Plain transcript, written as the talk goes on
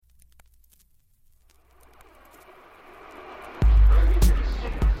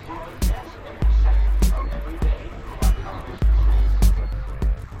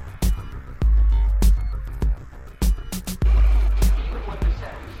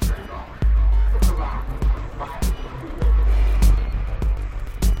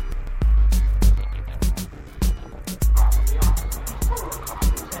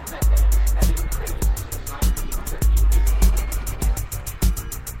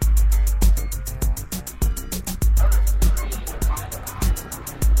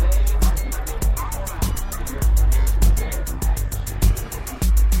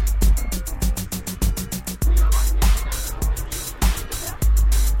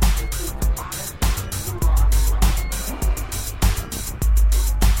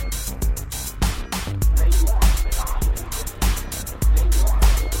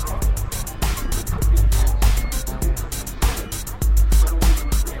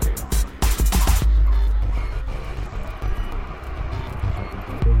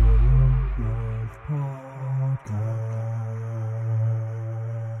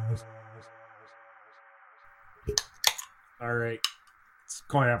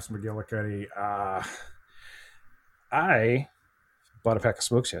Coin Ops McGillicuddy. I bought a pack of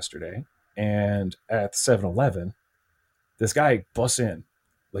smokes yesterday, and at 7-Eleven, this guy busts in.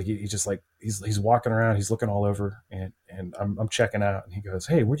 Like he just like he's walking around, he's looking all over, and I'm checking out, and he goes,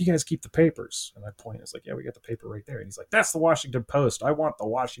 "Hey, where do you guys keep the papers?" And I point, it's like, "Yeah, we got the paper right there." And he's like, "That's the Washington Post. I want the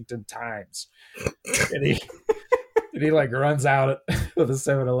Washington Times." and he like runs out of the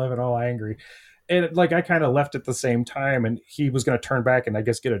 7-Eleven all angry. And like I kind of left at the same time, and he was going to turn back and I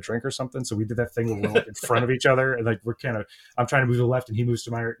guess get a drink or something. So we did that thing where we're like in front of each other, and like we're kind of, I'm trying to move to the left, and he moves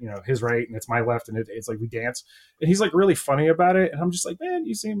to my, his right, and it's my left, and it's like we dance. And he's like really funny about it, and I'm just like, man,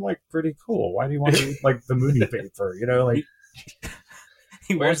 you seem like pretty cool. Why do you want to eat like the Mooney paper? Like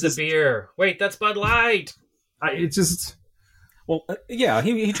where's the beer? Wait, that's Bud Light. He just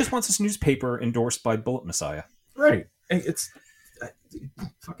wants his newspaper endorsed by Bullet Messiah, right? It's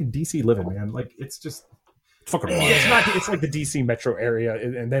fucking DC living, man. Like it's just fucking it's like the DC metro area,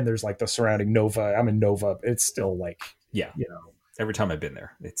 and then there's like the surrounding Nova. I'm in Nova. It's still like every time I've been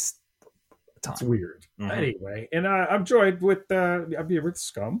there, it's weird. Mm-hmm. Anyway, and I'm joined with I'm here with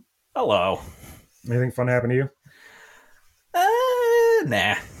Scum. Hello. Anything fun happen to you?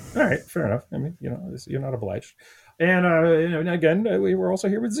 Nah. All right, fair enough. I mean, you're not obliged. And again, we were also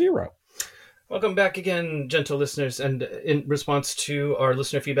here with Zero. Welcome back again, gentle listeners, and in response to our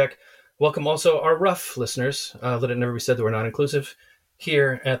listener feedback, welcome also our rough listeners. Let it never be said that we're not inclusive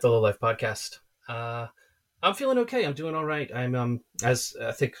here at the Low Life Podcast. I'm feeling okay. I'm doing all right. I'm, as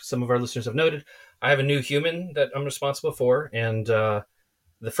I think some of our listeners have noted, I have a new human that I'm responsible for, and the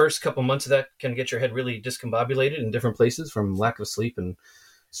first couple months of that can get your head really discombobulated in different places from lack of sleep and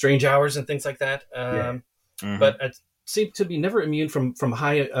strange hours and things like that. But I seem to be never immune from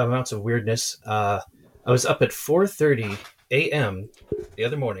high amounts of weirdness. I was up at 4:30 a.m. the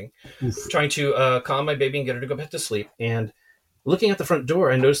other morning, trying to calm my baby and get her to go back to sleep. And looking at the front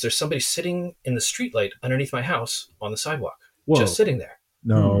door, I noticed there's somebody sitting in the streetlight underneath my house on the sidewalk. Whoa. Just sitting there.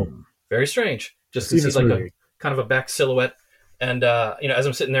 No. Very strange. Just to see like a kind of a back silhouette. And, as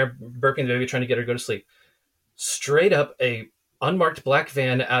I'm sitting there burping the baby, trying to get her to go to sleep, straight up a unmarked black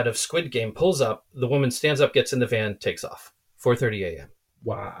van out of Squid Game pulls up. The woman stands up, gets in the van, takes off. 4:30 a.m.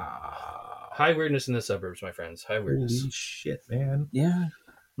 Wow. High weirdness in the suburbs, my friends. High weirdness. Holy shit, man. Yeah.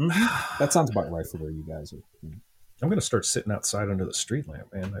 Mm-hmm. That sounds about right for where you guys are. I'm going to start sitting outside under the street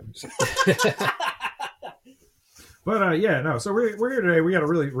lamp, man. But, so we're here today. We got a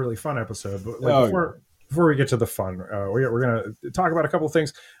really, really fun episode. But before we get to the fun, we're going to talk about a couple of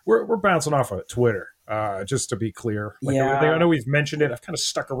things. We're bouncing off of Twitter, just to be clear. I know we've mentioned it. I've kind of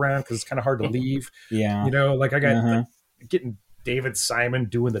stuck around because it's kind of hard to leave. Yeah. I got getting David Simon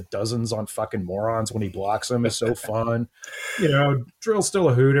doing the dozens on fucking morons when he blocks them is so fun. Drill's still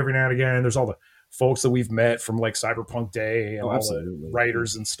a hoot every now and again. There's all the folks that we've met from like Cyberpunk Day and all the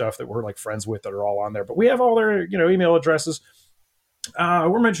writers and stuff that we're like friends with that are all on there. But we have all their, email addresses.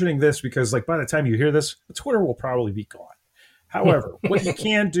 We're mentioning this because like by the time you hear this, the Twitter will probably be gone. However, what you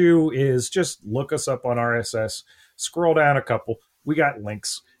can do is just look us up on RSS, scroll down a couple. We got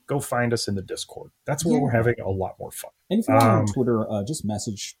links. Go find us in the Discord. That's where we're having a lot more fun. And if you're on Twitter, just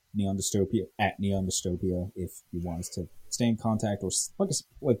message Neon Dystopia at Neon Dystopia if you want us to stay in contact, or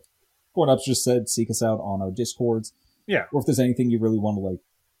like Coin Ops just said, seek us out on our Discords. Yeah. Or if there's anything you really want to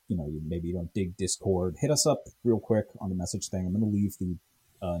maybe you don't dig Discord, hit us up real quick on the message thing. I'm going to leave the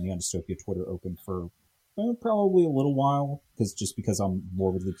Neon Dystopia Twitter open for probably a little while, because I'm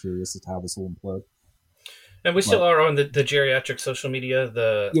morbidly curious as to how this will implode. And we still are on the geriatric social media.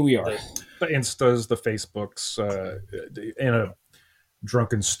 We are. The Instas, the Facebooks, in a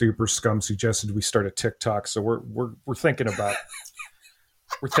drunken stupor, Scum suggested we start a TikTok. So we're thinking about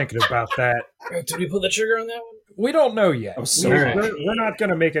that. Did we pull the trigger on that one? We don't know yet. We're not going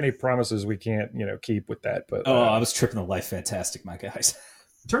to make any promises we can't keep with that. But I was tripping the life fantastic, my guys.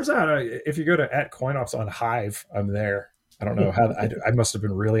 Turns out if you go to @CoinOps on Hive, I'm there. I don't know how I must have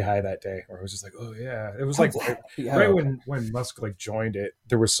been really high that day, where I was just like, oh yeah, it was like when Musk like joined it,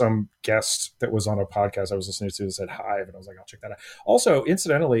 there was some guest that was on a podcast I was listening to that said Hive, and I was like, I'll check that out. Also,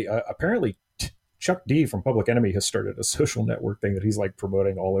 incidentally, apparently Chuck D from Public Enemy has started a social network thing that he's like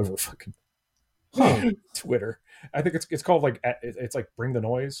promoting all over fucking Twitter. I think it's called like, it's like Bring the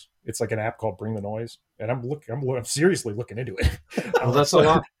Noise. It's like an app called Bring the Noise, and I'm seriously looking into it. Well, that's a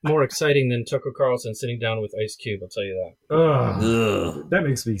lot more exciting than Tucker Carlson sitting down with Ice Cube. I'll tell you that. That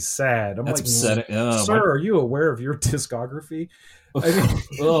makes me sad. I'm that's like, upsetting. Sir, are you aware of your discography? I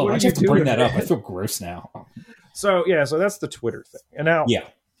have to bring that up. I feel gross now. So that's the Twitter thing. And now,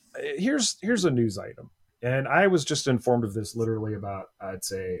 here's a news item. And I was just informed of this literally about, I'd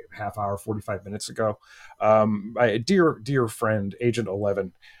say, half hour, 45 minutes ago. My dear friend, Agent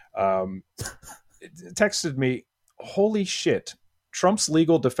 11, texted me, holy shit, Trump's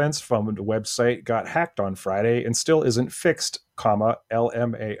legal defense fund website got hacked on Friday and still isn't fixed,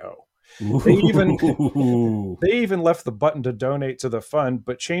 LMAO. They even left the button to donate to the fund,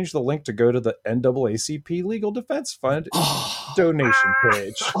 but changed the link to go to the NAACP Legal Defense Fund donation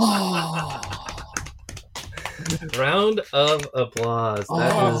page. Round of applause.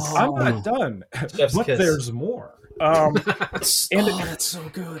 I'm not done, but there's more. That's so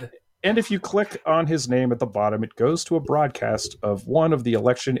good. And if you click on his name at the bottom, it goes to a broadcast of one of the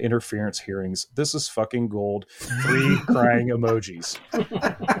election interference hearings. This is fucking gold. 3 crying emojis.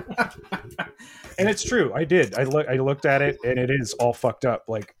 And it's true. I did. I looked at it, and it is all fucked up.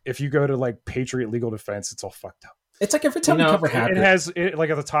 Like, if you go to like Patriot Legal Defense, it's all fucked up. It's like every time you cover hacker. It has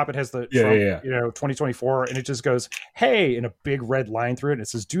like at the top, it has the Trump, 2024, and it just goes, "Hey," in a big red line through it, and it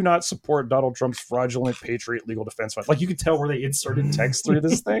says, "Do not support Donald Trump's fraudulent Patriot Legal Defense Fund." Like, you can tell where they inserted text through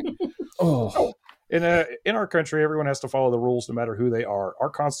this thing. In our country, everyone has to follow the rules no matter who they are. Our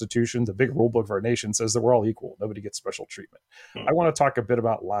Constitution, the big rule book of our nation, says that we're all equal. Nobody gets special treatment. I want to talk a bit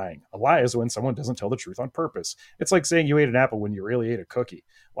about lying. A lie is when someone doesn't tell the truth on purpose. It's like saying you ate an apple when you really ate a cookie.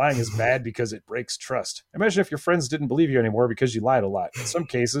 Lying is bad because it breaks trust. Imagine if your friends didn't believe you anymore because you lied a lot. In some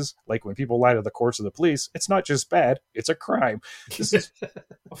cases, like when people lie to the courts or the police, it's not just bad, it's a crime. This is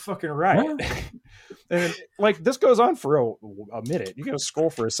a fucking riot. And like, this goes on for a minute. You gotta scroll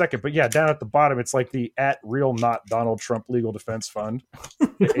for a second, but yeah, down at the bottom, it's like the @real not Donald Trump Legal Defense Fund,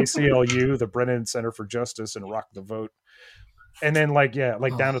 the ACLU, the Brennan Center for Justice, and Rock the Vote. And then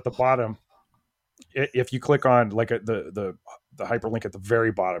down at the bottom, if you click on like the hyperlink at the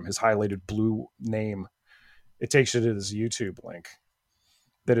very bottom, his highlighted blue name, it takes you to this YouTube link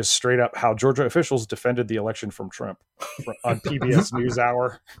that is straight up how Georgia officials defended the election from Trump on PBS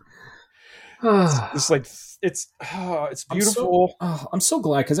NewsHour. It's beautiful. I'm so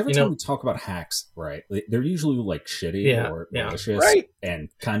glad, because every time we talk about hacks, right, they're usually like shitty or malicious and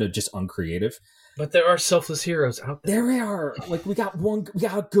kind of just uncreative. But there are selfless heroes out there. There we are. Like, we got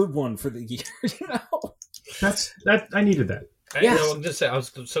a good one for the year. That's I needed that. I'll just say, I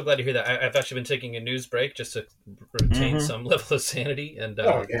was so glad to hear that. I've actually been taking a news break just to retain some level of sanity, and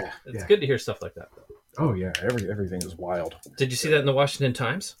it's good to hear stuff like that. Oh yeah, everything is wild. Did you see that in the Washington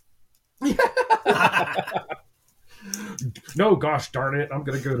Times? No, gosh darn it, I'm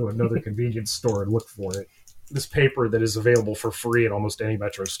going to go to another convenience store and look for it. This paper that is available for free at almost any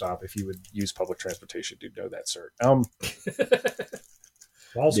metro stop if you would use public transportation. Do know that, sir.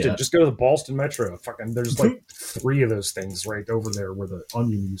 Ballston, just go to the Ballston Metro. Fucking, there's like 3 of those things right over there where the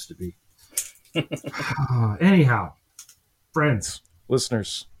Onion used to be. Anyhow, friends,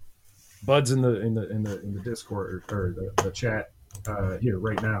 listeners, buds in the Discord or the chat here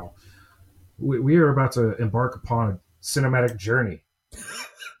right now. We are about to embark upon a cinematic journey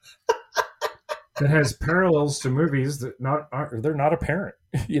that has parallels to movies that they're not apparent,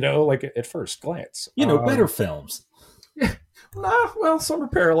 like at first glance. Better films. Yeah, well, some are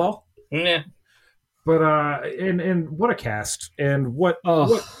parallel. Yeah, but and what a cast, and what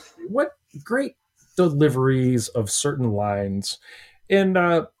great deliveries of certain lines, and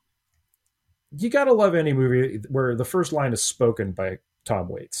you gotta love any movie where the first line is spoken by Tom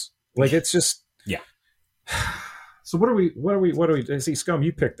Waits. Like, it's just, yeah. So what are we? See, Scum,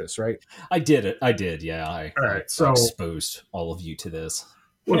 you picked this, right? I did it. I did. Yeah. All right. So I exposed all of you to this.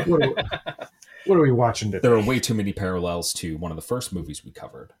 What are we watching today? There are way too many parallels to one of the first movies we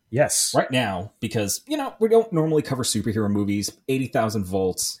covered. Yes. Right now, because, we don't normally cover superhero movies. 80,000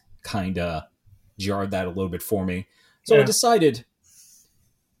 Volts kind of jarred that a little bit for me. So I decided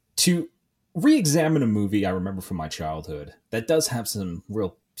to re-examine a movie I remember from my childhood that does have some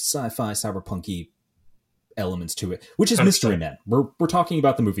real sci-fi, cyberpunky elements to it, which is 100%. Mystery Men. We're talking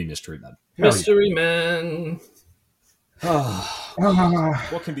about the movie Mystery Men. Mystery Men.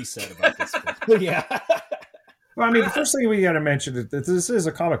 What can be said about this movie? Yeah. Well, I mean, the first thing we got to mention is that this is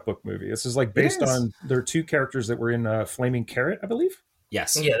a comic book movie. This is like based on their 2 characters that were in Flaming Carrot, I believe.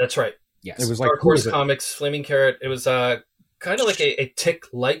 Yes. Yeah, that's right. Yes. It was like Dark Horse Comics, Flaming Carrot. It was kind of like a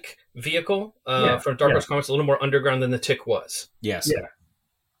Tick-like vehicle from Dark Horse Comics, a little more underground than the Tick was. Yes. Yeah.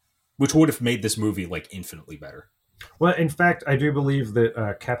 Which would have made this movie like infinitely better. Well, in fact, I do believe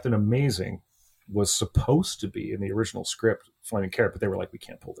that Captain Amazing was supposed to be in the original script Flaming Carrot, but they were like, we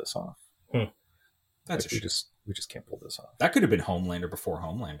can't pull this off. That's like, we just can't pull this off. That could have been Homelander before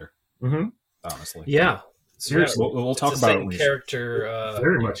Homelander. Mm-hmm. Honestly. Yeah. Seriously. We'll talk about it. Character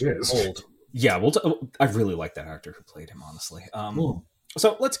very much is. Old. Yeah, I really like that actor who played him, honestly.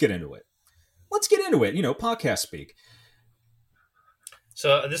 So let's get into it. let's get into it. Podcast speak.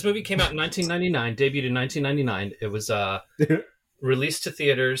 So this movie came out in 1999, debuted in 1999. It was released to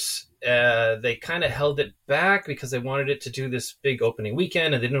theaters. They kind of held it back because they wanted it to do this big opening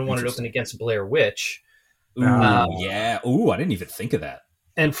weekend, and they didn't want it open against Blair Witch. Ooh, yeah. Ooh, I didn't even think of that.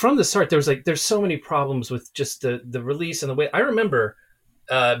 And from the start, there's so many problems with just the release and the way. I remember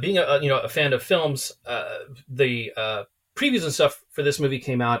being a fan of films. The previews and stuff for this movie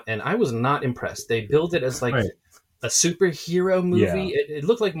came out, and I was not impressed. They billed it as like a superhero movie. Yeah. It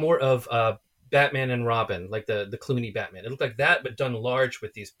looked like more of Batman and Robin, like the Clooney Batman. It looked like that, but done large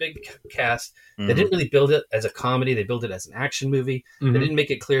with these big casts. Mm-hmm. They didn't really build it as a comedy. They built it as an action movie. Mm-hmm. They didn't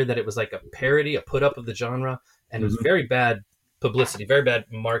make it clear that it was like a parody, a put up of the genre, and it was very bad publicity, very bad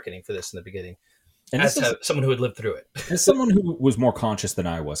marketing for this in the beginning. And as someone who had lived through it. As someone who was more conscious than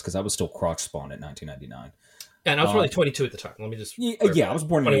I was, because I was still crotch spawned in 1999. And I was probably 22 at the time. Let me just... Yeah, I was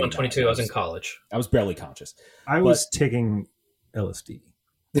born in 21, 22. I was in college. I was barely conscious. I was taking LSD.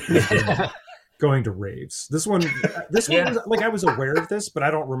 Going to raves. This one was, like, I was aware of this, but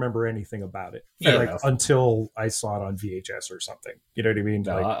I don't remember anything about it. Yeah. Until I saw it on VHS or something. You know what I mean?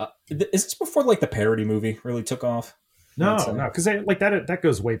 Is this before, like, the parody movie really took off? No, because that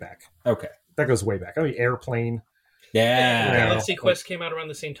goes way back. Okay. That goes way back. I mean, Airplane. Yeah. Galaxy Quest came out around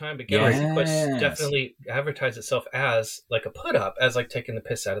the same time, but Galaxy Quest definitely advertised itself as like a put up, as like taking the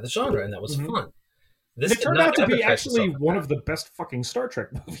piss out of the genre, and that was fun. This turned out to be actually one of the best fucking Star Trek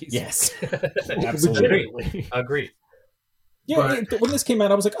movies. Yes. Absolutely. Agreed. Yeah, when this came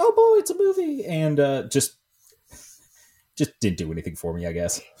out, I was like, oh boy, it's a movie. And just didn't do anything for me, I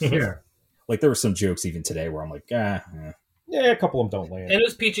guess. Yeah. Like, there were some jokes even today where I'm like, Yeah, a couple of them don't land. And it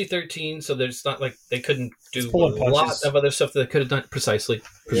was PG-13, so there's not like they couldn't do a lot of other stuff that they could have done precisely.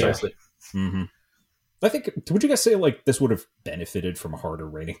 Yeah. Mm-hmm. I think, would you guys say like this would have benefited from a harder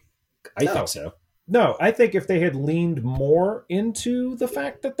rating? I think so. No, I think if they had leaned more into the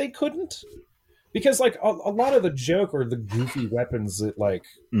fact that they couldn't, because like a lot of the joke or the goofy weapons that like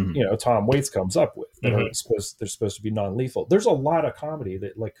Tom Waits comes up with that are supposed to be non-lethal. There's a lot of comedy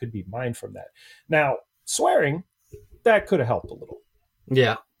that like could be mined from that. Now, swearing, that could have helped a little.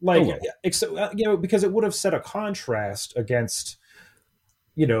 Yeah. Like, because it would have set a contrast against,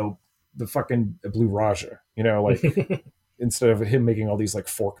 the fucking Blue Raja, like instead of him making all these like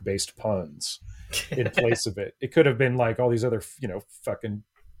fork-based puns in place of it. It could have been like all these other, fucking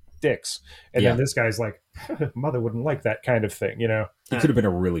dicks. And then this guy's like, mother wouldn't like that kind of thing, He could have been a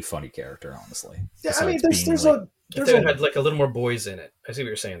really funny character, honestly. Yeah, I mean, there's had like a little more boys in it. I see what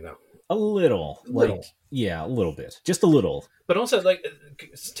you're saying, though. A little. A little bit. Just a little. But also, like,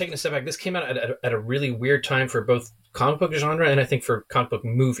 taking a step back, this came out at a really weird time for both comic book genre and I think for comic book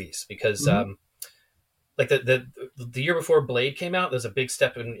movies, because like the year before Blade came out, there's a big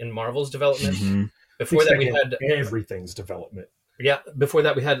step in Marvel's development. Mm-hmm. Before that, we had everything's development. Yeah. Before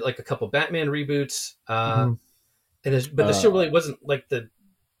that, we had like a couple Batman reboots. But there still really wasn't like the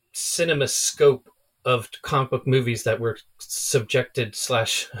cinema scope of comic book movies that were subjected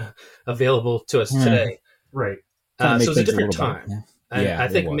 / available to us today. Right. So it's a different time. I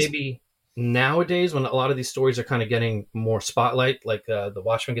think maybe nowadays, when a lot of these stories are kind of getting more spotlight, like The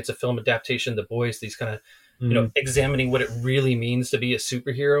Watchmen gets a film adaptation, The Boys, these kind of, examining what it really means to be a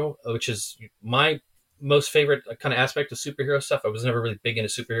superhero, which is my most favorite kind of aspect of superhero stuff. I was never really big into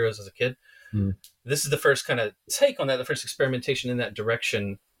superheroes as a kid. This is the first kind of take on that, the first experimentation in that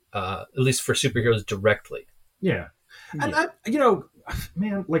direction, at least for superheroes directly. Yeah. And I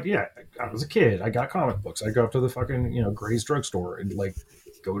was a kid. I got comic books. I go up to the fucking, Gray's drugstore and like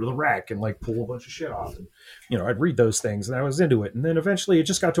go to the rack and like pull a bunch of shit off. And, I'd read those things and I was into it. And then eventually it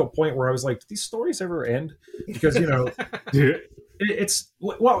just got to a point where I was like, do these stories ever end? Because,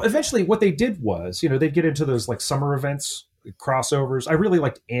 eventually what they did was, they'd get into those like summer events, crossovers. I really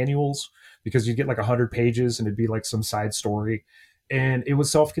liked annuals because you'd get like 100 pages and it'd be like some side story. And it was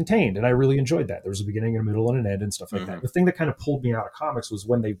self-contained, and I really enjoyed that. There was a beginning, a middle, and an end, and stuff like that. The thing that kind of pulled me out of comics was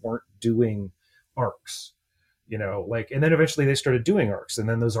when they weren't doing arcs, and then eventually they started doing arcs, and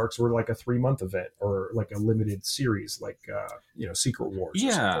then those arcs were like a 3-month event or like a limited series, like Secret Wars,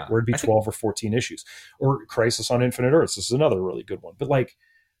 where it'd be 12 or 14 issues, or Crisis on Infinite Earths. This is another really good one. But like,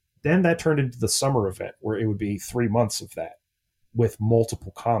 then that turned into the summer event where it would be 3 months of that, with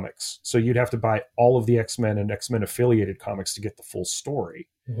multiple comics. So you'd have to buy all of the X-Men and X-Men affiliated comics to get the full story.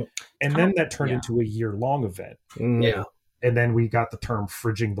 And then that turned into a year-long event. Yeah. And then we got the term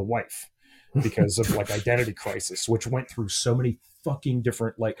fridging the wife because of like Identity Crisis, which went through so many fucking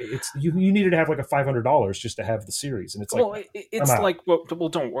different, like it's you needed to have like a $500 just to have the series. And it's like, it's like,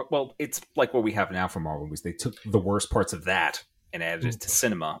 it's like what we have now from Marvel movies. They took the worst parts of that and added it to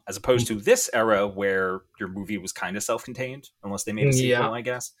cinema, as opposed to this era where your movie was kind of self-contained, unless they made a sequel, I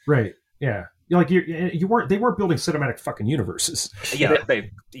guess. Right. Yeah. They weren't building cinematic fucking universes. Yeah,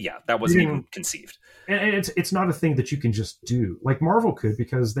 that wasn't even conceived. And it's not a thing that you can just do. Like Marvel could,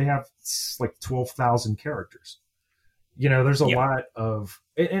 because they have like 12,000 characters. There's a lot of,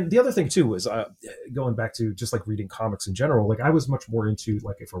 and the other thing too is going back to just like reading comics in general. Like I was much more into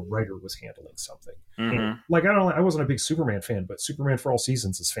like if a writer was handling something. Mm-hmm. Like I wasn't a big Superman fan, but Superman for All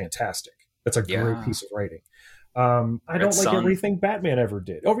Seasons is fantastic. That's a great piece of writing. I don't like everything Batman ever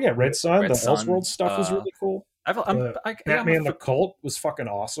did. Oh yeah, Red Sun, the Elseworld stuff was really cool. Batman the Cult was fucking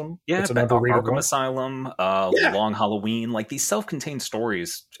awesome. Yeah, Arkham Asylum, Long Halloween, like these self-contained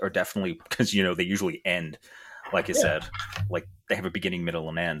stories are definitely, because they usually end, like I said, like they have a beginning, middle,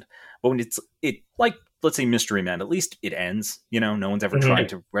 and end. But when it like, let's say Mystery Men, at least it ends. No one's ever tried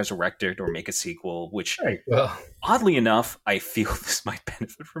to resurrect it or make a sequel. Which, oddly enough, I feel this might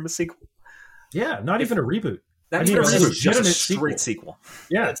benefit from a sequel. Yeah, not even a reboot. That's just a straight sequel.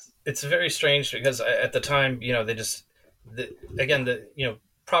 Yeah, it's very strange because at the time, they just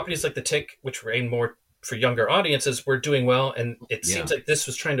properties like The Tick, which were aimed more for younger audiences, were doing well, and it seems like this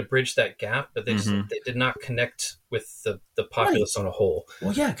was trying to bridge that gap, but they did not connect with the populace on a whole.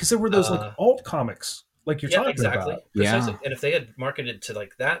 Well, yeah, because there were those like alt comics, like you're talking about. Precisely. And if they had marketed to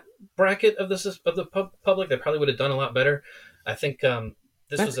like that bracket of the public, they probably would have done a lot better. I think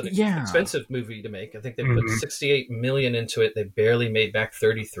this was an expensive movie to make. I think they put $68 million into it. They barely made back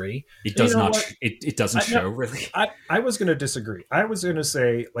 33. It does not. It doesn't show really. I was going to disagree. I was going to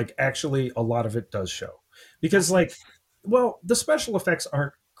say like actually a lot of it does show, because like, well, the special effects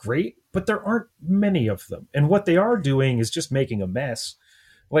aren't great, but there aren't many of them, and what they are doing is just making a mess.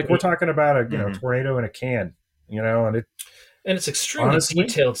 Like we're talking about a tornado in a can, and it's extremely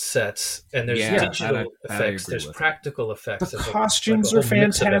detailed sets, and there's digital effects, there's practical effects. The costumes are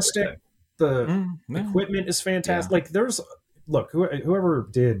fantastic. The equipment is fantastic. Yeah. Like whoever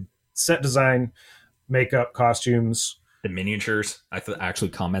did set design, makeup, costumes, the miniatures. I actually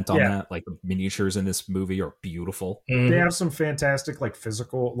comment on that. Like the miniatures in this movie are beautiful. They have some fantastic like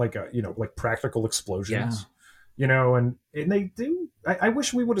physical, like like practical explosions. And they do. I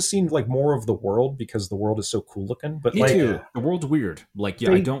wish we would have seen like more of the world, because the world is so cool looking. But Me too. The world's weird. Like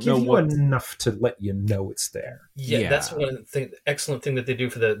I don't know what enough to let you know it's there. Yeah, that's one excellent thing that they do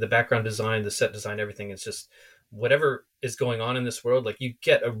for the background design, the set design, everything. It's just whatever is going on in this world, like you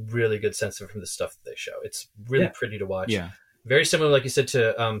get a really good sense of it from the stuff that they show. It's really pretty to watch. Yeah. Very similar, like you said,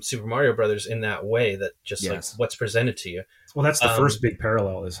 to Super Mario Brothers in that way, that just like what's presented to you. Well, that's the first big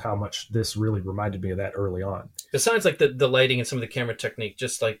parallel, is how much this really reminded me of that early on. Besides like the lighting and some of the camera technique,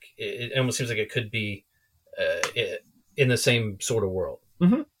 just like it almost seems like it could be in the same sort of world.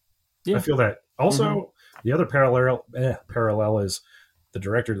 Mm-hmm. Yeah. I feel that. Also, the other parallel is the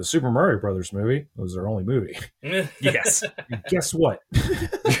director of the Super Mario Brothers movie. It was their only movie. Yes. Guess what?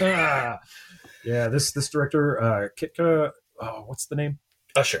 Yeah, this director, Kitka, what's the name?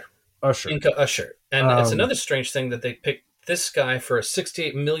 Usher. Inka Usher. And it's another strange thing that they picked this guy for a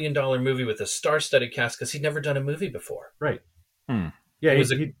 $68 million movie with a star-studded cast, because he'd never done a movie before. Right. Yeah, he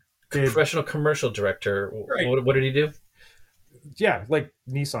was a professional commercial director. Right. What did he do? Yeah, like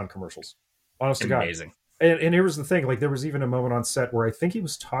Nissan commercials. Honest to God. Amazing. And here was the thing, like there was even a moment on set where I think he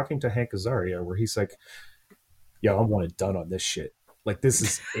was talking to Hank Azaria, where he's like, "Yo, I'm one and done on this shit. Like this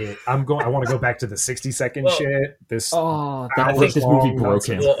is it. I want to go back to the 60-second shit. This movie broke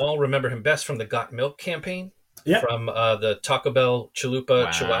him. We'll all remember him best from the Got Milk campaign, from the Taco Bell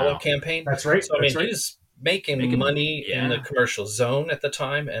Chalupa Chihuahua campaign. That's right. So he was making money in the commercial zone at the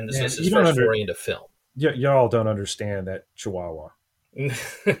time, and this was his first foray into film. Y'all don't understand that Chihuahua.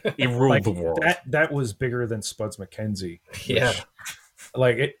 He ruled the world. That was bigger than Spuds McKenzie. Yeah.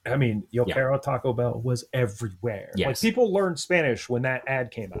 Like it, I mean, Yo Quiero Taco Bell was everywhere. Yes. Like people learned Spanish when that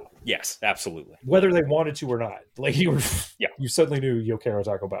ad came out. Yes, absolutely. Whether they wanted to or not. Like you suddenly knew Yo Quiero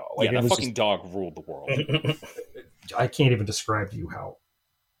Taco Bell. Like that fucking dog ruled the world. I can't even describe to you how.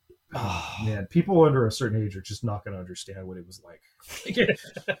 Oh, man, people under a certain age are just not going to understand what it was like.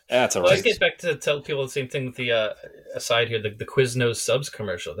 That's all right. I get back to tell people the same thing with the aside here, the Quiznos subs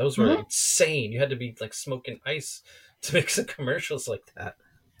commercial. Those were insane. You had to be like smoking ice to make some commercials like that.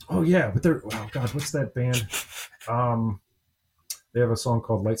 Oh yeah, but what's that band? They have a song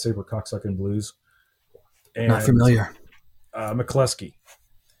called Lightsaber Cocksucking Blues. And, not familiar. McCluskey.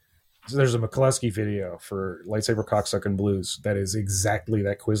 So there's a McCluskey video for Lightsaber Cocksucking Blues that is exactly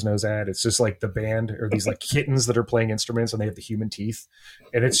that Quiznos ad. It's just like the band or these like kittens that are playing instruments and they have the human teeth.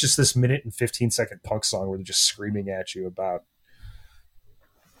 And it's just this 1 and 15 second punk song where they're just screaming at you about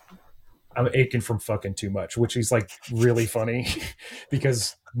I'm aching from fucking too much, which is like really funny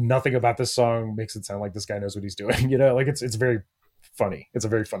because nothing about this song makes it sound like this guy knows what he's doing. You know, like it's very funny. It's a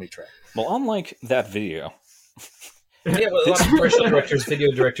very funny track. Well, unlike that video. Yeah, well, a lot of commercial directors,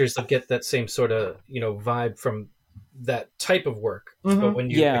 video directors, they'll get that same sort of, vibe from that type of work. But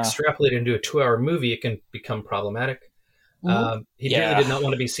when you extrapolate it into a 2-hour movie, it can become problematic. He really did not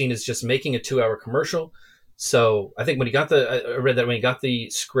want to be seen as just making a 2-hour commercial. So I think when he got I read that when he got the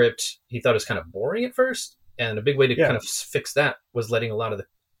script, he thought it was kind of boring at first. And a big way to kind of fix that was letting a lot of the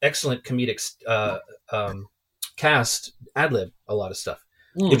excellent comedic cast ad-lib a lot of stuff.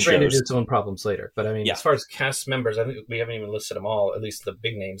 It ran into its own problems later. But I mean, as far as cast members, I think we haven't even listed them all, at least the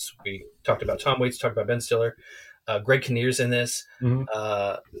big names. We talked about Tom Waits, talked about Ben Stiller, Greg Kinnear's in this,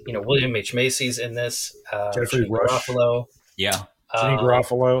 William H. Macy's in this, Jeffrey Rush. Garofalo. Yeah. Jenny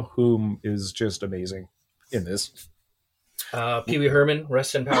Garofalo, whom is just amazing in this. Pee Wee Herman,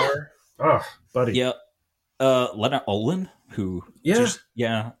 Rest in Power. Oh, buddy. Yeah. Leonard Olin, who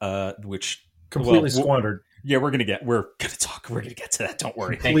which completely squandered. Yeah, we're gonna get to that. Don't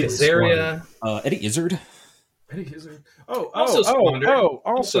worry. Hank Azaria, Eddie Izzard. Also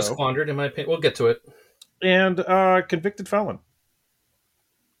squandered in my opinion. We'll get to it. And convicted felon.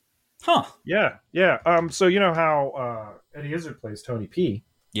 Huh. Yeah. So you know how Eddie Izzard plays Tony P.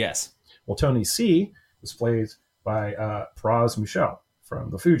 Yes. Well, Tony C was played by Praz Michel from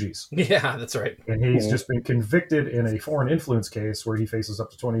the Fugees. Yeah, that's right. And he's just been convicted in a foreign influence case where he faces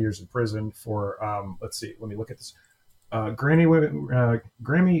up to 20 years in prison for, let me look at this.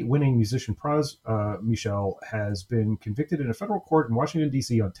 Grammy-winning musician Praz Michel has been convicted in a federal court in Washington,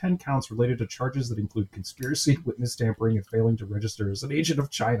 D.C. on 10 counts related to charges that include conspiracy, witness tampering, and failing to register as an agent of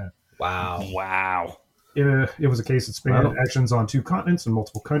China. Wow. It was a case that spanned actions on 2 continents and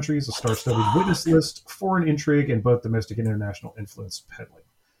multiple countries, a star-studded witness list, foreign intrigue, and both domestic and international influence peddling.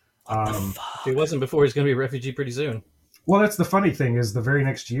 If he wasn't before, he's going to be a refugee pretty soon. Well, that's the funny thing is the very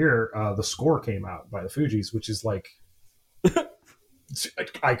next year, the score came out by the Fugees, which is like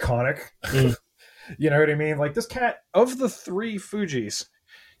iconic. You know what I mean? Like this cat, of the 3 Fugees,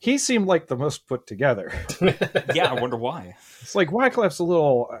 he seemed like the most put together. Yeah, I wonder why. It's like Wyclef's a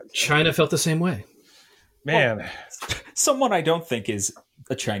little... China felt the same way. Man. Well, someone I don't think is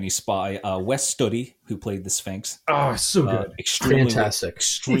a Chinese spy, Wes Studi, who played the Sphinx. Oh, so good. Fantastic.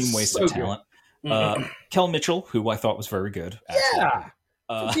 Extreme waste of talent. Kel Mitchell, who I thought was very good. Actually.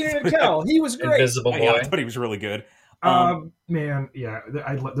 Yeah. Kel, he was great. Invisible Boy. Yeah, I thought he was really good.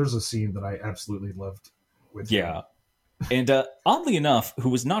 There's a scene that I absolutely loved with him. And oddly enough, who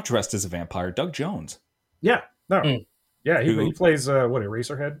was not dressed as a vampire, Doug Jones. Yeah, no. Yeah, he plays,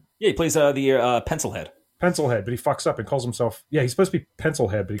 Eraserhead? Yeah, he plays the Pencilhead. Pencilhead, but he fucks up and calls himself... Yeah, he's supposed to be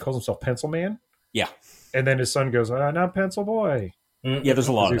Pencilhead, but he calls himself Pencil Man. Yeah. And then his son goes, not Pencil Boy. Yeah, there's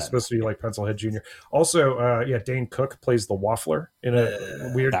a lot of that. He's supposed to be like Pencilhead Jr. Also, Dane Cook plays the Waffler in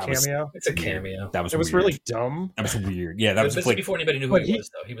a weird cameo. It's a cameo. It was really dumb. That was weird. Yeah, that was like, before anybody knew who he was,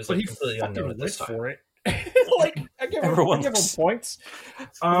 though. He was like completely unknown at this time. For it. Like, I give him points.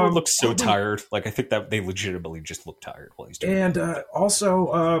 Everyone looks so tired. Like, I think that they legitimately just look tired while he's doing it. And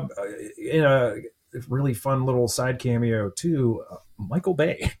also, in a really fun little side cameo, too, Michael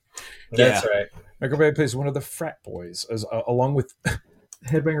Bay. That's right. Michael Bay plays one of the frat boys, along with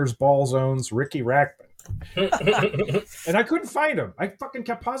Headbangers Ball Zone's Ricky Rackman. And I couldn't find him. I fucking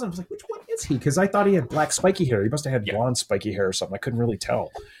kept pausing. I was like, which one is he? Because I thought he had black spiky hair. He must have had blonde spiky hair or something. I couldn't really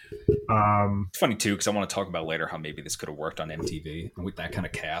tell. It's funny, too, because I want to talk about later how maybe this could have worked on MTV with that kind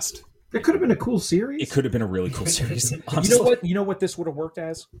of cast. It could have been a cool series. It could have been a really cool series. You know what this would have worked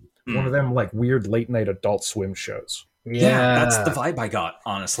as? One of them like weird late night Adult Swim shows. Yeah, that's the vibe I got,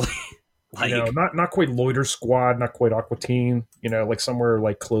 honestly. Like, not quite Loiter Squad, not quite Aqua Teen, like somewhere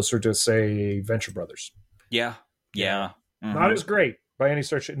like closer to, say, Venture Brothers. Yeah. Mm-hmm. Not as great by any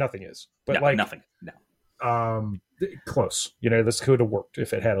stretch. Nothing is, but nothing. No. Close. This could have worked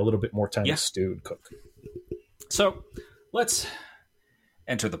if it had a little bit more time to stew and cook. So let's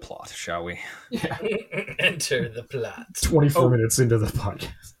enter the plot, shall we? Yeah. Enter the plot. 24 minutes into the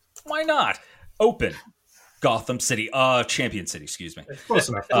podcast. Why not? Open. Gotham City. Champion City, excuse me. Close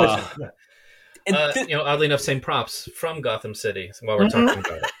enough. Oddly enough, same props from Gotham City while we're talking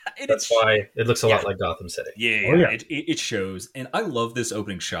about it. That's why it looks a lot like Gotham City. Yeah. It shows. And I love this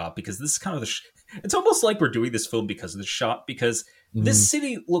opening shot because this is kind of it's almost like we're doing this film because of the shot, because this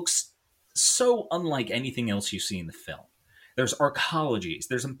city looks so unlike anything else you see in the film. There's arcologies.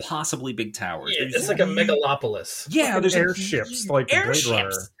 There's impossibly big towers. Yeah, it's like a megalopolis. Yeah, there's airships, like Blade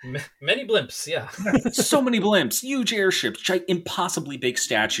Runner. Many blimps, yeah. So many blimps, huge airships, impossibly big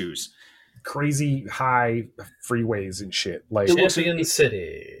statues. crazy high freeways and shit. Like Champion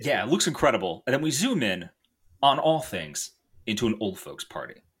City. Yeah, it looks incredible. And then we zoom in on all things into an old folks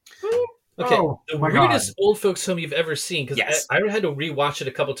party. Okay, Oh, the my weirdest old folks film you've ever seen, because Yes. I had to rewatch it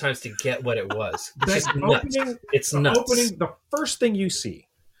a couple times to get what it was. It's The just nuts. It's nuts. the first thing you see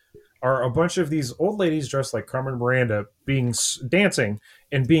are a bunch of these old ladies dressed like Carmen Miranda dancing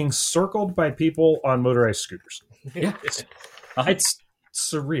and being circled by people on motorized scooters. Yeah. It's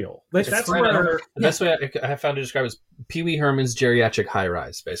surreal. Like, that's right where The best way I have found to describe it is Pee Wee Herman's geriatric high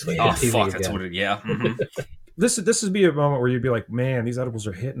rise, basically. Oh, Pee Wee fuck, that's again. what it, yeah. Mhm. this would be a moment where you'd be like, man, these edibles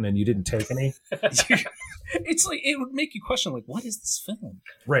are hitting and you didn't take any. It's like it would make you question, like, what is this film?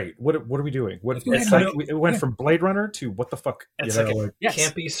 Right. What are we doing? What If you it's had like, no- it went from Blade Runner to what the fuck? It's You like know, a like, Yes.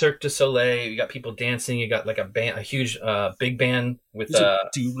 campy Cirque du Soleil. You got people dancing. You got like a band, a huge big band with There's a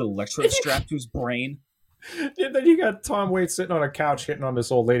dude with an electrode strapped to his brain. and then you got Tom Waits sitting on a couch hitting on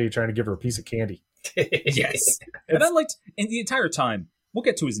this old lady trying to give her a piece of candy. Yes. And I liked, and the entire time, we'll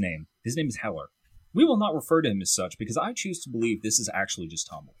get to his name. His name is Heller. We will not refer to him as such because I choose to believe this is actually just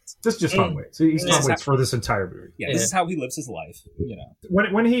Tom Waits. This is just Tom Waits. He's Yeah. Tom Waits for this entire movie. Yeah, this is how he lives his life. You know,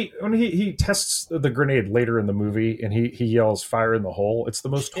 When he tests the grenade later in the movie and he yells "fire in the hole," it's the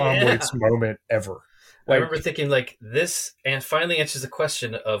most Tom Yeah. Waits moment ever. I remember thinking like this, and finally answers the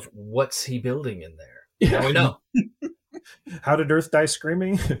question of what's he building in there. Now we know. How did Earth die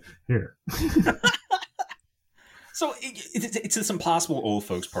screaming? Here. So it's this impossible old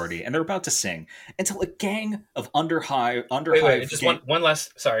folks party, and they're about to sing until a gang of Wait, just one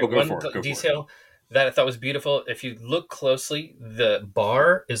last, sorry, Oh, go one for it, go for detail that I thought was beautiful. If you look closely, the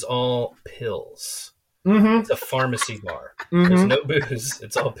bar is all pills. Mm-hmm. It's a pharmacy bar. There's no booze.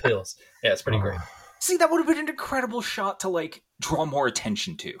 It's all pills. Yeah, it's pretty great. See, that would have been an incredible shot to like draw more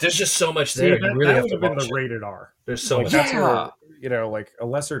attention to. There's just so much See, there. that You really have would to have been watch the it. rated R. There's so Like, much. that's Yeah. where, like a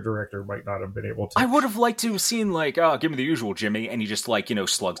lesser director might not have been able to. I would have liked to have seen like, oh, give me the usual, Jimmy, and he just like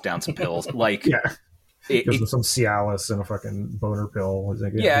slugs down some pills. Like, Yeah. it, Gives him some Cialis and a fucking boner pill. It's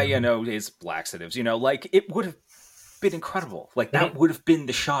like, yeah, it's laxatives. Like it would have been incredible. Like that would have been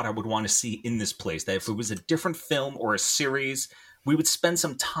the shot I would want to see in this place. That if it was a different film or a series, we would spend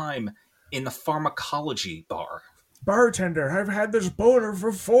some time in the pharmacology bar. Bartender, I've had this boner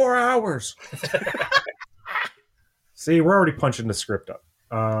for 4 hours. See, we're already punching the script up.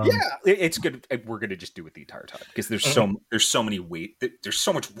 It's good. We're gonna just do it the entire time because there's so many there's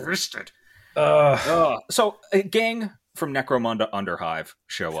so much wasted. So a gang from Necromunda Underhive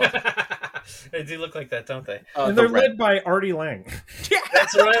show up. They do look like that, don't they? And they're led by Artie Lang. Yeah,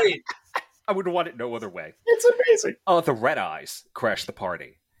 That's right. I would want it no other way. It's amazing. The Red Eyes crash the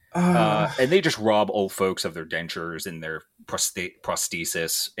party. And they just rob old folks of their dentures and their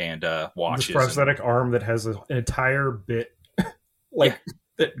prosthesis and watches. This prosthetic arm that has an entire bit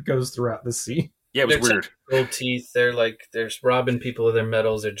that goes throughout the scene. Yeah, it was They're weird. Gold teeth. They're robbing people of their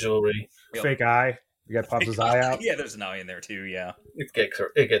medals, their jewelry. Yep. Fake eye. The guy pops his eye out. Yeah, there's an eye in there too. Yeah, It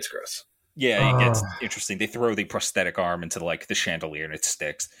gets gross. yeah, it gets interesting. They throw the prosthetic arm into like the chandelier and it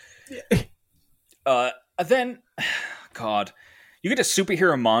sticks. Then, God, you get a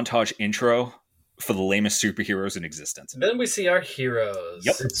superhero montage intro for the lamest superheroes in existence. Then we see our heroes.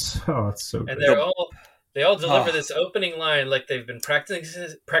 Yep. It's so good. And they all deliver this opening line like they've been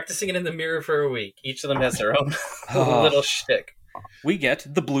practicing it in the mirror for a week. Each of them has their own little shtick. We get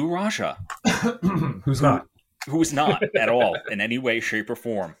the Blue Raja, Who's not? who is not at all in any way, shape, or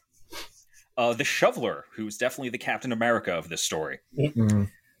form. The Shoveler, who's definitely the Captain America of this story. Mm.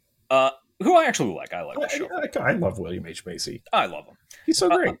 Who I actually like. I like the Shoveler. I love William H. Macy. I love him. He's so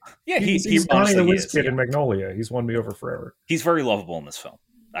great. Yeah, he's he Donnie the honestly Whiz is. Kid Yeah. in Magnolia. He's won me over forever. He's very lovable in this film.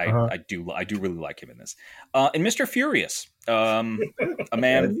 I do really like him in this. And Mr. Furious, a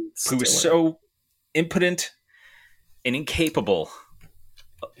man who is so impotent and incapable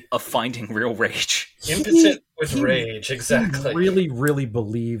of finding real rage. Impotent with rage, exactly. He really, really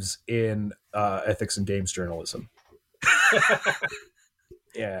believes in ethics and games journalism.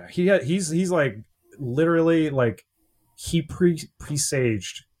 Yeah, he's like literally like he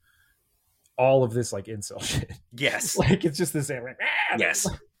presaged all of this like incel shit. Yes. Like it's just the same. Like, Yes.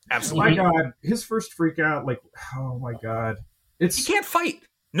 Oh Absolutely. my god, his first freak out, like, oh my god, He it's can't fight.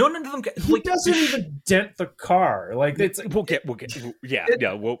 None of them. he doesn't even dent the car. Like it's We'll get. We'll get to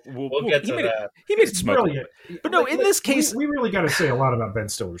that. He made it smoke. brilliant. But no, Like, in this case, we really got to say a lot about Ben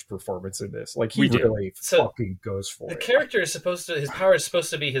Stiller's performance in this. Like he We do. really So, fucking goes for The it. character is his power is supposed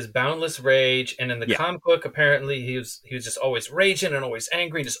to be his boundless rage, and in the comic book, apparently he was just always raging and always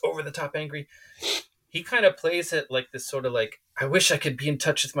angry, just over the top angry. He kind of plays it like this sort of like, I wish I could be in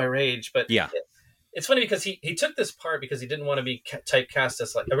touch with my rage, but Yeah. It's funny because he took this part because he didn't want to be typecast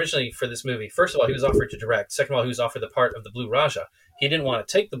as, like, originally for this movie. First of all, he was offered to direct. Second of all, he was offered the part of the Blue Raja. He didn't want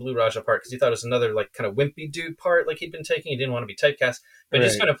to take the Blue Raja part because he thought it was another, like, kind of wimpy dude part like he'd been taking. He didn't want to be typecast. But he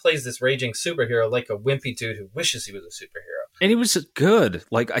just kind of plays this raging superhero like a wimpy dude who wishes he was a superhero. And he was good.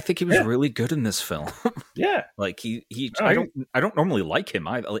 Like, I think he was really good in this film. Yeah. Like I don't normally like him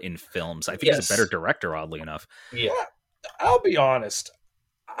in films. I think he's a better director, oddly enough. Yeah. I'll be honest.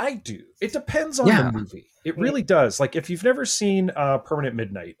 I do. It depends on the movie. It really does. Like, if you've never seen Permanent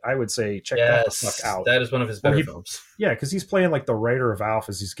Midnight, I would say check that the fuck out. That is one of his better films. Yeah, because he's playing like the writer of Alf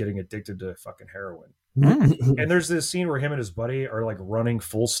as he's getting addicted to fucking heroin. And there's this scene where him and his buddy are like running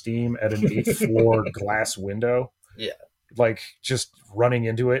full steam at an 8th floor glass window. Yeah. Like just running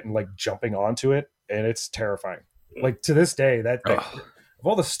into it and like jumping onto it. And it's terrifying. Like to this day, that thing, of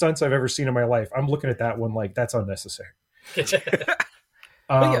all the stunts I've ever seen in my life, I'm looking at that one like that's unnecessary. He's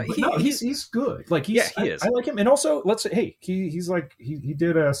good. Like he is. I like him, and also let's say, hey, he's like he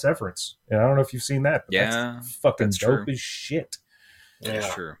did Severance, and I don't know if you've seen that. But that's fucking dope as shit. Yeah,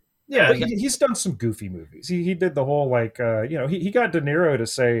 that's true. Yeah, he's done some goofy movies. He did the whole like he got De Niro to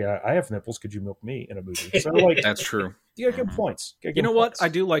say, "I have nipples. Could you milk me?" in a movie. So like that's true. Yeah, good points. You know what? I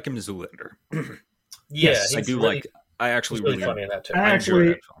do like him as Zoolander. Yes, I do really, like. I actually really funny in that too. I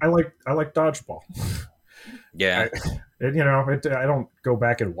like Dodgeball. Yeah. I don't go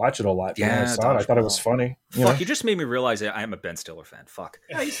back and watch it a lot. Yeah, I saw it. I thought it was funny. You just made me realize I am a Ben Stiller fan. Fuck.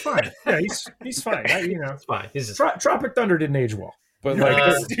 Yeah, he's fine. Yeah, he's fine. It's fine. Tropic Thunder didn't age well, but like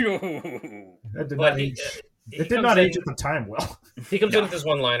that did not age. It did not age at the time well. He comes in with his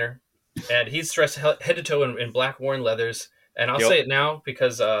one-liner, and he's dressed head to toe in black worn leathers. And I'll say it now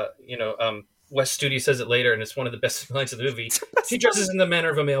because Wes Studi says it later, and it's one of the best lines of the movie. He dresses in the manner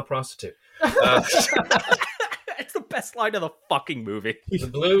of a male prostitute. It's the best line of the fucking movie. The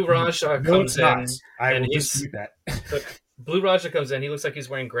Blue Raja comes in. I will dispute that. Blue Raja comes in. He looks like he's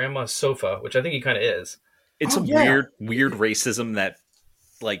wearing grandma's sofa, which I think he kind of is. It's weird racism that,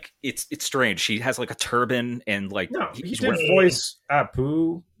 like, it's strange. She has like a turban and like he did voice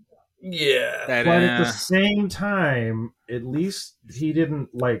Apu. Yeah, but at the same time, at least he didn't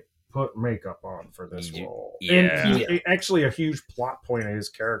like put makeup on for this role. Yeah. And actually a huge plot point of his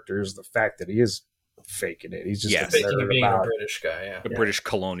character is the fact that he is faking it. He's just faking being a British guy, British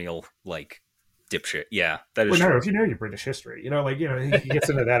colonial like dipshit. Yeah, that is. Well, true. If you know your British history, he gets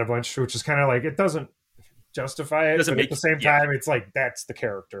into that a bunch, which is kind of like it doesn't justify it, but at the same time, it's like that's the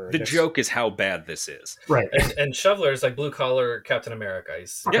character. The joke is how bad this is, right? And Shoveler is like blue collar Captain America.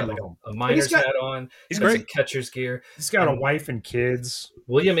 He's got like a miner's hat on. He's great. Catcher's gear. He's got a wife and kids.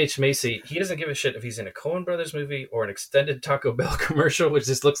 William H. Macy. He doesn't give a shit if he's in a Coen Brothers movie or an extended Taco Bell commercial, which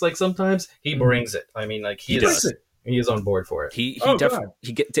this looks like sometimes. He brings it. I mean, like he does. It. He is on board for it. He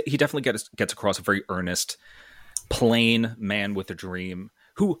definitely gets across a very earnest, plain man with a dream.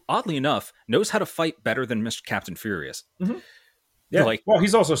 Who, oddly enough, knows how to fight better than Mr. Captain Furious. Mm-hmm. Yeah, well,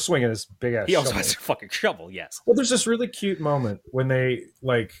 he's also swinging his big ass. He also has a fucking shovel. Yes. Well, there's this really cute moment when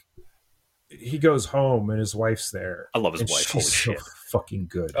he goes home and his wife's there. I love his wife. Holy shit, fucking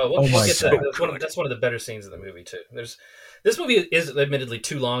good. Oh my god, that's one of the better scenes of the movie too. This movie is admittedly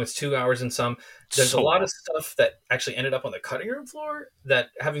too long. It's 2 hours and some. There's a lot of stuff that actually ended up on the cutting room floor that,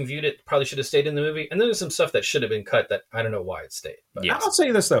 having viewed it, probably should have stayed in the movie. And then there's some stuff that should have been cut that I don't know why it stayed. But I'll say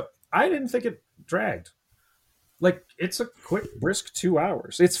this, though. I didn't think it dragged. Like, it's a quick, brisk 2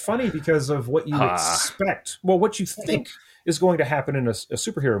 hours. It's funny because of what you expect. Well, what you think is going to happen in a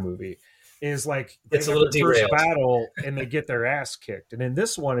superhero movie is like it's a little first battle and they get their ass kicked, and in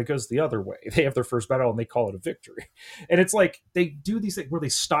this one it goes the other way. They have their first battle and they call it a victory, and it's like they do these things where they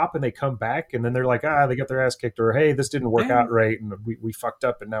stop and they come back and then they're like, they got their ass kicked, or hey, this didn't work out right and we fucked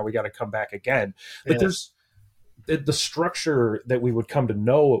up and now we got to come back again. But there's the structure that we would come to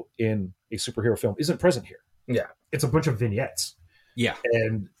know in a superhero film isn't present here. Yeah, it's a bunch of vignettes. Yeah,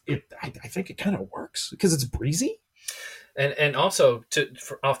 and I think it kind of works because it's breezy. And also,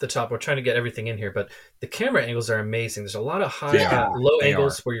 off the top, we're trying to get everything in here, but the camera angles are amazing. There's a lot of low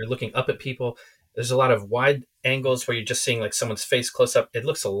angles where you're looking up at people. There's a lot of wide angles where you're just seeing like someone's face close up. It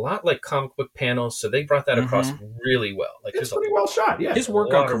looks a lot like comic book panels, so they brought that across really well. Like it's pretty well shot. Yeah, his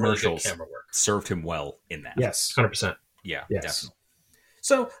work on commercials served him well in that. Yes, 100%. Yeah, definitely.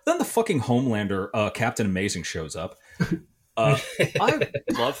 So then the fucking Homelander, Captain Amazing, shows up. I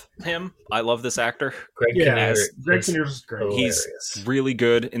love him. I love this actor. Greg Kinnear is great. He's really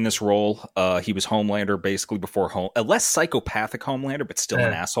good in this role. He was Homelander basically before a less psychopathic Homelander, but still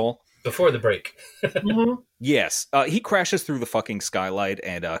an asshole. Before the break. Yes. He crashes through the fucking skylight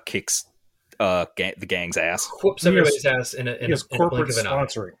and kicks the gang's ass. Whoops everybody's ass in a corporate blink of an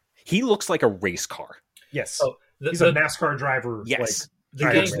sponsoring. eye. He looks like a race car. Yes. Oh, He's a NASCAR driver. Yes.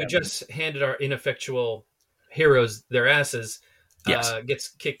 The gang who just handed our ineffectual heroes their asses gets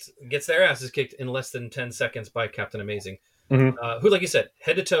their asses kicked in less than 10 seconds by Captain Amazing, who, like you said,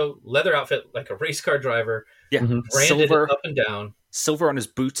 head to toe, leather outfit, like a race car driver, branded Silver, up and down. silver on his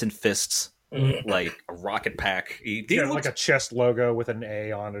boots and fists, like a rocket pack. He like a chest logo with an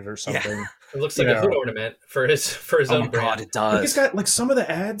A on it or something. Yeah. It looks like a hood ornament for his own brand. God, it does. He's got like some of the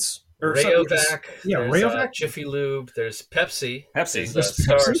ads. Rayovac, Rayovac, Jiffy Lube. There's Pepsi. Pepsi. Is the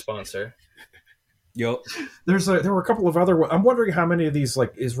star sponsor. Yep. There were a couple of other. I'm wondering how many of these,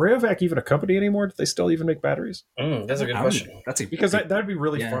 like, is Rayovac even a company anymore? Do they still even make batteries? That's a good question. Because that'd be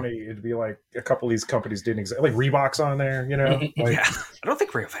really funny. It'd be like a couple of these companies didn't exist, like Reebok's on there, Like, I don't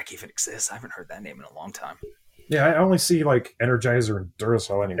think Rayovac even exists. I haven't heard that name in a long time. Yeah, I only see like Energizer and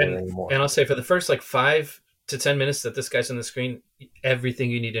Duracell anymore. And I'll say for the first like 5 to 10 minutes that this guy's on the screen,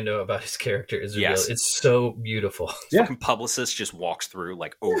 everything you need to know about his character is revealed. Yes. It's so beautiful. Fucking publicist just walks through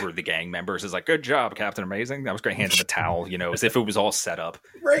like over the gang members. Is like, good job, Captain Amazing. I was going to hand him a towel, as if it was all set up,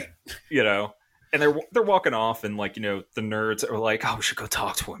 Right. And they're walking off, and like the nerds are like, oh, we should go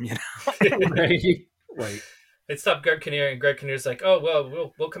talk to him, Right. They stop Greg Kinnear, and Greg Kinnear's like, "Oh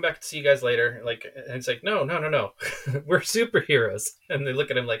well, we'll come back and see you guys later." Like, and it's like, no, we're superheroes. And they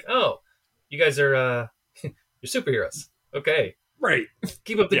look at him like, "Oh, you guys are you're superheroes. Okay, Right.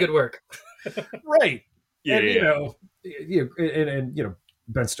 Keep up the good work." Right. Yeah, and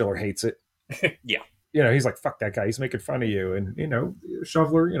Ben Stiller hates it. Yeah. He's like, fuck that guy. He's making fun of you. And,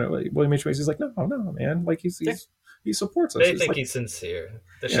 Shoveler, William H. Macy's like, no, man. Like, he supports us. They think he's sincere.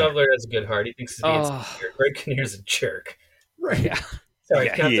 The Shoveler has a good heart. He thinks he's being sincere. Greg Kinnear's a jerk. Right. Yeah. Sorry,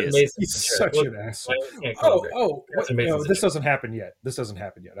 Captain Amazing. He's such an asshole. This doesn't happen yet.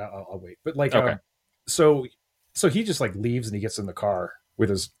 I'll wait. But like, okay. So he just like leaves and he gets in the car with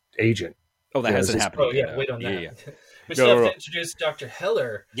his agent. Oh, that hasn't happened. Oh, yeah. Wait on that. Yeah. We still have to introduce Dr.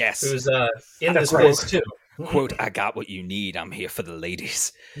 Heller. Yes. Who's in this place, too. Quote, I got what you need. I'm here for the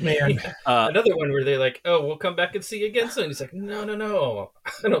ladies. Man. Another one where they're like, oh, we'll come back and see you again soon. He's like, no.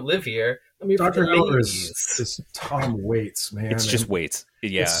 I don't live here. I'm here Dr. for the Heller ladies. is Tom Waits, man. It's just Waits.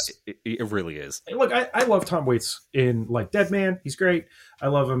 Yeah, it really is. Look, I love Tom Waits in like Dead Man. He's great. I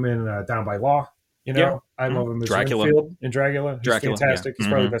love him in Down by Law. I love him as Dracula. Renfield in Dracula. He's fantastic. Yeah. He's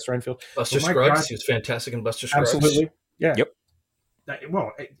probably the best Renfield. Buster Scruggs. He was fantastic in Buster Scruggs. Absolutely. Yeah. Yep.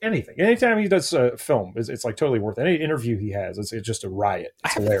 Well, anything. Anytime he does a film, it's like totally worth it. Any interview he has, it's just a riot. It's I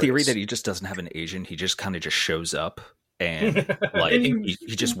have hilarious. a theory that he just doesn't have an agent. He just kind of just shows up and like he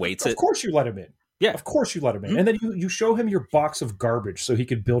just waits it. Of course you let him in. Yeah. Of course you let him in. And then you show him your box of garbage so he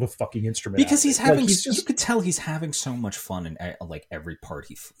could build a fucking instrument. Because he's having, you could tell he's having so much fun in like every part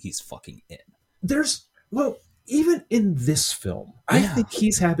he's fucking in. Even in this film, I think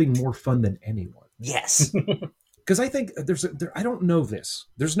he's having more fun than anyone. Yes. Because I think I don't know this.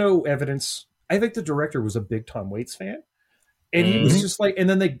 There's no evidence. I think the director was a big Tom Waits fan. And he was just like, and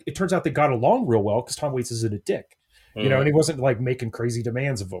then it turns out they got along real well because Tom Waits isn't a dick. And he wasn't like making crazy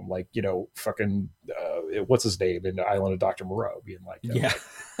demands of him, like, fucking, what's his name in Island of Dr. Moreau being like,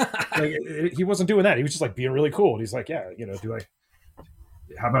 like, he wasn't doing that. He was just like being really cool. And he's like,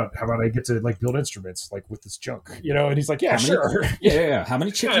 how about I get to like build instruments like with this junk, and he's like, sure. Yeah. How many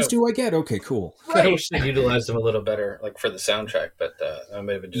chickens do I get? Okay, cool. Right. I wish they utilized them a little better, like for the soundtrack, but that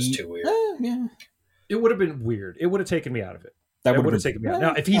may have been just too weird. Yeah. It would have been weird. It would have taken me out of it. That would have taken me out.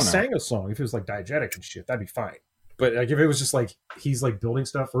 Now, if he sang a song, if it was like diegetic and shit, that'd be fine. But like if it was just like he's like building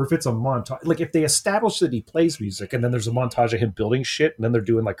stuff, or if it's a montage, like if they establish that he plays music and then there's a montage of him building shit, and then they're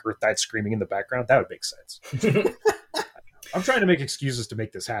doing like Earth Died Screaming in the background, that would make sense. I'm trying to make excuses to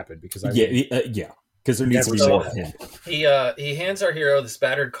make this happen because because there needs to be more of him. He hands our hero this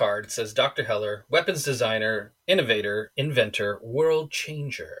battered card. It says Dr. Heller, weapons designer, innovator, inventor, world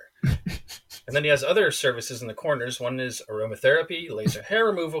changer. And then he has other services in the corners. One is aromatherapy, laser hair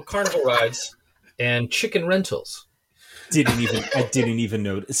removal, carnival rides, and chicken rentals. I didn't even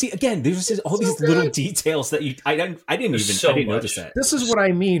know. See, again, there's just all these little details that I didn't notice that. This is what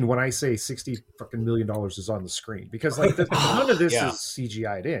I mean when I say $60 fucking million is on the screen, because like none of this is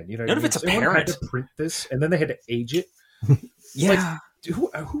CGI'd in. None of it's apparent. Someone had to print this, and then they had to age it. Yeah,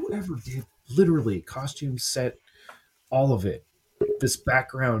 like, whoever did literally costume set, all of it. This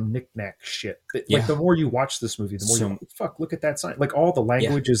background knickknack shit. Like the more you watch this movie, the more you look at that sign. Like all the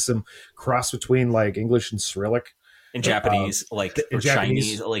language is some cross between like English and Cyrillic. In Japanese, or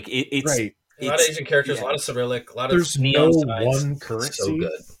Chinese, like it's right. A lot of Asian characters, a lot of Cyrillic, a lot of there's neon no signs. one currency. So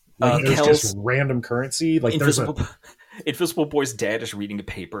good. There's just random currency. Like Invisible Boy's dad is reading a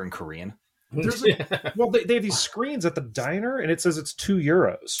paper in Korean. There's they have these screens at the diner, and it says it's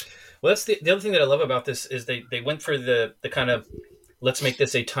 €2. Well, that's the other thing that I love about this is they went for the kind of, let's make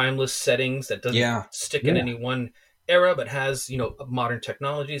this a timeless settings that doesn't stick in any one era, but has, modern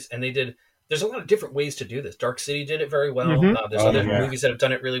technologies. And there's a lot of different ways to do this. Dark City did it very well. There's other movies that have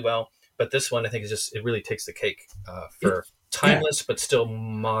done it really well. But this one, I think, it really takes the cake for timeless, but still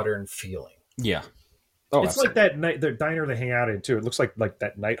modern feeling. Yeah. Oh, it's like the diner they hang out in, too. It looks like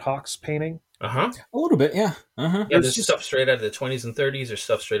that Nighthawks painting. Uh-huh. A little bit, yeah. Uh-huh. Yeah, there's stuff straight out of the 20s and 30s. There's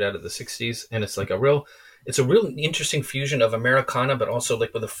stuff straight out of the 60s. And it's like a real interesting fusion of Americana, but also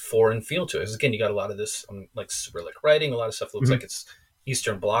like with a foreign feel to it. Because again, you got a lot of this like Cyrillic writing. A lot of stuff looks like it's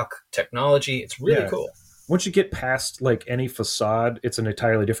Eastern Bloc technology. It's really cool. Once you get past like any facade, it's an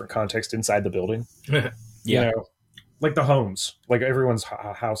entirely different context inside the building. Like the homes, like everyone's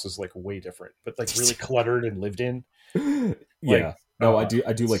house is like way different, but like really cluttered and lived in. Yeah. No, I do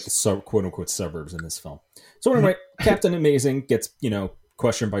like the quote unquote suburbs in this film. So anyway, Captain Amazing gets,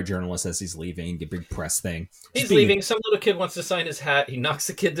 questioned by journalists as he's leaving, a big press thing. He's leaving. Some little kid wants to sign his hat. He knocks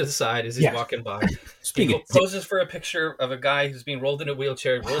the kid to the side as he's walking by. He poses for a picture of a guy who's being rolled in a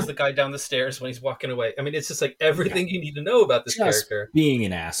wheelchair, rolls the guy down the stairs when he's walking away. I mean, it's just like everything you need to know about this character. Being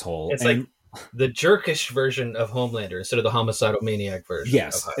an asshole. It's like the jerkish version of Homelander instead of the homicidal maniac version.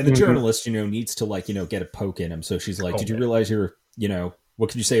 Yes. And the journalist, needs to get a poke in him. So she's like, did you realize you're, what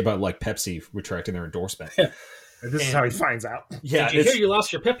could you say about like Pepsi retracting their endorsement? This is how he finds out. Yeah, did you hear you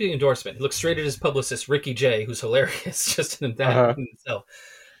lost your Pepsi endorsement? He looks straight at his publicist, Ricky Jay, who's hilarious just in that in itself.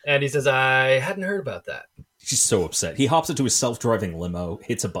 And he says, I hadn't heard about that. She's so upset. He hops into his self-driving limo,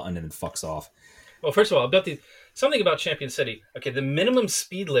 hits a button, and then fucks off. Well, first of all, something about Champion City. Okay, the minimum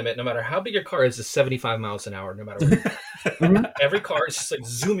speed limit, no matter how big your car is 75 miles an hour, no matter what. Every car is just like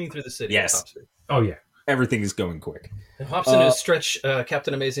zooming through the city. Yes. Oh, yeah. Everything is going quick. He hops into his stretch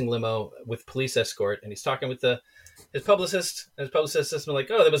Captain Amazing limo with police escort, and he's talking with his publicist. And his publicist has been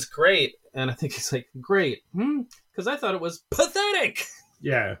like, "Oh, that was great," and I think he's like, "Great, because I thought it was pathetic."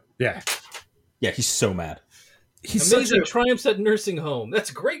 Yeah. He's so mad. He's Amazing triumphs at nursing home.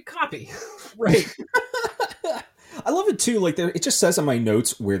 That's great copy, right? I love it too. Like it just says in my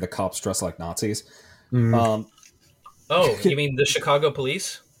notes where the cops dress like Nazis. Oh, you mean the Chicago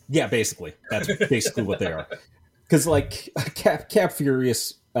police? Yeah, basically. That's basically what they are. Because, like, Cap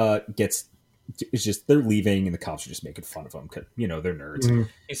Furious it's just, they're leaving and the cops are just making fun of them because, they're nerds.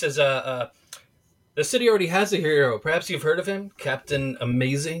 He says, the city already has a hero. Perhaps you've heard of him? Captain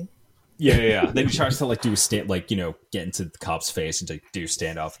Amazing? Yeah. Then he tries to, like, do a stand, like, get into the cop's face and do a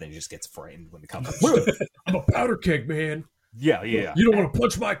standoff, and then he just gets frightened when the cops I'm a powder keg, man. Yeah. You don't want to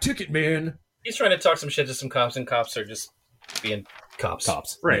punch my ticket, man. He's trying to talk some shit to some cops, and cops are just being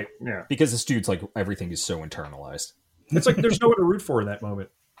cops. Right, yeah. Because this dude's like, everything is so internalized. It's like there's no one to root for in that moment.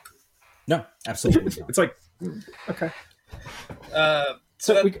 No, absolutely not. It's like, okay.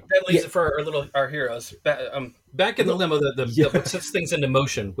 So that leaves it for our heroes. Back in the limo, what sets things into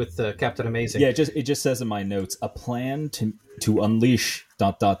motion with Captain Amazing. Yeah, it just says in my notes, a plan to unleash ...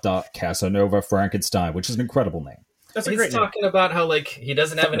 Casanova Frankenstein, which is an incredible name. That's a great He's talking about how like he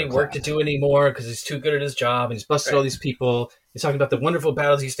doesn't have any work to do anymore because he's too good at his job and he's busted all these people. He's talking about the wonderful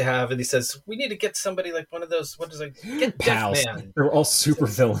battles he used to have, and he says we need to get somebody like one of those. What is it? Get Pals. Death Man. They're all super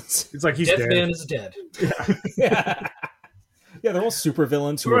villains. It's like he's Death dead. Man is dead. Yeah, they're all super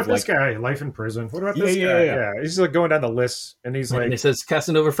villains. What about this guy? Life in prison. What about this guy? Yeah. He's like going down the list, and he's like, and he says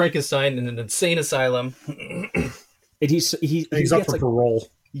Casanova Frankenstein in an insane asylum. And he's up for parole.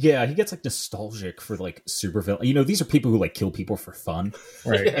 Yeah, he gets like nostalgic for like supervillain. These are people who like kill people for fun,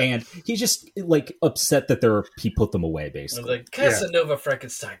 right? Yeah. And he's just like upset that he put them away, basically. Like Casanova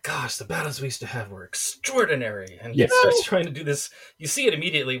Frankenstein. Gosh, the battles we used to have were extraordinary. And he starts trying to do this. You see it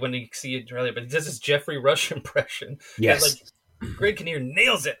immediately when you see it earlier, but he does this Jeffrey Rush impression. Yes, and, like Greg Kinnear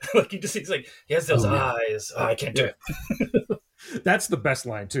nails it. Like he's like he has those eyes. Oh, I can't do it. That's the best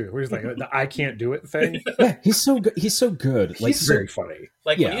line too. Where he's like the "I can't do it" thing. Yeah, he's so good. He's so good. Like he's very funny.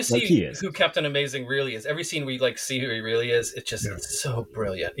 Like when you see who Captain Amazing really is, every scene we like see who he really is, it's so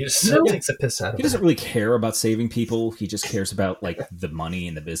brilliant. He just takes a piss out of it. He doesn't really care about saving people. He just cares about like the money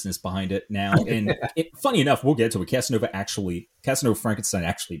and the business behind it now. And funny enough, we'll get to it. Casanova Frankenstein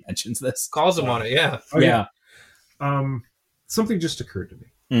actually mentions this. Calls him on it. Yeah. Oh, yeah. Something just occurred to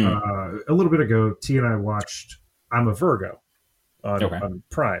me. A little bit ago, T and I watched I'm a Virgo on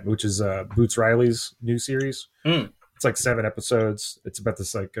Prime, which is Boots Riley's new series. It's like 7 episodes. It's about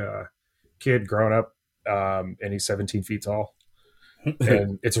this like kid growing up, and he's 17 feet tall,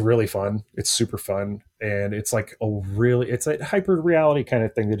 and it's really fun. It's super fun, and it's like it's a hyper reality kind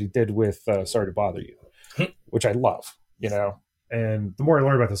of thing that he did with Sorry to Bother You, which I love, And the more I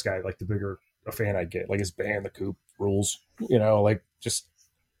learn about this guy, like the bigger a fan I get. Like his band, the Coop rules, like just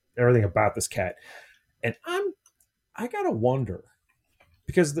everything about this cat. And I gotta wonder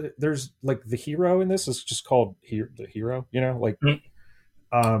because there's like the hero in this is just called the hero,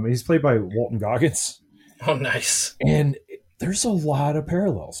 he's played by Walton Goggins. Oh, nice. And there's a lot of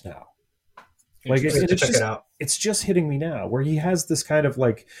parallels now. Like it's just hitting me now where he has this kind of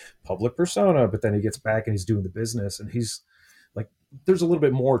like public persona, but then he gets back and he's doing the business and he's like, there's a little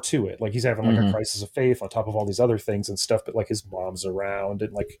bit more to it. Like he's having like a crisis of faith on top of all these other things and stuff, but like his mom's around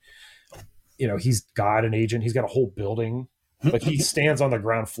and like, he's got an agent. He's got a whole building. Like he stands on the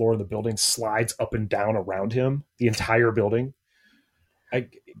ground floor of the building, slides up and down around him, the entire building. I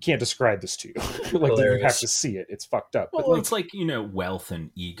can't describe this to you. Like you have to see it. It's fucked up. Well, it's like, wealth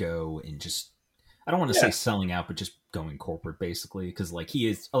and ego and just, I don't want to say selling out, but just going corporate basically. Because like he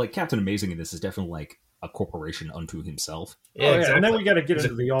is, like Captain Amazing in this is definitely like a corporation unto himself. Yeah, exactly. And then we got to get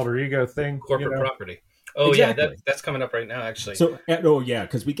into the alter ego thing. Corporate property. Oh, exactly. Yeah, that's coming up right now, actually. So,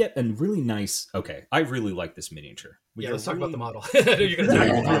 because we get a really nice... Okay, I really like this miniature. Let's talk about the model. I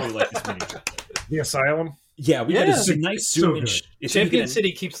really like this miniature. The Asylum? Yeah, we got a nice zoom in. Champion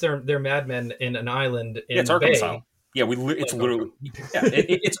City keeps their madmen in an island in it's the Arkham Bay. Asylum. Yeah, it's literally... Yeah,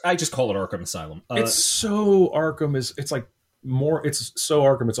 it's. I just call it Arkham Asylum. It's so Arkham it's like more... It's so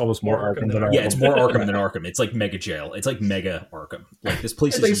Arkham, it's almost more Arkham than Arkham. Yeah, it's more Arkham than Arkham. It's like mega jail. It's like mega Arkham. Like this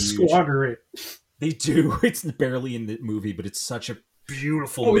place is huge. They squander it. They do. It's barely in the movie, but it's such a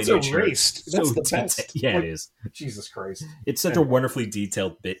beautiful miniature. It's erased. That's so the best. Yeah, it is. Jesus Christ. It's such a wonderfully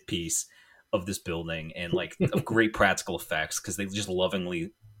detailed bit piece of this building and like of great practical effects because they just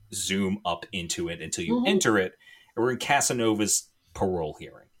lovingly zoom up into it until you enter it. And we're in Casanova's parole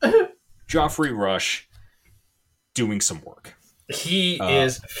hearing. Joffrey Rush doing some work. He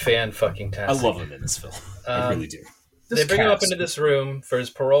is fan-fucking-tastic. I love him in this film. I really do. They bring him up into this room for his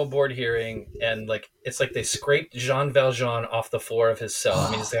parole board hearing, and like it's like they scraped Jean Valjean off the floor of his cell. I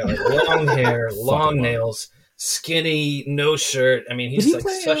mean, he's got like long hair, long nails, skinny, no shirt. I mean, he's like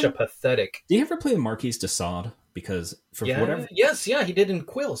such a pathetic. Did you ever play the Marquis de Sade? Because for whatever, he did in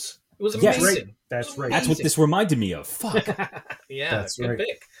Quills. It was amazing. That's right. That's what this reminded me of. Fuck. Yeah, that's good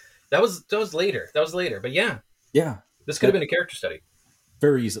pick. That was later. But yeah, this could have been a character study.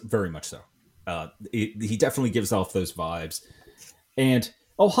 Very much so. He definitely gives off those vibes. And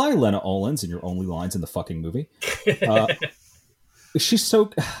hi, Lena Olins, in your only lines in the fucking movie. She's so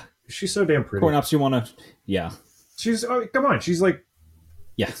damn pretty. Cornups, you want to? Yeah. Come on. She's like,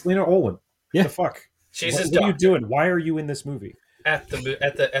 it's Lena Olin. Yeah. The fuck. She's what are you doing? Why are you in this movie? At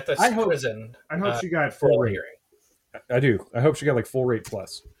the prison. I hope she got full rate. Hearing. I do. I hope she got like full rate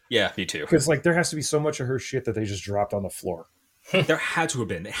plus. Yeah, me too. Because like there has to be so much of her shit that they just dropped on the floor. There had to have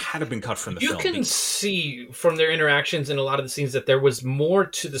been. It had to have been cut from the film. You can see from their interactions in a lot of the scenes that there was more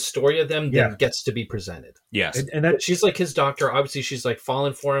to the story of them than gets to be presented. Yes. And that she's like his doctor. Obviously, she's like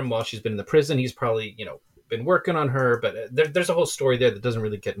fallen for him while she's been in the prison. He's probably, been working on her, but there's a whole story there that doesn't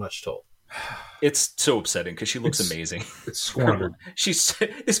really get much told. It's so upsetting because she looks amazing. It's squandered. These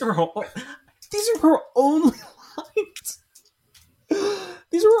are her only lines.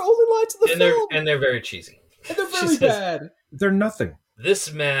 These are her only lines in the film. And they're very cheesy. And they're very bad. They're nothing.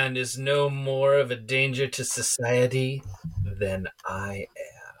 This man is no more of a danger to society than I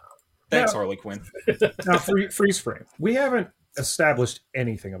am. Thanks, Harley Quinn. Now, freeze frame. We haven't established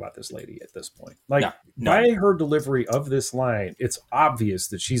anything about this lady at this point. Like, by her delivery of this line, it's obvious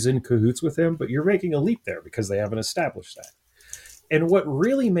that she's in cahoots with him, but you're making a leap there because they haven't established that. And what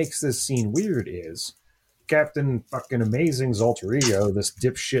really makes this scene weird is Captain fucking Amazing's alter ego, this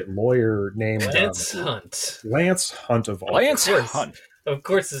dipshit lawyer named Lance Hunt. Lance Hunt of all. Lance Hunt. Of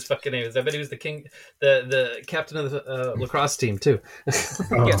course, his fucking name is. I bet he was the king, the captain of the lacrosse team too.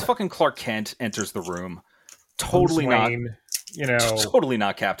 Yeah, it's fucking Clark Kent enters the room. Totally not, totally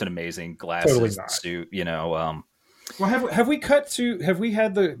not Captain Amazing. Glasses, totally suit. Well, have we had the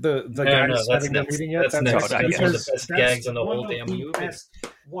guys having the meeting yet? That's next. That's one of the best gags in the whole damn movie.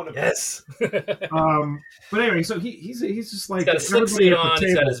 One of but anyway, so he's just like, he's got a slick suit on.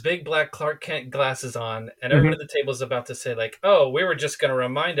 He's got his big black Clark Kent glasses on, and everyone at the table is about to say like, "Oh, we were just going to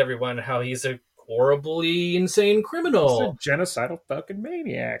remind everyone how he's a horribly insane criminal, he's a genocidal fucking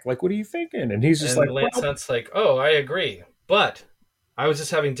maniac. Like, what are you thinking?" And he's just Lance Hunt's like, "Oh, I agree, but I was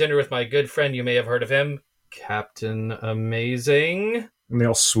just having dinner with my good friend. You may have heard of him." Captain Amazing. And they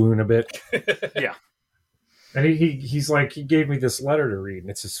all swoon a bit. Yeah. And he's like, he gave me this letter to read, and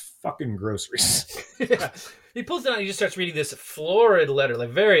it's his fucking groceries. He pulls it out and he just starts reading this florid letter, like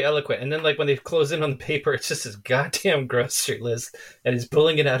very eloquent. And then like when they close in on the paper, it's just his goddamn grocery list, and he's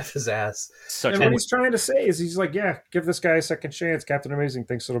pulling it out of his ass. And what he's trying to say is he's like, yeah, give this guy a second chance. Captain Amazing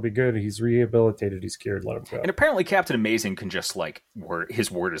thinks it'll be good. He's rehabilitated. He's cured. Let him go. And apparently Captain Amazing can just like his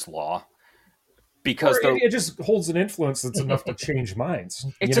word is law. Because it just holds an influence that's enough to change minds.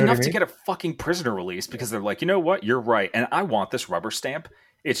 It's enough to get a fucking prisoner released because they're like, you know what? You're right. And I want this rubber stamp.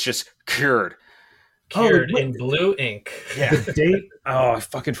 It's just cured. Cured in blue ink. Yeah. The date, I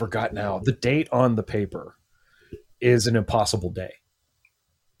fucking forgot now. The date on the paper is an impossible day.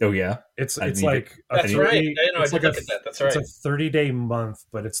 Oh, yeah? It's right. It's like That's right. It's a 30-day month,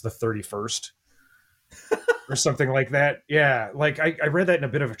 but it's the 31st. Or something like that. Yeah. Like I read that in a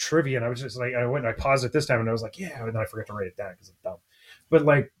bit of a trivia, and I was just like, I went and I paused it this time, and I was like, yeah, and then I forgot to write it down because I'm dumb. But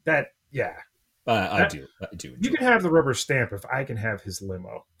like that, yeah. I do. You can have the rubber stamp if I can have his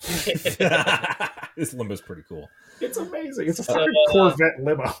limo. This limo's pretty cool. It's amazing. It's a fucking Corvette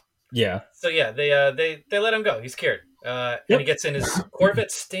limo. Yeah. So yeah, they let him go. He's cured, and he gets in his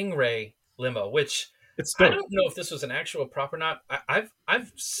Corvette Stingray limo, which I don't know if this was an actual prop or not.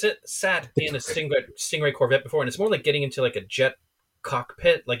 I've sat in a Stingray Corvette before, and it's more like getting into like a jet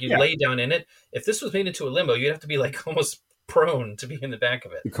cockpit. Like you lay down in it. If this was made into a limo, you'd have to be like almost prone to be in the back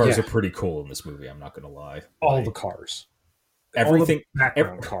of it. The cars are pretty cool in this movie. I'm not going to lie. All the cars. Everything. All the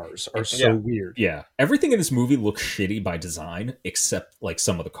background cars are so weird. Yeah. Everything in this movie looks shitty by design, except like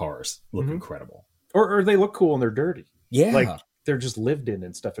some of the cars look incredible. Or they look cool and they're dirty. Yeah. Like they're just lived in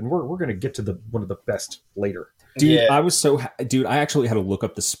and stuff. And we're going to get to one of the best later. Dude, I was I actually had to look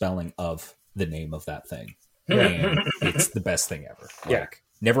up the spelling of the name of that thing. And it's the best thing ever. Like,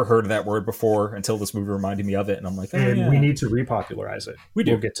 never heard of that word before until this movie reminded me of it. And I'm like, we need to repopularize it.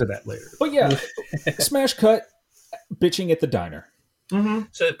 We'll get to that later. But yeah, smash cut, bitching at the diner. Mm-hmm.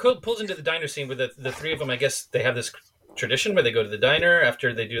 So it pulls into the diner scene where the three of them, I guess they have this tradition where they go to the diner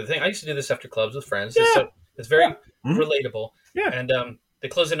after they do the thing. I used to do this after clubs with friends. Yeah. It's very relatable. Yeah. And they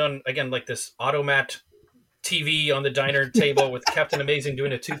close in on, again, like this automat TV on the diner table with Captain Amazing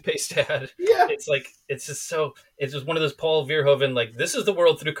doing a toothpaste ad. Yeah. It's just one of those Paul Verhoeven, like, this is the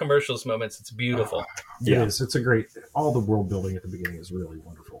world through commercials moments. It's beautiful. It is. It's all the world building at the beginning is really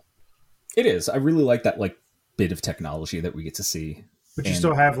wonderful. It is. I really like that, like, bit of technology that we get to see. But you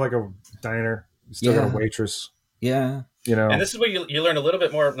still have like a diner. You still got a waitress. Yeah. You know. And this is where you learn a little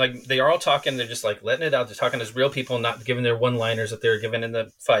bit more. Like, they are all talking. They're just like letting it out. They're talking as real people, not giving their one-liners that they were given in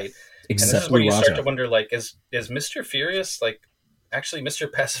the fight. Except and this is where you start to wonder, like, is Mr. Furious like actually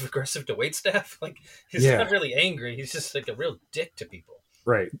Mr. Passive Aggressive to waitstaff? Like, he's not really angry. He's just like a real dick to people.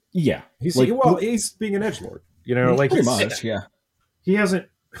 Right. Yeah. He's being an edgelord. You know, like pretty much. Yeah. He hasn't.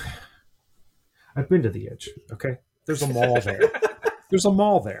 I've been to the Edge. Okay, there's a mall there. There's a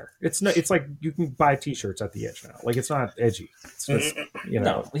mall there. It's like you can buy T-shirts at the Edge now. Like, it's not edgy. It's just,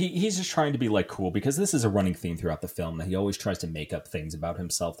 No, he's just trying to be like cool, because this is a running theme throughout the film that he always tries to make up things about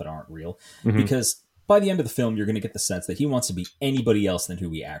himself that aren't real. Mm-hmm. Because by the end of the film, you're going to get the sense that he wants to be anybody else than who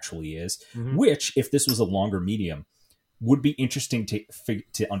he actually is. Mm-hmm. Which, if this was a longer medium, would be interesting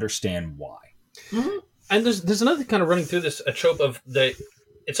to understand why. Mm-hmm. And there's another kind of running through this, a trope of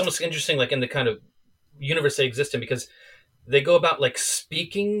it's almost interesting, like in the kind of universe they exist in, because they go about like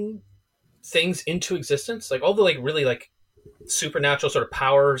speaking things into existence, like all the like really like supernatural sort of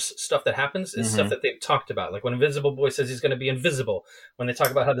powers stuff that happens is stuff that they've talked about. Like when Invisible Boy says he's going to be invisible, when they talk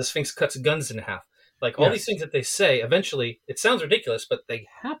about how the Sphinx cuts guns in half, like all these things that they say, eventually it sounds ridiculous, but they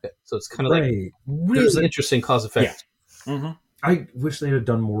happen. So it's kind of like really interesting cause effect. Yeah. Mm-hmm. I wish they had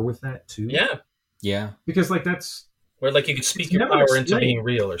done more with that too. Yeah. Because like that's where like you could speak your power into being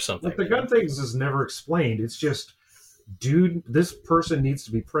real or something. Like the gun things is never explained. It's just, dude, this person needs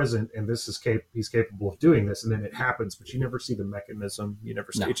to be present, and this is he's capable of doing this, and then it happens, but you never see the mechanism. You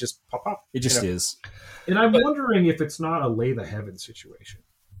never see it just pop up. It just is. And I'm wondering if it's not a lay the heaven situation.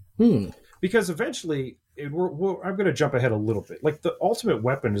 Because eventually, I'm going to jump ahead a little bit. Like the ultimate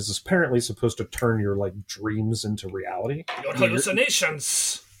weapon is apparently supposed to turn your like dreams into reality. Your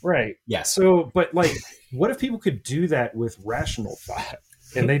hallucinations. Right. Yeah. So, but like, what if people could do that with rational thought?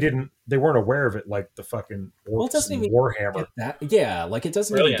 And they weren't aware of it, like the fucking Warhammer. Yeah, like it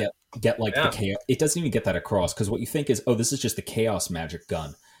doesn't even get like the chaos. It doesn't even get that across, because what you think is, oh, this is just the chaos magic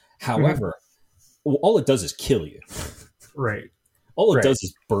gun. However, all it does is kill you. Right. All it does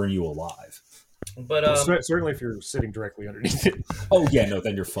is burn you alive. But certainly, if you're sitting directly underneath it. Oh yeah, no,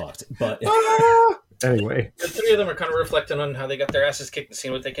 then you're fucked. But anyway, the three of them are kind of reflecting on how they got their asses kicked and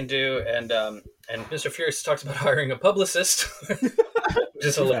seeing what they can do. And Mr. Furious talks about hiring a publicist. which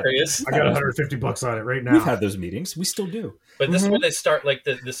is hilarious. I got $150 on it right now. We've had those meetings. We still do. But this is where they start like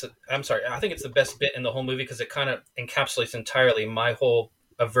this. I'm sorry. I think it's the best bit in the whole movie because it kind of encapsulates entirely my whole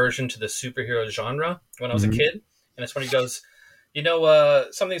aversion to the superhero genre when I was a kid. And it's when he goes,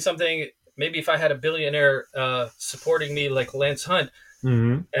 something. Maybe if I had a billionaire supporting me like Lance Hunt,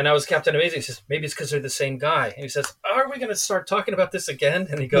 and I was Captain Amazing, he says maybe it's because they're the same guy. And he says, "Are we going to start talking about this again?"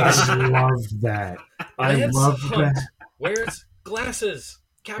 And he goes, I loved that. I Lance loved Hunt that. wears glasses.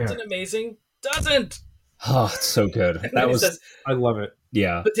 Captain Amazing doesn't. Oh, it's so good. And That he was, says, I love it.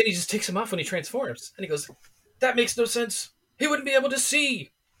 yeah. but then he just takes him off when he transforms, and he goes, "That makes no sense. He wouldn't be able to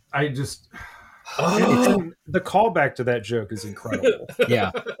see." I just Oh, the callback to that joke is incredible.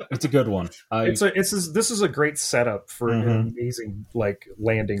 Yeah. It's a good one. This is a great setup for an amazing like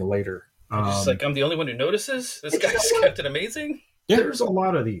landing later. just like I'm the only one who notices this guy's Captain Amazing. There's a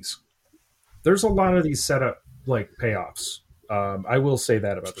lot of these. There's a lot of these setup like payoffs. I will say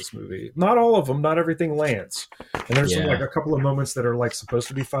that about this movie. Not all of them. Not everything lands. And there's some, like a couple of moments that are like supposed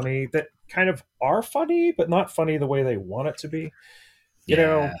to be funny that kind of are funny, but not funny the way they want it to be. You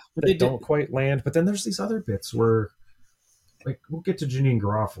know, But they they don't quite land. But then there's these other bits where, like, we'll get to Janine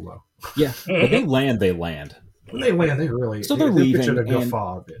Garofalo. Yeah. When they land, they land. When they land, they really So they're they leaving, pitch it a and-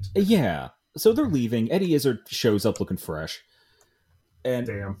 guffaw a bit. Yeah. So they're leaving. Eddie Izzard shows up looking fresh. And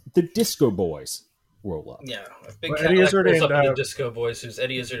Damn. the Disco Boys roll up. Yeah, a big Well, Cadillac Eddie Izzard rolls up and, in the Disco Boys, who's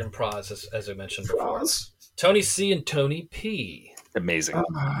Eddie Izzard and Praz, as I mentioned before. Oz. Tony C and Tony P. Amazing.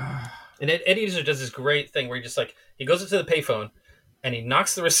 And Eddie Izzard does this great thing where he just like he goes into the payphone and he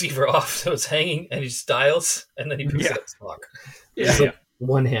knocks the receiver off so it's hanging and he just dials and then he picks it up to talk. Yeah. Like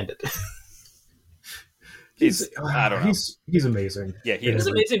one-handed. I don't know. He's amazing. Yeah, he It was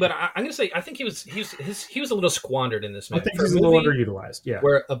is. amazing, but I'm going to say I think he was a little squandered in this I movie. think For he's a little underutilized. Yeah.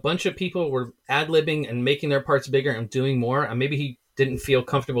 where a bunch of people were ad-libbing and making their parts bigger and doing more, and maybe he didn't feel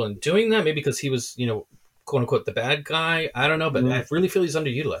comfortable in doing that, maybe because he was, quote unquote the bad guy. I don't know, but I really feel he's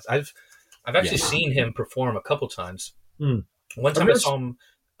underutilized. I've actually seen him perform a couple times. Mm. One time I saw him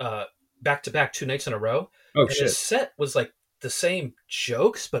back to back 2 nights in a row. Oh and shit. his set was like the same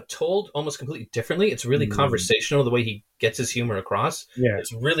jokes, but told almost completely differently. It's really conversational the way he gets his humor across. Yeah.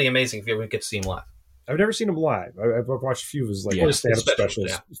 It's really amazing if you ever get to see him live. I've never seen him live. I've watched a few of his like Yeah. stand-up Specials,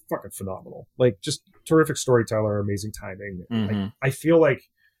 specials. It's fucking phenomenal. Like just terrific storyteller, amazing timing. Mhm. I feel like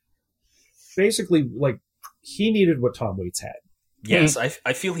basically like he needed what Tom Waits had. Yes,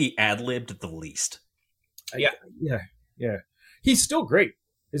 I feel he ad-libbed the least. Yeah. He's still great.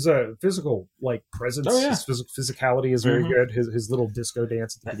 His physical like presence, Oh, yeah. his physicality is very good. His little disco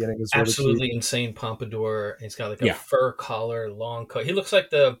dance at the beginning is really Absolutely cute. insane pompadour. He's got like a Yeah. fur collar, long coat. He looks like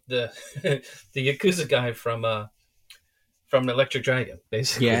the the Yakuza guy from Electric Dragon,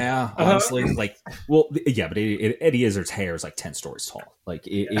 basically. Yeah, honestly, like, well, yeah, but Eddie Izzard's hair is like 10 stories tall. Like,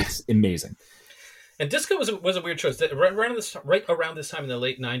 it's amazing. And disco was a weird choice. Right around this time in the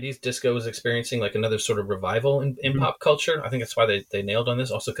late '90s, disco was experiencing like another sort of revival in pop culture. I think that's why they nailed on this.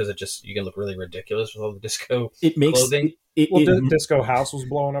 Also, because you can look really ridiculous with all the disco It makes clothing. Disco House was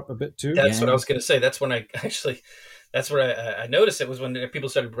blowing up a bit too. That's what I was going to say. That's when I noticed it was when people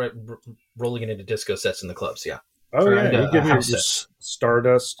started rolling it into disco sets in the clubs. Yeah. Oh For, yeah, you give me house this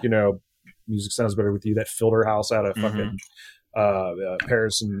Stardust. Music sounds better with you. That Filter House out of fucking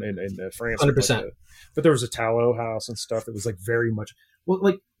Paris and France. 100%. But there was a Tallow House and stuff that was like very much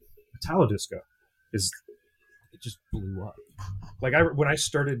like Italo disco it just blew up. Like when I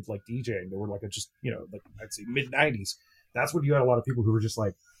started like DJing, there were like like I'd say mid '90s. That's when you had a lot of people who were just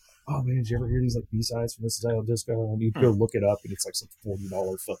like, "Oh man, did you ever hear these like B-sides from this Italo disco?" And you'd go look it up, and it's like some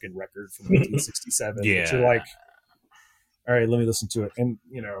 $40 fucking record from 1967. Yeah. But you're like, all right, let me listen to it, and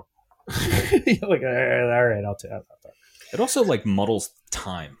you're like, all right, I'll tell. It also like muddles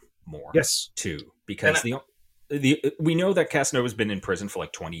time more. Yes. Too, because we know that Casanova's been in prison for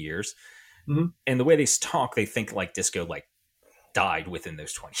like 20 years, and the way they talk, they think like disco like died within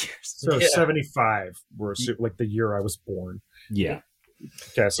those 20 years. So 75 were like the year I was born. Yeah.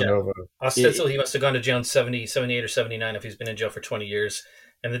 Casanova. Ostensibly, he must have gone to jail in 70, 78 or 79 if he's been in jail for 20 years.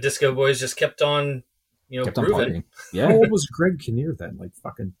 And the Disco Boys just kept on, Kept on grooving. partying. Yeah. How old was Greg Kinnear then? Like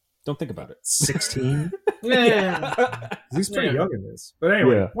fucking Don't think about it. 16? Yeah. He's pretty Yeah. young in this. But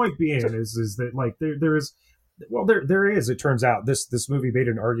anyway, Yeah. the point being is that like there is. Well, there is. It turns out this movie made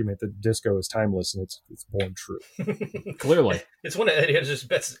an argument that disco is timeless, and it's born true. Clearly. It's one of Eddie Izzard's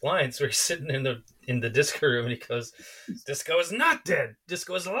best lines where he's sitting in the disco room and he goes, "Disco is not dead.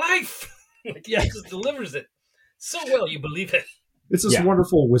 Disco is life." Like, he just delivers it so well, you believe it. It's this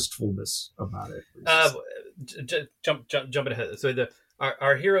wonderful wistfulness about it. Jumping ahead. So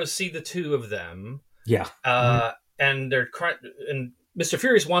our heroes see the two of them. Yeah. And they're and Mr.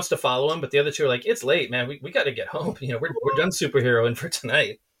 Furious wants to follow him, but the other two are like, "It's late, man. We got to get home. We're done superheroing for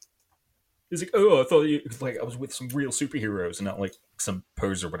tonight." He's like, "Oh, I thought you like I was with some real superheroes and not like some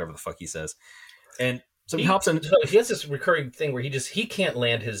pose or whatever the fuck he says." And so he hops in. So he has this recurring thing where he can't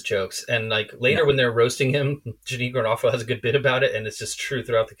land his jokes, and like later when they're roasting him, Janine Garofalo has a good bit about it, and it's just true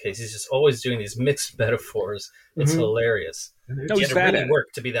throughout the case. He's just always doing these mixed metaphors. It's hilarious. No, he he's had to bad really at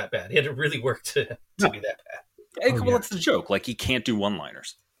work to be that bad. He had to really work to be that bad. Well, that's the joke. Like he can't do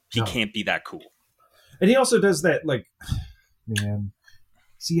one-liners. He can't be that cool. And he also does that, like, man.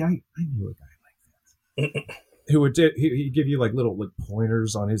 See, I knew a guy like that who would he'd give you like little like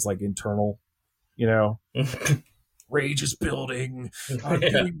pointers on his like internal, you know, rage is building. I'm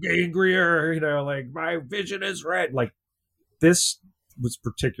getting angrier. You know, like my vision is red. Like this was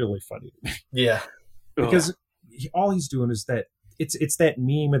particularly funny to me. Yeah, because all he's doing is that it's that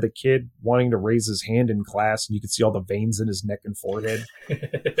meme of the kid wanting to raise his hand in class, and you can see all the veins in his neck and forehead. You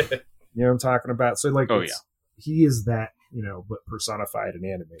know what I'm talking about? So like, he is that, you know, but personified and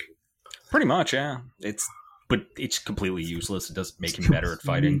animated. Pretty much, yeah. But it's completely useless. It doesn't make him better at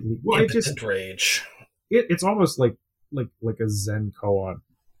fighting. Well, just rage. It's almost like a Zen koan.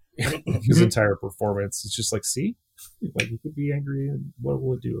 His entire performance. It's just like, see, like you could be angry, and what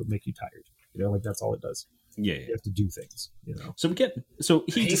will it do? It'll make you tired. You know, like that's all it does. Yeah, you have to do things. You know. So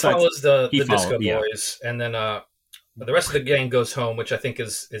he decides, follows the Disco Boys, and then the rest of the gang goes home, which I think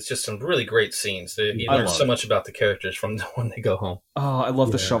is just some really great scenes. He learns so much about the characters from when they go home. Oh, I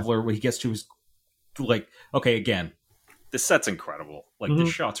love the shoveler when he gets to his, like, okay, again, the set's incredible. Like the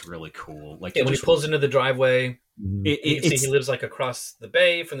shot's really cool. Like when he pulls into the driveway, you can see he lives like across the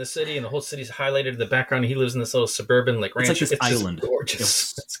bay from the city, and the whole city's highlighted in the background. He lives in this little suburban like ranch. It's like this island.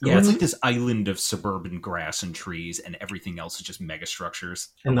 Gorgeous. It's like this island of suburban grass and trees, and everything else is just mega structures.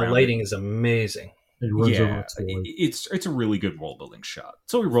 And the lighting is amazing. It's a really good world building shot.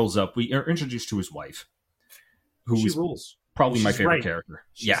 So he rolls up. We are introduced to his wife, who rules. Probably my favorite character.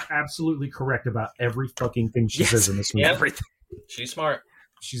 She's absolutely correct about every fucking thing she says in this movie. Everything. She's smart.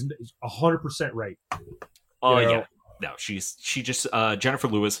 She's 100% right. Yeah. No, she just Jennifer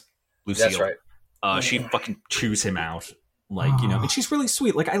Lucille. That's right. She fucking chews him out. Like, you know, and she's really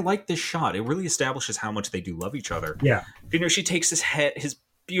sweet. Like, I like this shot. It really establishes how much they do love each other. Yeah. You know, she takes his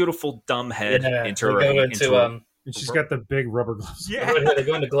beautiful dumb head into her. And she's got the big rubber gloves. Yeah, they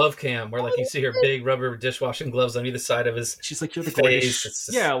go into glove cam where like you see her big rubber dishwashing gloves on either side of his. She's like, "You're the face."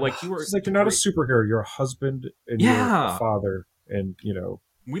 greatest. Yeah, like you were. She's like, "You're not a superhero. You're a husband and you're a father, and you know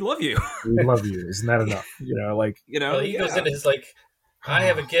we love you. We love you. Isn't that enough? You know, like he goes into his like, I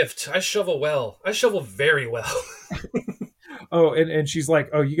have a gift. I shovel well. I shovel very well. Oh, and she's like,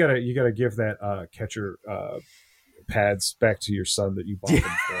 "Oh, you gotta give that catcher pads back to your son that you bought them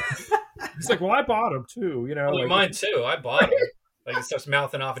for." He's like, "Well, I bought them too, you know." Well, like, mine too. I bought them. Like he starts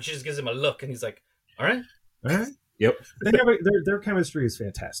mouthing off, and she just gives him a look, and he's like, "All right." Yep. They have their chemistry is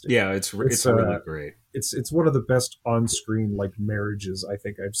fantastic. Yeah, it's really great. It's one of the best on screen like marriages I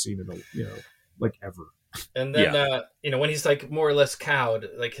think I've seen in like ever. And then when he's like more or less cowed,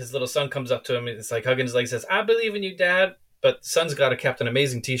 like his little son comes up to him, and it's like hugging his leg, says, "I believe in you, Dad." But son's got a Captain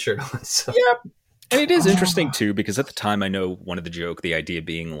Amazing T-shirt on. So. Yep. And it is interesting, too, because at the time I know one of the joke, the idea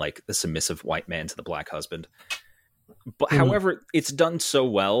being like the submissive white man to the black husband. But however, it's done so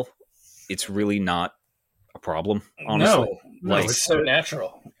well, it's really not a problem, honestly. No, it's so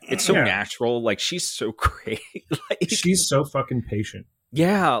natural. It's so natural. Like, she's so great. Like, she's so fucking patient.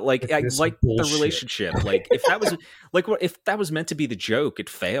 Yeah, like I like the relationship. Like if that was meant to be the joke, it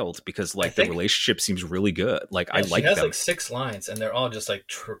failed because like the relationship seems really good. Like I like them. She has like 6 lines, and they're all just like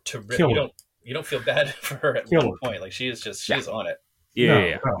you don't feel bad for her at one point. Like she is on it.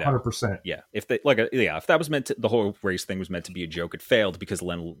 Yeah, 100%. Yeah, if that was meant to, the whole race thing was meant to be a joke, it failed because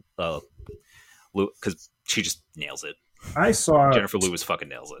because she just nails it. I saw Jennifer Lewis fucking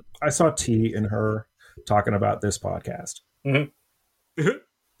nails it. I saw T and her talking about this podcast. Mm-hmm.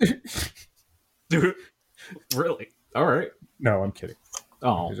 Really? All right. No, I'm kidding.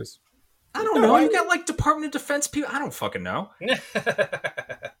 Oh, I don't know. You got like Department of Defense people. I don't fucking know. No,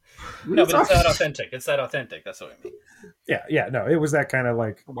 but it's that authentic. It's that authentic. That's what I mean. Yeah. No, it was that kind of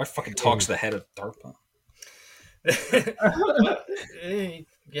like. Why fucking talks the head of DARPA?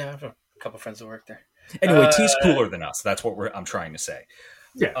 Yeah, I have a couple friends who work there. Anyway, T's cooler than us. That's what I'm trying to say.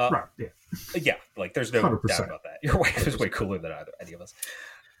 Yeah, right. Yeah, like there's no 100%. Doubt about that. Your wife is way cooler than any of us.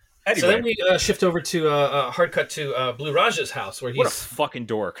 Anyway. So then we shift over to a hard cut to Blue Raja's house, where he's what a fucking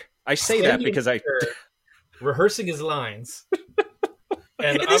dork. I say that because I rehearsing his lines,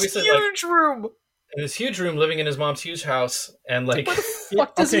 and in obviously this huge room, living in his mom's huge house, and like why the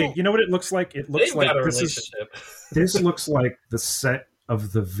fuck does Okay, it? you know what it looks like? It looks They've like got a this relationship. this looks like the set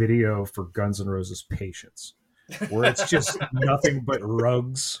of the video for Guns N' Roses Patience, where it's just nothing but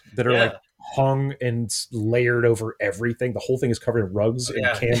rugs that are like hung and layered over everything. The whole thing is covered in rugs and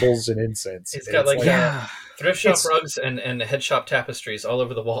candles and incense. It's And got like yeah. thrift shop rugs and head shop tapestries all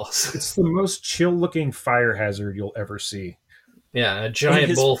over the walls. it's the most chill looking fire hazard you'll ever see. Yeah, a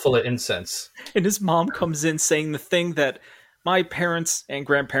giant bowl full of incense. And his mom comes in saying the thing that my parents and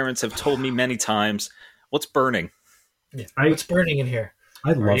grandparents have told me many times. What's burning? Yeah. What's burning in here?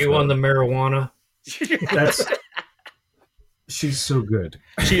 I love Are you her. on the marijuana? She's so good.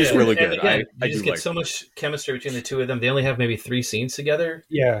 She is really good. Again, I you just do get so much chemistry between the two of them. They only have maybe 3 scenes together.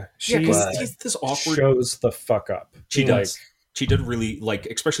 Yeah, she he's this awkward. shows the fuck up. She Like, does. She did really like,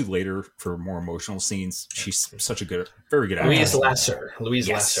 especially later for more emotional scenes. She's such a very good actress. Louise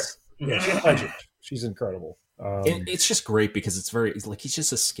Yes. Lasser. Yeah, she's a legend. She's incredible. And it's just great because it's like he's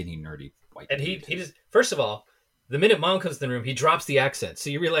just a skinny, nerdy white. And he dude. just, first of all, the minute mom comes in the room, he drops the accent. So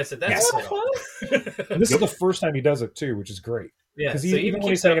you realize that's And this is the first time he does it too, which is great. Yeah, Because so even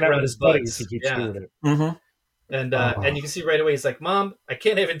when he's hanging out with his buddies, he keeps doing it. Mhm. And you can see right away, he's like, Mom, I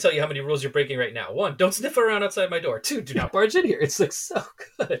can't even tell you how many rules you're breaking right now. 1, don't sniff around outside my door. 2, do not barge in here. It's like so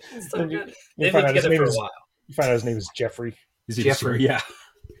good. It's so And you- good. You They've find been out his together name for a is- while. You find out his name is Jeffrey. Is he Jeffrey. Jeffrey? Yeah.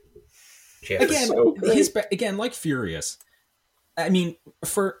 Jeffrey. Again, so great. again, like Furious. I mean,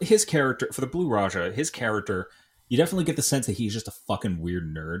 for his character, for the Blue Raja, his character, you definitely get the sense that he's just a fucking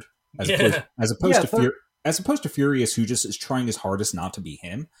weird nerd, as opposed to Furious, who just is trying his hardest not to be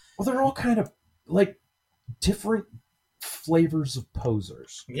him. Well, they're all kind of like different flavors of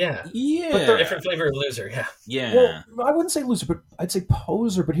posers. Yeah. Yeah, But they're different flavor of loser, yeah. Yeah, Well, I wouldn't say loser, but I'd say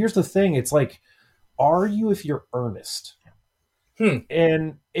poser. But here's the thing: it's like, are you if you're earnest?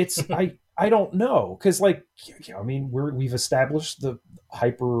 And it's I don't know, because like, I mean, we've established the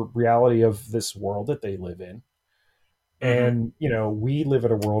hyper reality of this world that they live in. And we live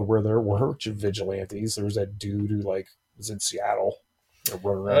in a world where there were vigilantes. There was that dude who like was in Seattle.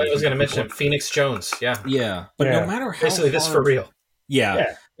 Running around I was going to mention Phoenix Jones. Yeah. yeah. But no matter how Basically, this for real.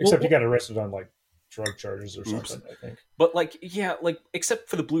 Yeah. Except he got arrested on like drug charges or something. I think. But like, except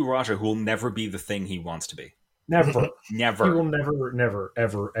for the Blue Raja, who will never be the thing he wants to be. Never. Never. He will never,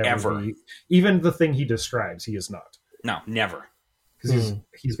 ever be. Even the thing he describes, he is not. No, never. Because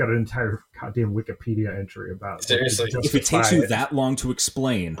he's got an entire goddamn Wikipedia entry about. Seriously. If it takes you that long to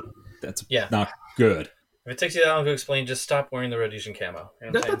explain, that's not good. If it takes you that long to explain, just stop wearing the Rhodesian camo.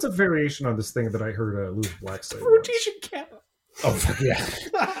 You know what I'm That's a variation on this thing that I heard Lewis Black say. Rhodesian camo. Oh,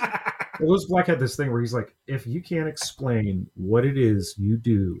 yeah. Lewis Black had this thing where he's like, if you can't explain what it is you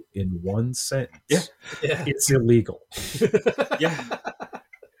do in one sentence, it's illegal. Yeah.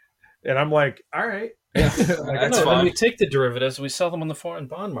 And I'm like, all right. Yeah. That's When fine. we take the derivatives, we sell them on the foreign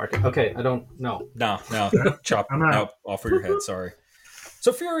bond market. Okay, I don't know. No. Chop. I'm out. No, off of your head, sorry.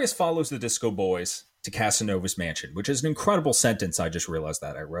 So Furious follows the Disco Boys to Casanova's mansion, which is an incredible sentence. I just realized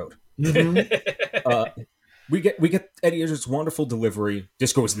that I wrote. Mm-hmm. We get Eddie Izzard's wonderful delivery.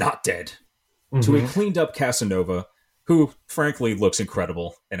 Disco is not dead. To a cleaned up Casanova, who frankly looks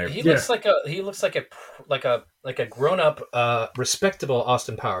incredible. And He looks like a grown up, respectable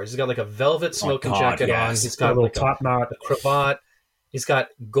Austin Powers. He's got like a velvet smoking jacket on. He's got a little like top knot, a cravat. He's got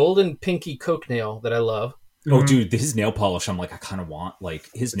golden pinky coke nail that I love. Oh, dude, his nail polish, I'm like, I kind of want, like,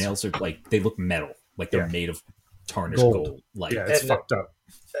 his nails are, like, they look metal. Like, they're made of tarnished gold. Like, yeah, it's and, fucked up.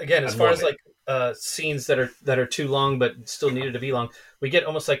 Again, as far as, like, scenes that are too long but still needed to be long, we get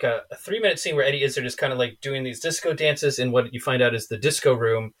almost like a 3-minute scene where Eddie Izzard is kind of, like, doing these disco dances in what you find out is the disco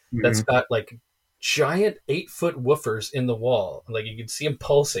room that's got, like, giant 8-foot woofers in the wall. Like, you can see him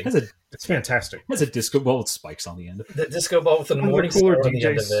pulsing. It's fantastic. has a disco ball with spikes on the end. The disco ball with the morning cooler star on the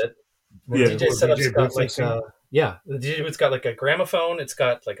end of DJs. it. Yeah, The DJ setup's DJ got booths like I've seen. the DJ booth's got like a gramophone. It's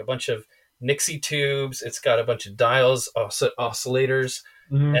got like a bunch of Nixie tubes. It's got a bunch of dials, oscillators,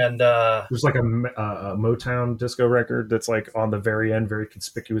 and there's like a Motown disco record that's like on the very end, very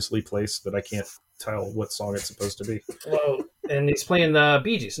conspicuously placed that I can't tell what song it's supposed to be. well, and he's playing the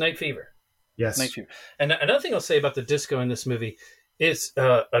Bee Gees, Night Fever. Yes. Night Fever. And another thing I'll say about the disco in this movie is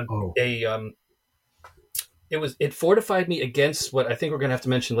it fortified me against what I think we're going to have to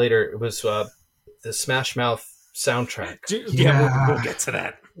mention later. It was the Smash Mouth soundtrack. We'll get to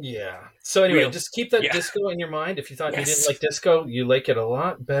that. Yeah. So anyway, just keep that disco in your mind. If you thought you didn't like disco, you like it a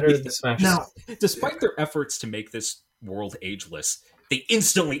lot better than Smash Mouth. Now, despite their efforts to make this world ageless, they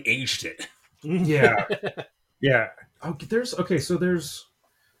instantly aged it. Yeah. Yeah. Oh, there's.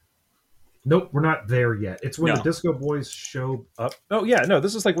 Nope, we're not there yet. It's when the Disco Boys show up. Oh yeah, no,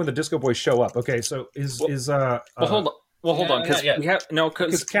 this is like when the Disco Boys show up. Okay, so hold on. Well, hold on, because we have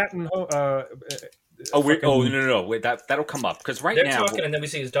because Cat and no, wait, that'll come up because they're talking, and then we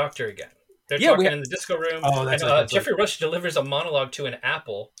see his doctor again. They're talking in the disco room. Oh, that's and Jeffrey Rush delivers a monologue to an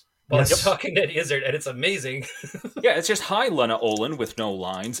apple while he's talking to Izzard, and it's amazing. Yeah, it's just hi, Lena Olin with no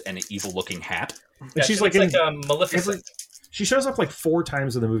lines and an evil-looking hat. And she's like Maleficent. She shows up like 4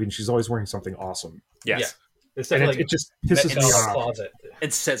 times in the movie, and she's always wearing something awesome. Yes, and it just pisses me off. Closet.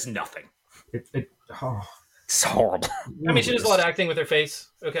 It says nothing. It's horrible. I mean, she does a lot of acting with her face.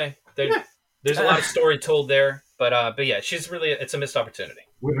 Okay, there's a lot of story told there, but yeah, it's a missed opportunity.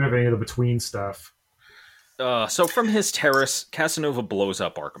 We don't have any of the between stuff. So from his terrace, Casanova blows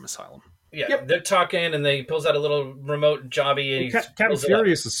up Arkham Asylum. Yeah, they're talking, and he pulls out a little remote jobby. And Captain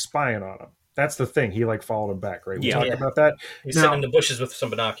Furious is spying on him. That's the thing. He followed him back, right? We talked about that. He's sitting in the bushes with some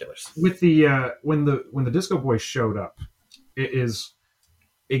binoculars. With the when the Disco Boys showed up, it is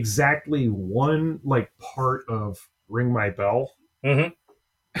exactly one part of Ring My Bell. Mm-hmm.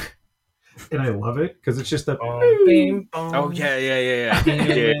 And I love it because it's just that. Oh yeah.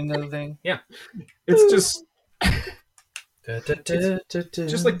 Yeah. It's just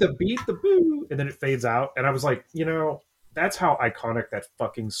just like the beat, the boo, and then it fades out. And I was like, that's how iconic that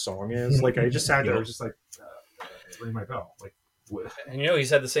fucking song is. Like I just sat there, I was just like, Ring My Bell. Like, and he's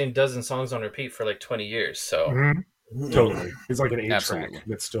had the same dozen songs on repeat for 20 years. So totally, it's like an 8-track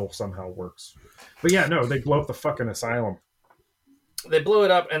that still somehow works. But yeah, no, they blow up the fucking asylum. They blow it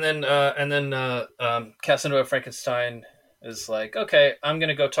up, and then Casanova Frankenstein is like, okay, I'm going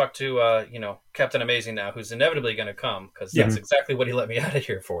to go talk to, Captain Amazing now, who's inevitably going to come, because that's exactly what he let me out of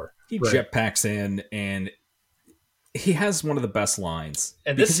here for. He jetpacks in, and he has one of the best lines.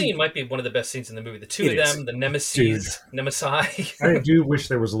 And this scene might be one of the best scenes in the movie. The two of them, the Nemesi. I do wish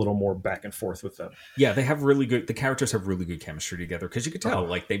there was a little more back and forth with them. Yeah, the characters have really good chemistry together, because you could tell,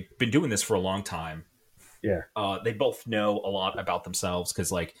 they've been doing this for a long time. Yeah. They both know a lot about themselves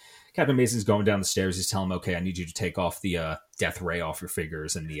because, Captain Amazing's going down the stairs. He's telling him, okay, I need you to take off the death ray off your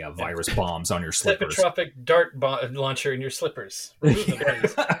fingers and the virus bombs on your slippers. Step-a-tropic dart launcher in your slippers.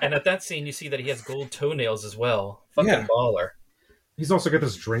 And at that scene, you see that he has gold toenails as well. Fucking baller. He's also got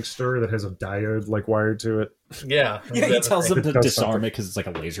this drink stir that has a diode, wired to it. Yeah. Yeah, he tells him to disarm it because it's like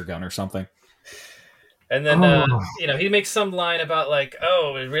a laser gun or something. And then, he makes some line about,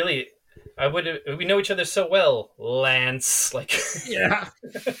 really... we know each other so well, Lance. Yeah.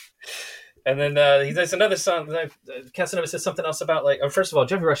 And then he does another song. Casanova says something else about first of all,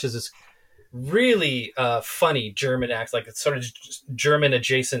 Jeffrey Rush is this really funny German accent, it's sort of German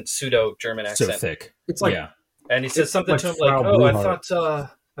adjacent pseudo German accent. So thick. It's and he says something to him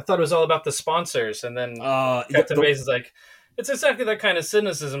I thought it was all about the sponsors, and then Captain Amazing's like, it's exactly that kind of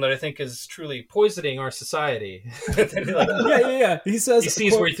cynicism that I think is truly poisoning our society. Yeah. He says he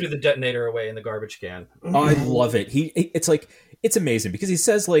sees where he threw the detonator away in the garbage can. Oh, I love it. It's amazing because he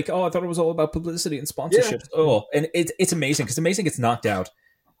says I thought it was all about publicity and sponsorships. Yeah. Oh, and it's amazing because Amazing gets knocked out.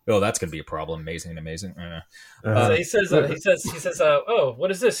 Oh, that's going to be a problem. Amazing. So he says, oh,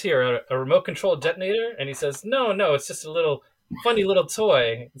 what is this here? A remote controlled detonator? And he says, no, it's just a little funny little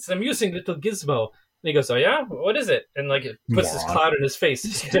toy. It's an amusing little gizmo. And he goes, oh yeah? What is it? And it puts this cloud in his face.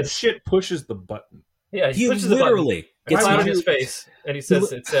 That shit pushes the button. Yeah, he pushes literally the button. Gets in his face. And he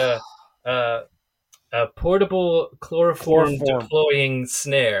says it's a portable chloroform deploying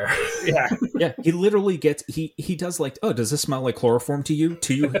snare. Yeah. He literally gets he does does this smell like chloroform to you?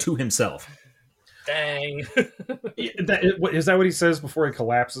 To himself. Dang. Is that what he says before he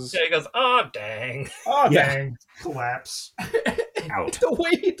collapses? Yeah, he goes, oh dang. Oh dang. Collapse. Out. The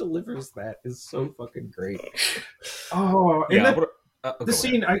way he delivers that is so fucking great. Oh, and the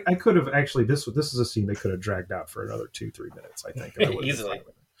scene I could have actually this is a scene they could have dragged out for another 2-3 minutes. I think easily.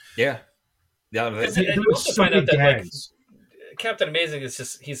 Yeah. And you also find out that Captain Amazing is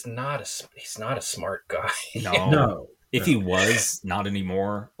just he's not a smart guy. No. If he was, not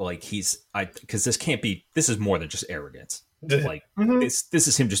anymore. Because this is more than just arrogance. This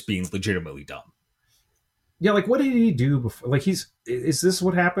is him just being legitimately dumb. Yeah, what did he do before? Is this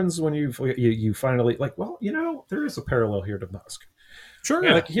what happens when you finally there is a parallel here to Musk.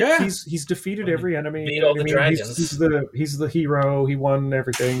 Sure. He's defeated every enemy. Beat all the dragons. He's the hero. He won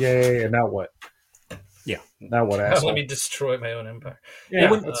everything. Yay! And now what? Yeah. Now what? Asshole? Let me destroy my own empire. Yeah.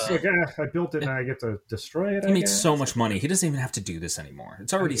 It's I built it and I get to destroy it. He makes so much money. He doesn't even have to do this anymore.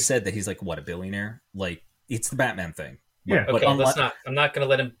 It's already said that he's a billionaire. It's the Batman thing. Yeah. Okay. I'm not going to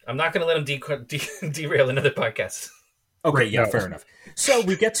let him derail another podcast. Okay. Yeah. Fair enough. So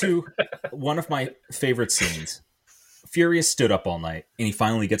we get to one of my favorite scenes. Furious stood up all night, and he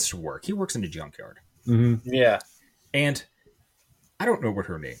finally gets to work. He works in a junkyard. Mm-hmm. Yeah. And I don't know what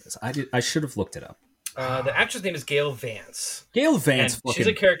her name is. I should have looked it up. The actress name is Gail Vance. Gail Vance. And she's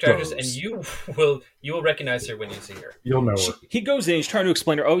a character actress, and you will recognize her when you see her. You'll know her. He goes in. He's trying to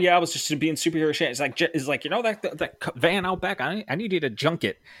explain to her. Oh yeah, I was just being superhero shit. It's like you know that van out back. I need you to junk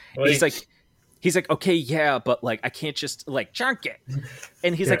it. He's like, okay, yeah, but like I can't just like junk it.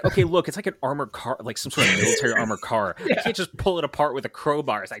 And he's like, okay, look, it's like an armored car, like some sort of military armored car. I can't just pull it apart with a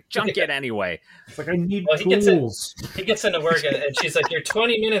crowbar. It's like junk it anyway. It's like I need tools. He gets into work and she's like, "You're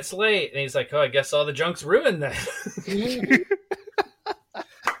 20 minutes late," and he's like, "Oh, I guess all the junk's ruined then."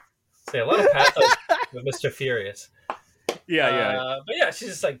 See, a lot of pathos with Mr. Furious. Yeah. But yeah, she's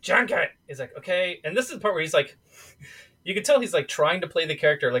just like, "Junk it." He's like, "Okay," and this is the part where he's like. You can tell he's like trying to play the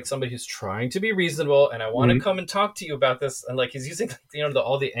character like somebody who's trying to be reasonable, and I want to come and talk to you about this. And like he's using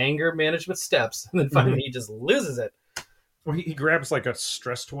all the anger management steps, and then finally he just loses it. Well, he grabs like a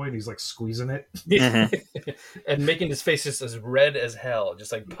stress toy and he's like squeezing it, and making his face just as red as hell,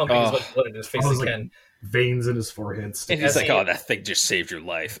 just like pumping as much blood into his face as he can. Veins in his forehead. And he's like, "Oh, that thing just saved your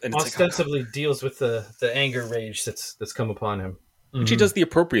life." And it's ostensibly deals with the anger rage that's come upon him. And she does the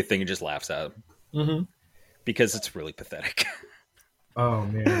appropriate thing and just laughs at him. Mm-hmm. Because it's really pathetic. Oh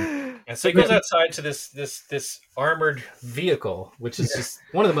man! And so he goes outside to this armored vehicle, which is just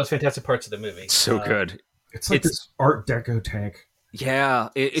one of the most fantastic parts of the movie. So good. It's like this Art Deco tank. Yeah,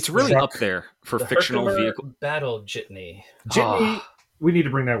 it's really up there for the fictional Herkimer vehicle. Battle jitney. Jitney. We need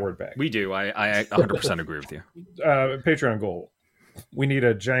to bring that word back. We do. I 100% agree with you. Patreon goal. We need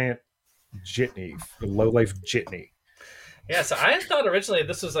a giant jitney, a low life jitney. Yeah, so I thought originally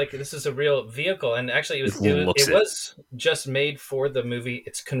this is a real vehicle, and actually it was just made for the movie.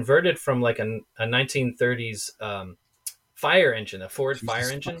 It's converted from like a 1930s fire engine, a Ford fire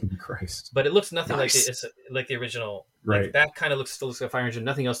engine. Christ! But it looks nothing like the original. Right. Like, that kind of still looks like a fire engine.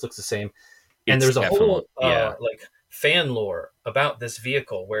 Nothing else looks the same. And there's a whole like fan lore about this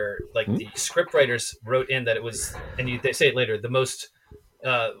vehicle where like the script writers wrote in that it was, and they say it later, the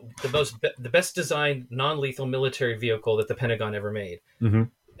best designed non-lethal military vehicle that the Pentagon ever made. Mm-hmm.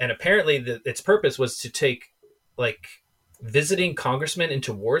 And apparently its purpose was to take like visiting congressmen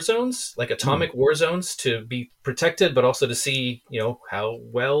into war zones, like atomic war zones, to be protected, but also to see, how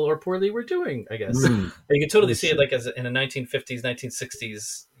well or poorly we're doing, I guess. You can totally see it like as in a 1950s,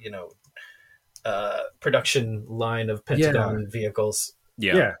 1960s, production line of Pentagon vehicles.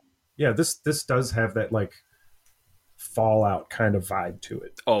 Yeah. This does have that like Fallout kind of vibe to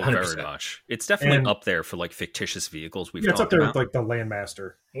it. Oh, 100%. Very much. It's definitely up there for like fictitious vehicles we've talked about. It's up there with like the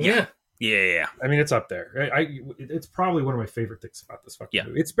Landmaster. Yeah. I mean, it's up there. It's probably one of my favorite things about this fucking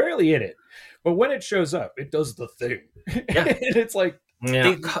movie. It's barely in it, but when it shows up, it does the thing. Yeah. And it's like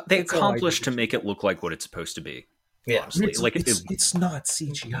they accomplished to make it look like what it's supposed to be. Yeah, it's not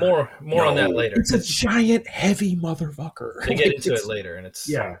CGI. More on that later. It's a giant, heavy motherfucker. They get into it later, and it's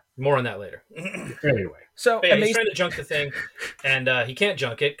more on that later. Anyway, so he's trying to junk the thing, and he can't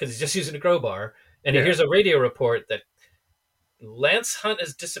junk it because he's just using a crowbar. And he hears a radio report that Lance Hunt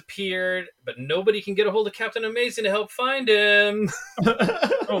has disappeared, but nobody can get a hold of Captain Amazing to help find him.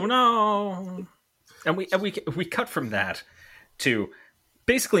 Oh no! And we cut from that to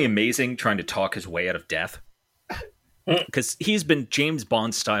basically Amazing trying to talk his way out of death. Because he's been James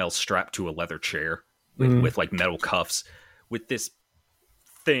Bond style strapped to a leather chair with like metal cuffs with this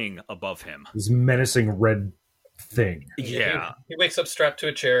thing above him. This menacing red thing. Yeah. He wakes up strapped to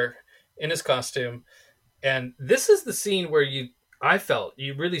a chair in his costume. And this is the scene where I felt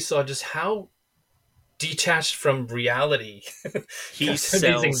you really saw just how detached from reality he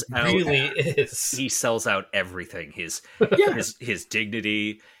sells out. Really is. He sells out everything. His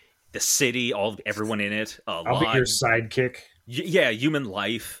dignity, the city, everyone in it. I'll be your sidekick. Human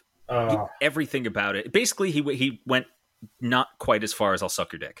life. Everything about it. Basically, he went not quite as far as I'll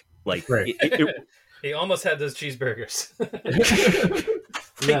suck your dick. Like he almost had those cheeseburgers.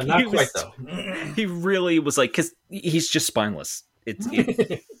 Not quite though. He really was like, because he's just spineless.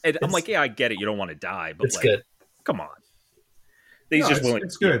 And I'm like, I get it. You don't want to die, but it's good. Come on.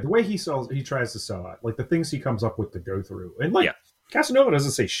 It's good. The way he tries to sell it, like the things he comes up with to go through, and like. Casanova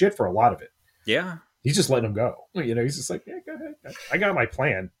doesn't say shit for a lot of it. Yeah. He's just letting him go. He's just like, go ahead. I got my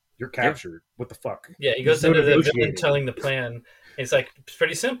plan. You're captured. What the fuck? Yeah, he goes into the villain telling the plan. It's like, it's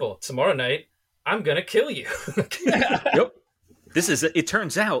pretty simple. Tomorrow night, I'm going to kill you. Yep. It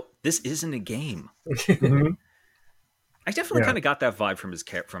turns out, this isn't a game. Mm-hmm. I definitely kind of got that vibe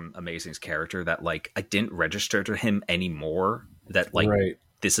from Amazing's character that, like, I didn't register to him anymore. That, like,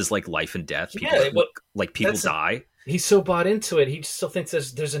 this is like life and death. People die. he's so bought into it. He still thinks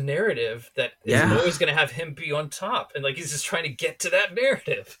there's a narrative that is always going to have him be on top, and like he's just trying to get to that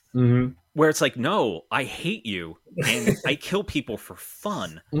narrative. Mm-hmm. Where it's like, no, I hate you, and I kill people for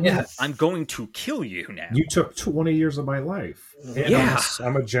fun. Yes. I'm going to kill you now. You took 20 years of my life. And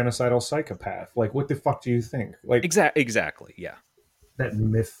I'm a genocidal psychopath. Like, what the fuck do you think? Like, exactly. Yeah. That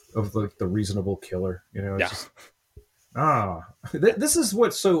myth of the reasonable killer. You know. It's just, this is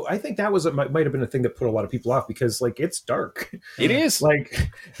what. So I think that might have been a thing that put a lot of people off because like it's dark. It is like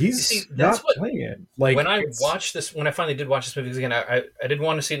he's not playing. Like when I finally did watch this movie again, I didn't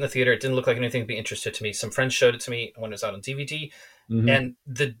want to see it in the theater. It didn't look like anything to be interested to me. Some friends showed it to me when it was out on DVD, and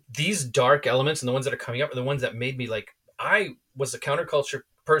these dark elements and the ones that are coming up are the ones that made me like. I was a counterculture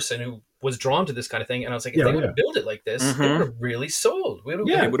person who was drawn to this kind of thing, and I was like, if they would have built it like this, it would have really sold. It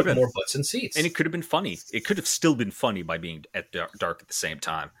would have been more butts and seats, and it could have been funny. It could have still been funny by being at dark at the same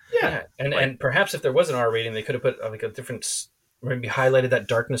time. Yeah, and perhaps if there was an R rating, they could have put like a different, maybe highlighted that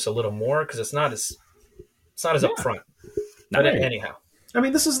darkness a little more because it's not as upfront. But anyhow, I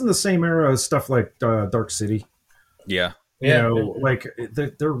mean, this is in the same era as stuff like Dark City. Yeah, you know, like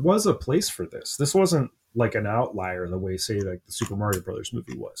there was a place for this. This wasn't like an outlier the way, say, like the Super Mario Brothers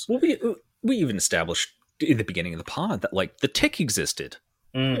movie was. Well, we even established in the beginning of the pod that like the Tick existed.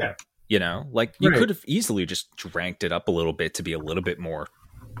 Yeah, you know, like you could have easily just ranked it up a little bit to be a little bit more,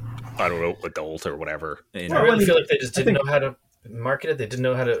 I don't know, adult or whatever. I really feel like they just didn't know how to market it. They didn't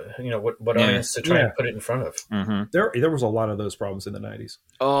know how to, you know, what audience to try and put it in front of. Mm-hmm. There was a lot of those problems in the 90s.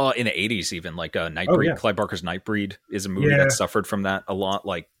 Oh, in the 80s even, like Nightbreed. Clive Barker's Nightbreed is a movie that suffered from that a lot.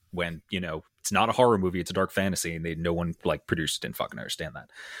 Like when, you know, it's not a horror movie, it's a dark fantasy, and no one like produced didn't fucking understand that.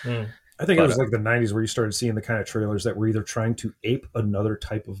 I think it was like the 90s where you started seeing the kind of trailers that were either trying to ape another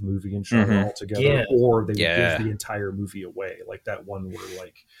type of movie and genre altogether, or they would give the entire movie away. Like that one where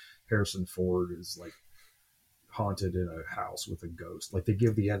like Harrison Ford is like haunted in a house with a ghost. Like they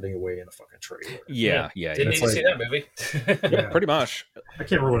give the ending away in a fucking trailer. Didn't need to see that movie. Yeah, pretty much. I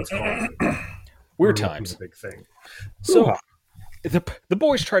can't remember what it's called. Weird times. A big thing. So the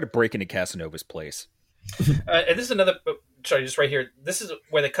boys try to break into Casanova's place. And this is another. Sorry, just right here. This is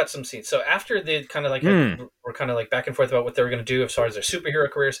where they cut some scenes. So after they kind of like were kind of like back and forth about what they were going to do as far as their superhero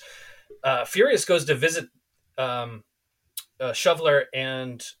careers, Furious goes to visit Shoveler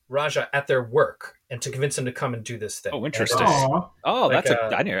and Raja at their work and to convince them to come and do this thing. Oh, interesting. Like,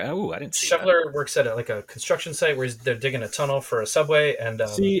 I didn't see Shoveler that. works at a construction site where they're digging a tunnel for a subway. And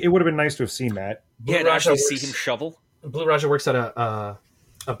see, it would have been nice to have seen that. To actually see him shovel. Blue Raja works at a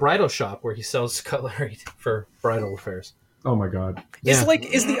bridal shop where he sells cutlery for bridal affairs. Oh my god! Is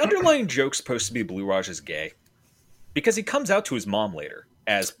the underlying joke supposed to be Blue Raja's gay? Because he comes out to his mom later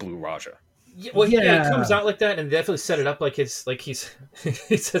as Blue Raja. Yeah, well, he comes out like that, and they definitely set it up like he's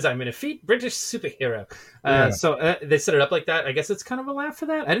he says, "I'm an effete British superhero." So they set it up like that. I guess it's kind of a laugh for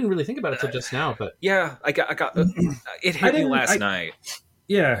that. I didn't really think about it till just now, but I got it hit me last night.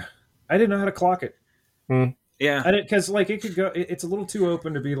 Yeah, I didn't know how to clock it. Yeah, I didn't, because like it could go. It's a little too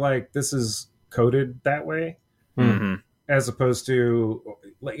open to be like this is coded that way. As opposed to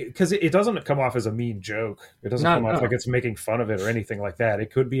like, because it doesn't come off as a mean joke. It doesn't come off like it's making fun of it or anything like that.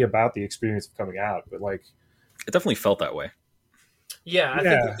 It could be about the experience of coming out, but like it definitely felt that way. Yeah, I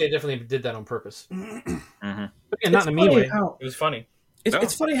think they definitely did that on purpose. But yeah, not in a mean way. It was funny.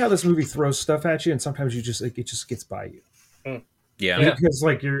 It's funny how this movie throws stuff at you, and sometimes you just it just gets by you. Yeah, because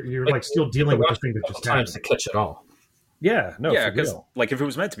like you're like still dealing with the thing that just happened to catch it all. Yeah, no, yeah, because like if it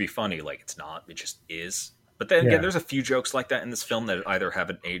was meant to be funny, like it's not. It just is. But then again, there's a few jokes like that in this film that either have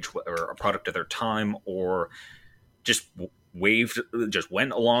an age or a product of their time, or just went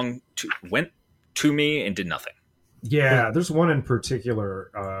to me and did nothing. Yeah, there's one in particular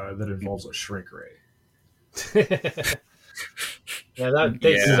that involves a shrink ray. That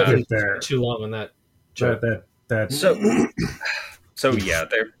takes there too long on that joke. So yeah,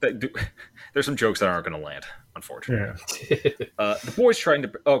 there's some jokes that aren't going to land, unfortunately. Yeah. The boys trying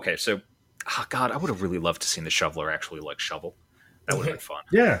to. Okay, so. Oh God, I would have really loved to see the shoveler actually like shovel. That would have been fun.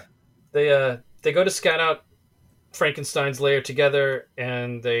 Yeah, they go to scout out Frankenstein's lair together,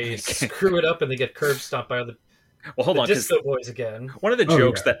 and they screw it up, and they get curb stomped by the Disco Boys again. One of the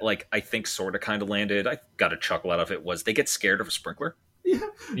jokes that like I think sort of kind of landed, I got a chuckle out of it, was they get scared of a sprinkler. Yeah,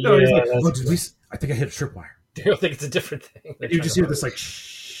 no, like, I think I hit a tripwire. They don't think it's a different thing. You just hear this like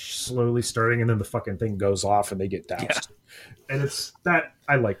slowly starting, and then the fucking thing goes off, and they get doused. And it's that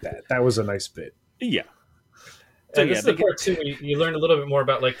I like that. That was a nice bit. Yeah. So this is the part too. You learn a little bit more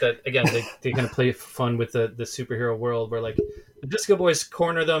about like that. Again, they kind of play fun with the superhero world, where like the Disco Boys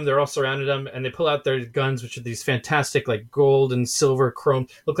corner them. They're all surrounded them, and they pull out their guns, which are these fantastic like gold and silver chrome,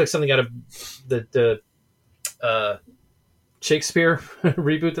 look like something out of the Shakespeare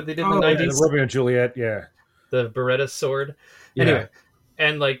reboot that they did in the 90s. The Romeo and Juliet, yeah. The Beretta sword. Yeah. Anyway,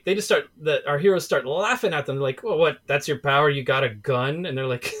 and like they just our heroes start laughing at them. They're like, "Oh, what? That's your power? You got a gun?" And they're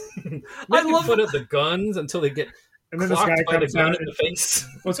like, "I love fun of the guns until they get." And then this guy comes out in the face.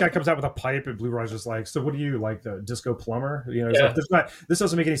 This guy comes out with a pipe, and Blue Rider's just like, "So what do you like, the disco plumber?" You know, it's Yeah. like, this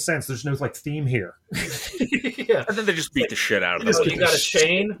doesn't make any sense. There's no like theme here. Yeah. And then they just beat the shit out of them. Oh, you got a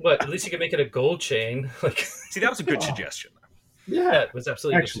chain? What? At least you can make it a gold chain. Like, See, that was a good suggestion. yeah, it was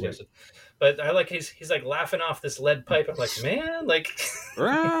absolutely a good Actually. suggestion. But I like he's like laughing off this lead pipe. I'm like, man, like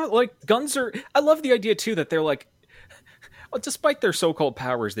Like guns are. I love the idea too that they're like, well, despite their so-called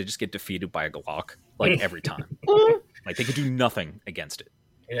powers, they just get defeated by a Glock like every time. Like they could do nothing against it.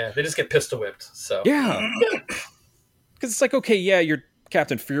 yeah, they just get pistol whipped. So Yeah, because it's like, okay, yeah, you're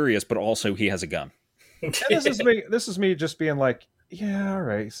Captain Furious, but also he has a gun. And this is me just being like, yeah, all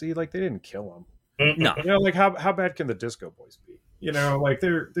right. See, like they didn't kill him. No, You know, like how bad can the Disco Boys be? You know, like they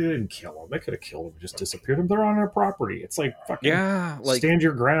didn't kill him. They could have killed him, just disappeared him. They're on our property. It's like fucking yeah, like stand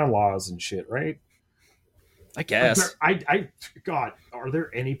your ground laws and shit, right? I guess. God, are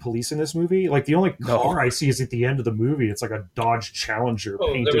there any police in this movie? Like the only car I see is at the end of the movie. It's like a Dodge Challenger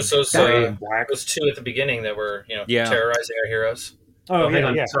there painted was those gray and black. those two at the beginning that were Yeah. terrorizing our heroes. Oh, hang yeah,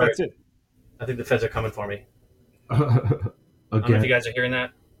 on, yeah, sorry. that's it. I think the feds are coming for me. I don't know if you Again, guys are hearing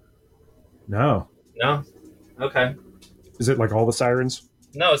that. no. No? Okay. Is it like all the sirens?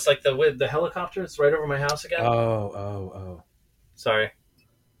 No, it's like the helicopters right over my house again. Oh. Sorry.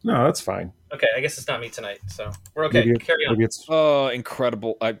 No, that's fine. Okay, I guess it's not me tonight, so we're okay. Carry on. Maybe it's Oh,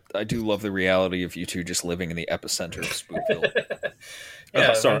 incredible! I do love the reality of you two just living in the epicenter of Spookville.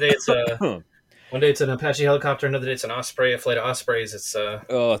 Yeah, sorry. one day it's an Apache helicopter, another day it's an Osprey, a flight of Ospreys. It's Oh,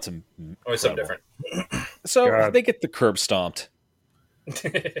 it's always something different. So God. they get the curb stomped.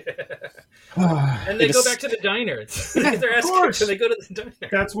 And they go back to the diner. They're asking, course. so they go to the diner.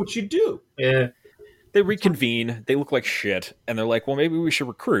 That's what you do. Yeah. They reconvene. They look like shit, and they're like, "Well, maybe we should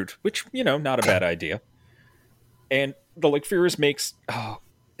recruit," which not a bad idea. And the Furious makes. Oh,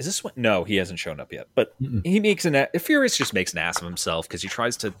 is this one? No, he hasn't shown up yet. But he makes Furious just makes an ass of himself because he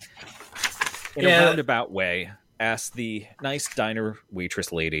tries to, in a roundabout way, ask the nice diner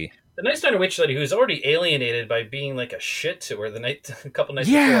waitress lady. The nice diner waitress lady who's already alienated by being like a shit to her a couple nights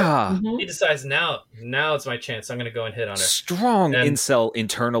Yeah. before. He decides now it's my chance. I'm going to go and hit on her. Strong And- incel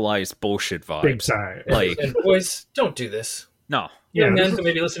internalized bullshit vibe. Big sign. Like, And boys, don't do this. no. Yeah, Young this men is- who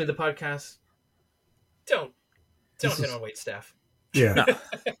maybe listen to the podcast, don't hit on wait staff. Yeah. No.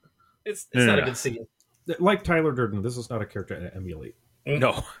 It's No, not no. a good scene. Like Tyler Durden, this is not a character to emulate.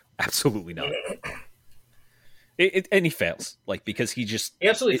 No, absolutely not. And he fails, because he just He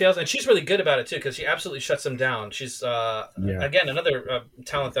absolutely fails, and she's really good about it too because she absolutely shuts him down. She's again another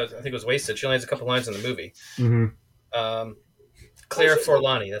talent that I think was wasted. She only has a couple lines in the movie. Mm-hmm. Claire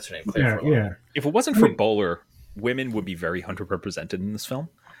Forlani, that's her name. Claire Forlani. Yeah. If it wasn't for Bowler, women would be very underrepresented in this film.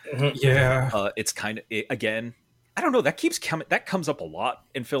 Yeah. It's kind of again, I don't know. That keeps coming. That comes up a lot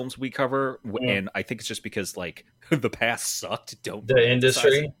in films we cover, and I think it's just because the past sucked. Don't The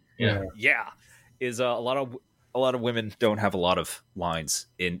industry. yeah, is a lot of women don't have a lot of lines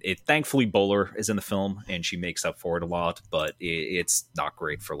in it. Thankfully, Bowler is in the film, and she makes up for it a lot, but it's not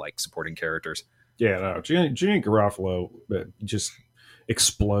great for supporting characters. Yeah, no. Jeannie Garofalo just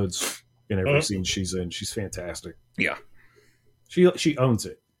explodes in every scene she's in. She's fantastic. Yeah, She owns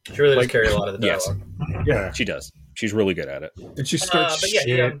it. She really does carry a lot of the Yes. dialogue. Yeah. she does. She's really good at it. And she starts But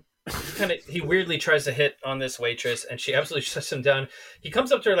yeah, shit. he weirdly tries to hit on this waitress, and she absolutely shuts him down. He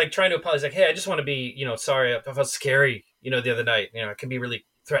comes up to her trying to apologize, like, "Hey, I just want to be, sorry if I felt scary, the other night. it can be really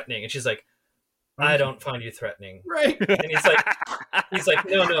threatening." And she's like, "I don't find you threatening." Right. And he's like,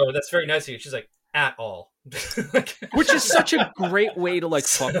 "No, that's very nice of you." She's like, "At all." Which is such a great way to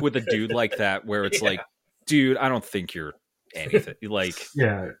fuck with a dude like that, where it's dude, I don't think you're anything.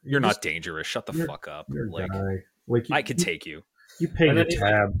 Yeah. You're not dangerous. Shut the fuck up. You're a guy. I could take you. You pay And your then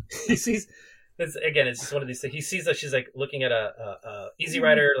tab. He sees. It's just one of these things. He sees that she's looking at a Easy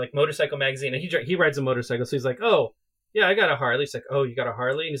Rider motorcycle magazine, and he rides a motorcycle. So he's like, "Oh, yeah, I got a Harley." She's like, "Oh, you got a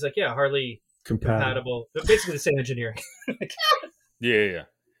Harley?" And he's like, "Yeah, Harley compatible." But basically the same engineering. Yeah.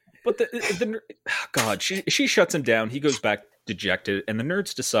 But the God, she shuts him down. He goes back dejected, and the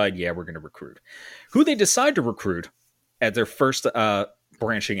nerds decide, yeah, we're going to recruit. Who they decide to recruit at their first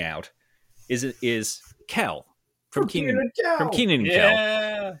branching out is Kel from Kenan and Kel.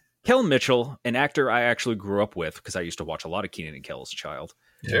 Yeah. Kel Mitchell, an actor I actually grew up with because I used to watch a lot of Kenan and Kel as a child.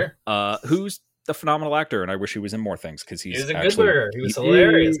 Sure. Who's a phenomenal actor, and I wish he was in more things because He was a good burger. He was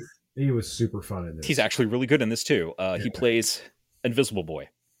hilarious. He was super fun in this. He's actually really good in this too. He plays Invisible Boy.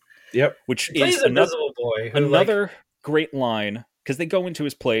 Yep. which He plays is another Invisible Boy. Who, another great line, because they go into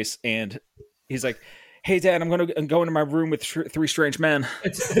his place and he's like, "Hey, Dad, I'm going to go into my room with three strange men."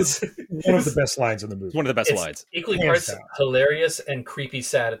 it's One of the best lines in the movie. One of the best it's lines. equally Hands parts down. hilarious and creepy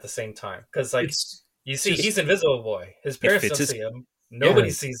sad at the same time. Because like It's you see, just- he's Invisible Boy. His parents fits don't his- see him. Nobody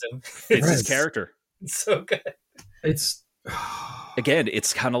Yeah. sees him. It's his Right. character. It's so good. it's Again,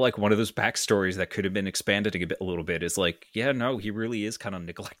 it's kind of like one of those backstories that could have been expanded a little bit. Is like, yeah, no, he really is kind of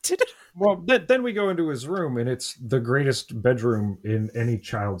neglected. well. Then we go into his room, and it's the greatest bedroom in any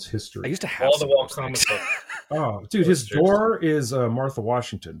child's I history. used to have Wall to some wall of those comic things. book. Oh, dude, his Posters. door is Martha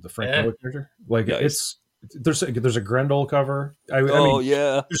Washington, the Frank Yeah. Miller character. Like Nice. there's a Grendel cover. I mean,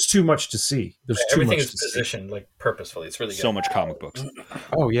 yeah, there's too much to see. There's too Everything much is to see. positioned like purposefully. It's really good. so much comic books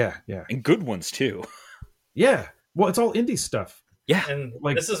Oh yeah, yeah, and good ones too. yeah. Well, it's all indie stuff. Yeah, And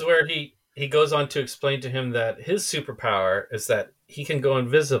Like- this is where he goes on to explain to him that his superpower is that he can go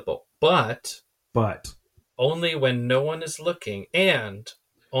invisible, but But only when no one is looking and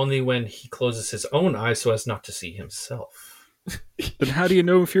only when he closes his own eyes so as not to see himself. but how do you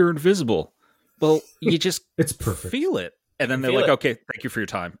know if you're invisible? Well, you just it's perfect. feel it, and then they're Feel like, it. "Okay, thank you for your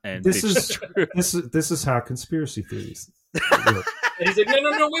time." And This they is just- this is how conspiracy theories work. And he's like,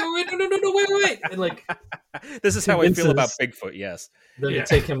 no, wait. And like, this is how I feel about Convinces- Bigfoot. Yes. then Yeah. they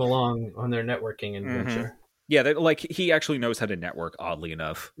take him along on their networking adventure. Yeah, like he actually knows how to network. Oddly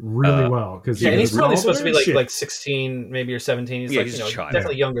enough, really well because Yeah, and he's probably all supposed to be their like shit. 16, maybe or 17. He's Yeah, like, he's you a know, child.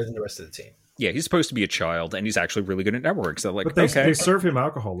 definitely younger than the rest of the team. yeah, he's supposed to be a child, and he's actually really good at network. So like, But they okay, serve him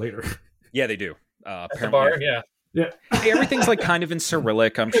alcohol later. yeah, they do. At the Apparently, bar, yeah. Yeah, everything's like kind of in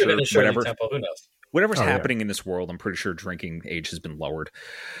Cyrillic. I'm Could have sure been in Shirley whatever Temple, who knows? whatever's Oh, yeah. happening in this world, I'm pretty sure drinking age has been lowered.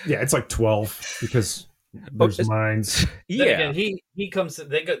 yeah. It's like 12 because there's it's- mines. Then Yeah. again, he comes.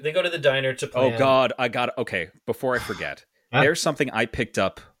 They go to the diner to Oh plan. God, I got okay. Before I forget, Huh? there's something I picked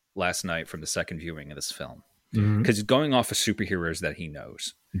up last night from the second viewing of this film Mhm. because he's going off of superheroes that he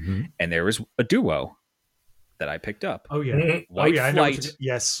knows, Mhm. and there was a duo that I picked up: Oh yeah. Mhm. Oh White yeah. I know. what Flight, you-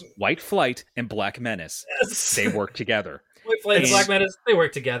 Yes. White Flight, and Black Menace. Yes. They work together. White Flight and And- Black Menace, they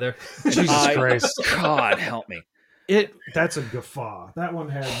work together. Jesus I- Christ. God help me. That's a guffaw. That one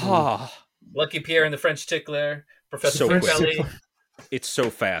had. Oh, Lucky Pierre and the French Tickler, Professor So quick. Fratelli. it's so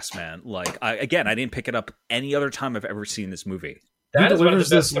fast, man. Like I didn't pick it up any other time I've ever seen this movie. That Who is one of delivers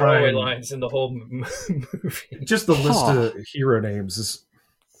the best this throwaway line? lines in the whole movie. Just the list Huh. of hero names is.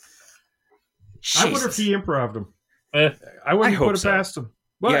 I wonder if he improv'd them. Eh. I wouldn't I hope put it so. past him.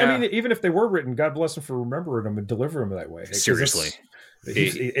 Well, Yeah. I mean, even if they were written, God bless him for remembering them and delivering them that way. 'Cause Seriously.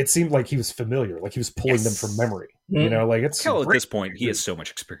 it seemed like he was familiar, like he was pulling them Yes. from memory. Mhm. You know, like it's Hell, at great. this point, he has so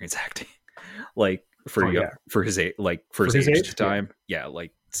much experience acting. Like for Oh, yeah. for his age, like for his For his age age, at the time. Yeah,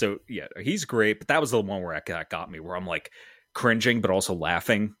 like so. Yeah, he's great. But that was the one where that got me, where I'm like cringing, but also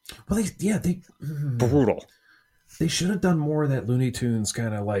laughing. Well, they Brutal. they should have done more of that Looney Tunes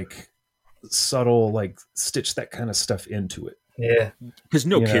kind of like subtle, like stitch that kind of stuff into it. Yeah. Because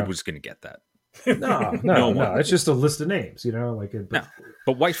no You kid know. was going to get that. No, No no, one. it's just a list of names, you know, like No.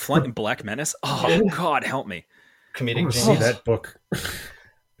 But White Flight and Black Menace. Oh God, help me! I Comedic want to see genius. that book.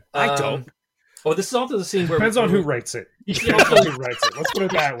 I don't. Oh, this is also the scene where Depends on who writes it. Depends on who writes it. Let's put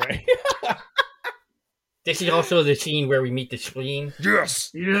it that way. This is also the scene where we meet the spleen.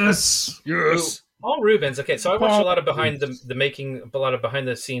 Yes, Yes. yes. Paul Rubens. Okay, so I watched Paul a lot of behind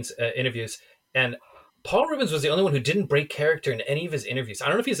the scenes interviews, and Paul Rubens was the only one who didn't break character in any of his interviews. I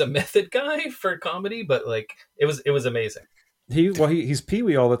don't know if he's a method guy for comedy, but like it was amazing. He's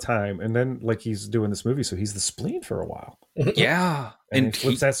Pee-wee all the time, and then like he's doing this movie, so he's the spleen for a while, Yeah, and and he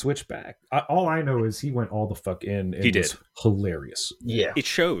flips that switch back. All I know is he went all the fuck in. And He was did. hilarious. Yeah. it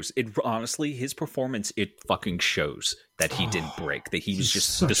shows. It honestly, his performance, it fucking shows that he didn't break. That he was He's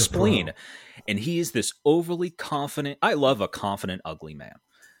just such the a spleen, pro. and he is this overly confident. I love a confident, ugly man.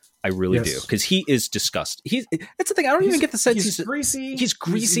 I really Yes. do, because he is disgusting. That's the thing. I don't even get the sense he's greasy. he's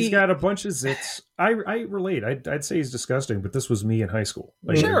greasy. He's got a bunch of zits. I relate. I'd say he's disgusting, but this was me in high school.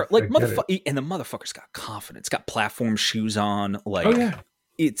 Like, Sure, I like get it. motherfucker, and the motherfucker's got confidence, got platform shoes on. Like, Oh yeah.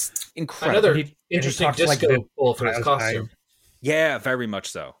 it's incredible. Another he interesting talks like disco that pull for his as costume. Yeah, very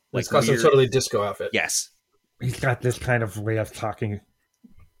much so. His costume weird- totally disco outfit. Yes, He's got this kind of way of talking.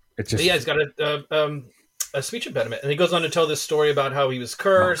 It just But yeah, he's got a speech impediment, and he goes on to tell this story about how he was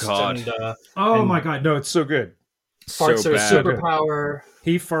cursed God. and oh and- my god, no, it's so good. farts so are a bad. superpower.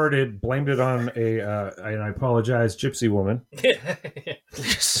 He farted, blamed it on and I apologize, gypsy woman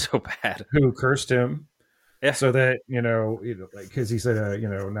so bad. who cursed him. Yeah. So that like because he said,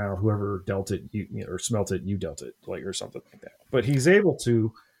 now whoever dealt it, or smelt it, you dealt it, like or something like that. But he's able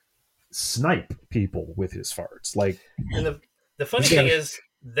to snipe people with his farts, like And the funny Yeah. thing is,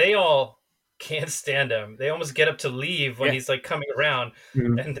 they all can't stand him. They almost get up to leave when he's like coming around,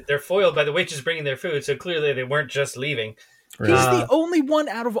 and they're foiled by the waitress bringing their food. So clearly they weren't just leaving. He's the only one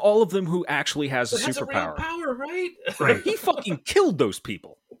out of all of them who actually has a superpower. Power, right? Right. He fucking killed those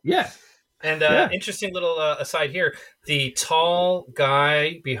people. Yeah. And interesting little aside here: the tall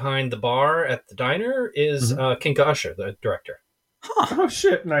guy behind the bar at the diner is King Usher, the director. Huh. Oh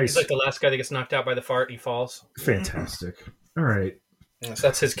shit! Nice. He's like the last guy that gets knocked out by the fart. He falls. Fantastic. All right. So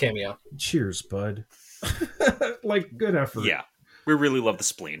that's his cameo. Cheers, bud. Like, good effort. Yeah, we really love the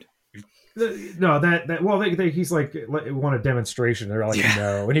spleen. He's like, want a demonstration. They're like,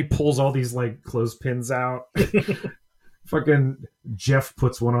 no, and he pulls all these like clothespins out. Fucking Jeff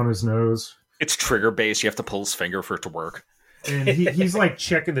puts one on his nose. It's trigger based. You have to pull his finger for it to work. And he's like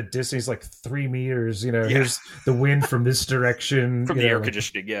checking the distance. He's like 3 meters. Here's the wind from this direction from the air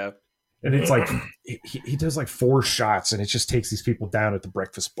conditioning. Yeah. And it's like he does like 4 shots, and it just takes these people down at the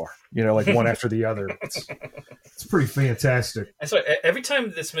breakfast bar, like one after the other. It's pretty fantastic. And so every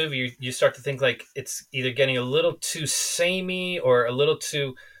time this movie, you start to think like it's either getting a little too samey or a little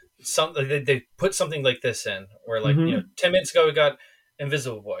too something. They put something like this in, where like 10 minutes ago we got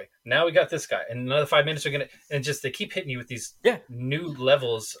Invisible Boy, now we got this guy, and another 5 minutes we're gonna, and just they keep hitting you with these new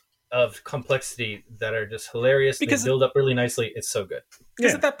levels of complexity that are just hilarious. Because they build up really nicely. It's so good.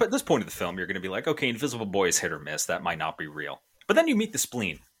 Because at this point of the film, you're going to be like, okay, Invisible Boy is hit or miss. That might not be real. But then you meet the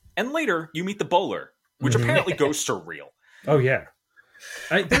spleen. And later, you meet the bowler, which apparently ghosts are real. Oh, yeah.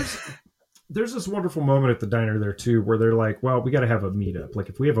 There's this wonderful moment at the diner there, too, where they're like, well, we got to have a meetup. Like,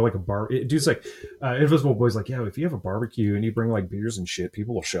 if we have like a bar... Dude's like, Invisible Boy's like, yeah, if you have a barbecue and you bring like beers and shit,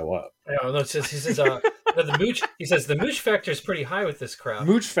 people will show up. No, he says, the mooch. He says the mooch factor is pretty high with this crowd.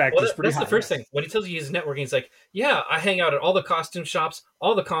 Mooch factor is pretty high. That's the first thing. When he tells you he's networking, he's like, yeah, I hang out at all the costume shops,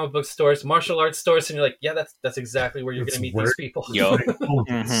 all the comic book stores, martial arts stores, and you're like, yeah, that's exactly where you're going to meet these people. Yup.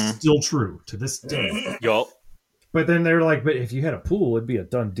 Still true to this day. Yup. But then they're like, but if you had a pool, it'd be a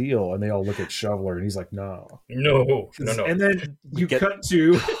done deal. And they all look at Shoveler, and he's like, no. And then you cut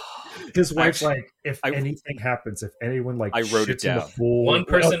to his wife's like, if anything happens, if anyone like I wrote it down. In the pool, one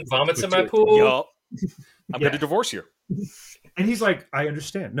person vomits in my pool. Yup. I'm going to divorce you. And he's like, I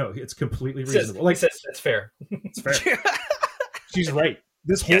understand. No, it's completely reasonable. He says that's fair. It's fair. She's right.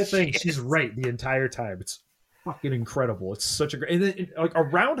 This whole thing, she's right the entire time. It's fucking incredible. It's such a great... And then like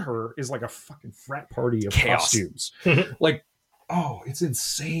around her is like a fucking frat party of costumes. Like, oh, it's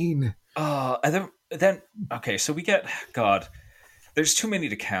insane. And then okay, so we get... God, there's too many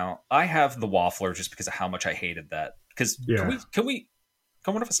to count. I have the Waffler just because of how much I hated that. Because can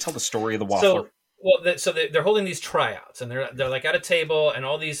one of us tell the story of the Waffler? So they're holding these tryouts, and they're like at a table, and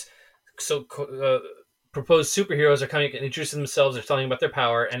all these proposed superheroes are coming and introducing themselves. They're telling about their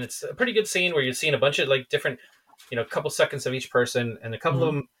power, and it's a pretty good scene where you're seeing a bunch of like different, couple seconds of each person, and a couple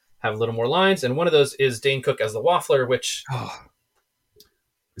of them have a little more lines, and one of those is Dane Cook as the Waffler, which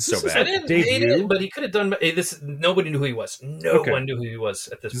so bad. I didn't hate it, but he could have done this. Nobody knew who he was. No one knew who he was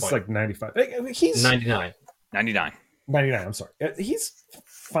at this point. It's like 95. He's 99. 99. I'm sorry. He's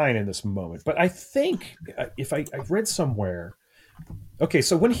fine in this moment, but I think if I read somewhere, okay,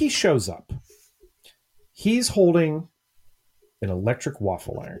 so when he shows up, he's holding an electric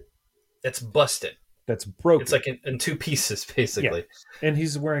waffle iron. That's busted. That's broken. It's like in 2 pieces, basically. Yeah. And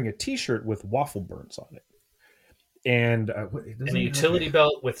he's wearing a T-shirt with waffle burns on it. And a utility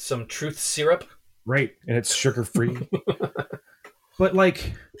belt with some truth syrup. Right. And it's sugar-free. But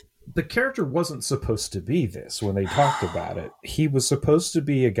like... The character wasn't supposed to be this when they talked about it. He was supposed to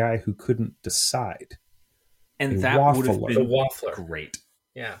be a guy who couldn't decide. And that would have been the Waffler. Great.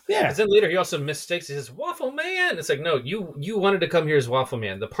 Yeah. Because then later he also mistakes. He says, Waffle Man. It's like, no, you wanted to come here as Waffle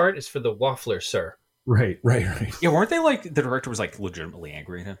Man. The part is for the Waffler, sir. Right. Yeah, weren't they like, the director was like legitimately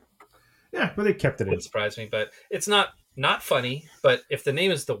angry at him? Yeah, but they kept it in. Wouldn't surprise me, but it's not funny. But if the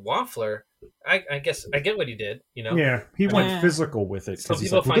name is the Waffler, I guess I get what he did, Yeah, he went physical with it. Some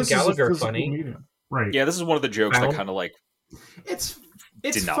people find Gallagher funny. Medium. Right. Yeah, this is one of the jokes that kind of like... It's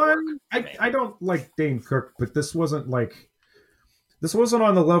did not fun. Work, I don't like Dane Cook, but this wasn't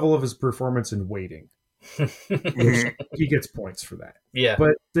on the level of his performance in Waiting. He gets points for that. Yeah.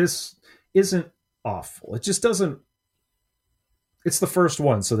 But this isn't awful. It just doesn't... It's the first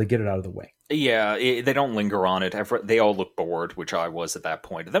one, so they get it out of the way. Yeah, they don't linger on it. They all look bored, which I was at that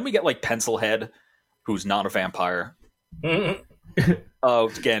point. And then we get like Pencilhead, who's not a vampire.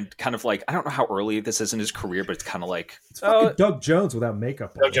 Again, kind of like, I don't know how early this is in his career, but it's kind of like... It's fucking Doug Jones without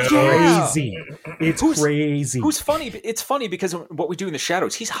makeup on. Jones. Crazy. It's crazy. Who's funny? It's funny because what we do in the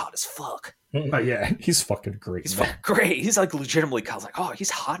shadows, he's hot as fuck. Yeah, he's fucking great. He's fucking great. He's like legitimately, I was like, oh, he's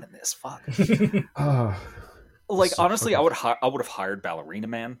hot in this. Fuck. Like So honestly, fucking- I would have hired Ballerina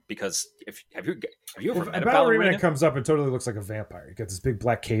Man because have you ever Well, met a Ballerina ballerina? comes up and totally looks like a vampire. He got this big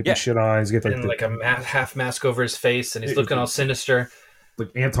black cape Yeah. and shit on. He's got And like a half mask over his face, and he's looking all sinister. like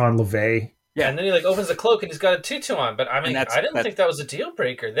Anton LaVey. Yeah, and then he like opens the cloak and he's got a tutu on. But I mean, I didn't think that was a deal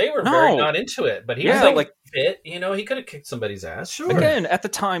breaker. They were very not into it. But he was like fit. You know, he could have kicked somebody's ass. Sure. Again, at the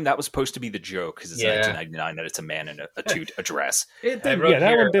time, that was supposed to be the joke because it's Yeah. 1999 that it's a man in a dress. That one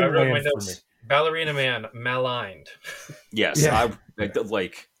didn't my land for notes. me. Ballerina Man maligned. Yes, Yeah.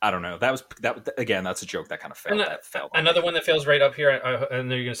 I don't know. That again. That's a joke that kind of failed. And, That failed. Another one that fails right up here,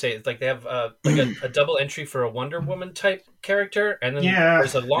 and they're going to say it's like they have like a double entry for a Wonder Woman type character, and then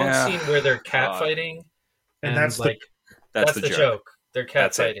there's a long scene where they're cat fighting, And that's like that's the joke. They're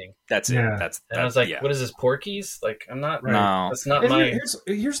cat fighting. That's it. Yeah. And I was like, what is this, Porky's? Like, I'm not. Right. No. That's not And my.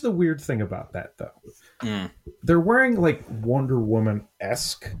 here's the weird thing about that, though. Mm. They're wearing like Wonder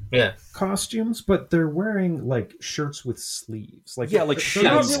Woman-esque Yeah. costumes, but they're wearing like shirts with sleeves. Like Yeah, like they're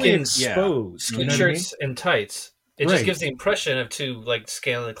not skin- really skin- exposed. Skin you know what I mean? shirts and tights. It Right. just gives the impression of two like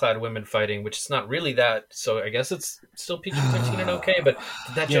scantily clad women fighting, which is not really that. So I guess it's still PG-13 and okay, but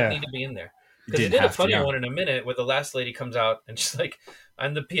did that joke need to be in there? Because they Didn't did a have to, funny yeah. one in a minute where the last lady comes out and she's like,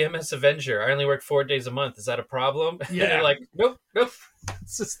 "I'm the PMS Avenger. I only work 4 days a month. Is that a problem?" Yeah. And they're like, "Nope, nope."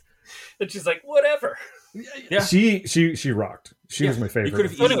 It's just, and she's like, "Whatever." Yeah. She rocked. She was my favorite.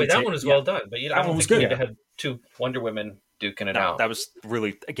 could've So anyway, that Easily one was take- well done, but I one don't was think you good. need to have two Wonder Women duking it No, out. that was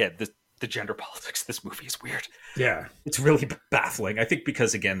really again the gender politics. Of this movie is weird. Yeah. It's really baffling. I think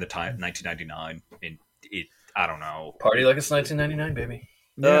because again the time 1999 and it I don't know. Party like it's 1999, baby.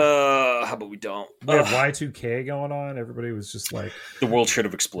 How about we don't? We had Y2K going on. Everybody was just like, The world should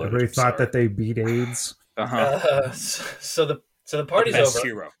have exploded. everybody thought that they beat AIDS. So the party's best over.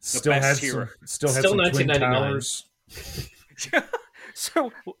 hero. The Still had best hero. some Twin 1999. Towers.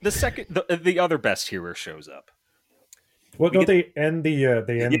 So the other best hero shows up. Well, don't they end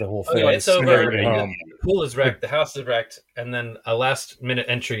the whole thing? Okay, it's Send over. everybody home. The pool is wrecked. The house is wrecked, and then a last minute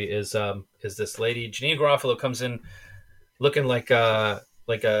entry is this lady Janine Garofalo comes in looking like a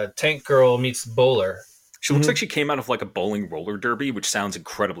tank girl meets bowler. She looks like she came out of like a bowling roller derby, which sounds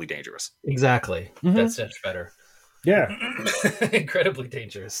incredibly dangerous. Exactly. That's much better. Yeah, Incredibly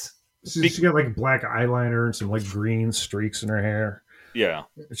dangerous. she got like black eyeliner and some like green streaks in her hair. Yeah.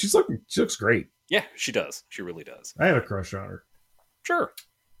 She looks great. Yeah, she does. She really does. I had a crush on her. Sure.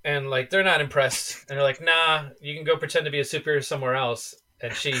 And like they're not impressed, and they're like, "Nah, you can go pretend to be a superhero somewhere else."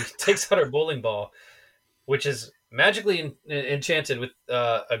 And she takes out her bowling ball, which is magically enchanted with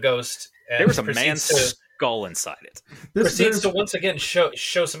a ghost. And There was a proceeds man's skull inside it. proceeds to once again show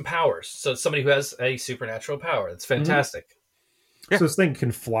some powers. So it's somebody who has a supernatural power. It's fantastic. So this thing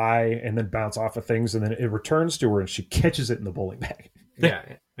can fly and then bounce off of things, and then it returns to her, and she catches it in the bowling bag. Yeah,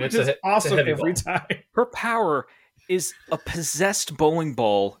 Which it's is awesome heavy every ball. time. Her power is a possessed bowling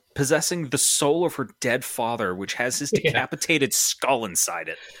ball possessing the soul of her dead father, which has his decapitated skull inside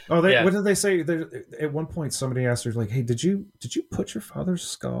it. Oh, Yeah. What did they say? At one point, somebody asked her, like, "Hey, did you put your father's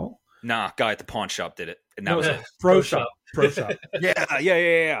skull?" Nah, guy at the pawn shop did it. And that was it. Pro Shop. Pro Shop. Yeah.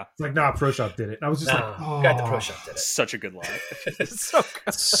 It's like, nah, Pro Shop did it. And I was just like, Guy at the pro shop did it. Such a good line. So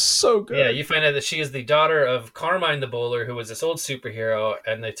good. so good. Yeah, you find out that she is the daughter of Carmine the Bowler, who was this old superhero,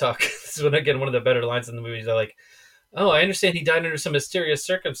 and they talk. This is one of the better lines in the movie. They're like, "Oh, I understand he died under some mysterious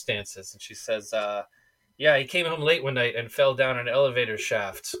circumstances," and she says, "Yeah, he came home late one night and fell down an elevator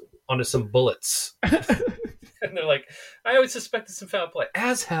shaft onto some bullets." And they're like, "I always suspected some foul play,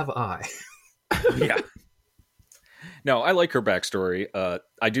 as have I." Yeah. No, I like her backstory.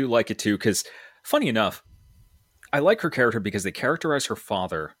 I do like it too, because funny enough, I like her character because they characterize her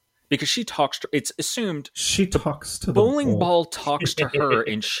father because she talks. It's assumed She talks to the bowling ball talks to her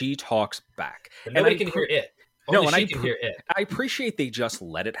and she talks back. But nobody I can hear it. No, Only and she I can pre- hear it. I appreciate they just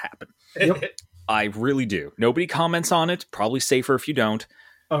let it happen. Yep. I really do. Nobody comments on it. Probably safer if you don't.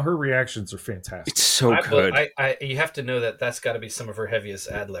 Her reactions are fantastic. It's so good. You have to know that's got to be some of her heaviest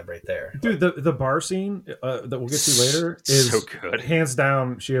ad lib right there. Dude, the bar scene that we'll get to later is So good. hands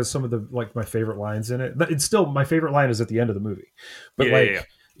down. She has some of the my favorite lines in it. It's still my favorite line is at the end of the movie, but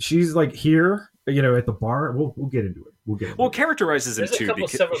she's like here, at the bar. We'll get into it. Well, characterizes him There's too. a couple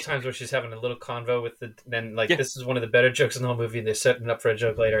several times where she's having a little convo with this is one of the better jokes in the whole movie. They're setting up for a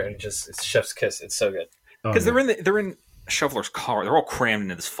joke later, and it's chef's kiss. It's so good because they're in Shoveler's car. They're all crammed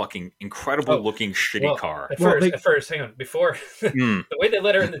into this fucking incredible looking shitty car. At first, hang on. Before the way they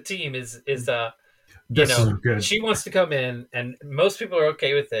let her in the team is good. She wants to come in, and most people are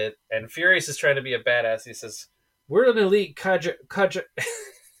okay with it. And Furious is trying to be a badass. He says, "We're an elite cadre."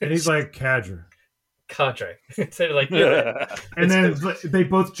 And he's like, Cadre. cadre. So they're like, yeah. And then they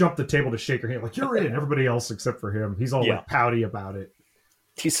both jump the table to shake her hand, like, you're in. Everybody else except for him. He's all like pouty about it.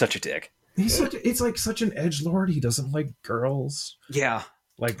 He's such a dick. It's like such an edgelord. He doesn't like girls. Yeah.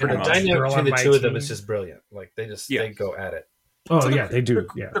 Like the dynamic between the two of them is just brilliant. Like they go at it. Oh, so yeah, they do.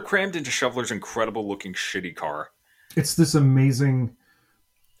 Yeah. They're crammed into Shoveler's incredible looking shitty car. It's this amazing.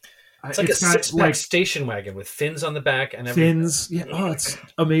 It's like a six-pack station wagon with fins on the back and everything. Fins. Yeah. Oh, it's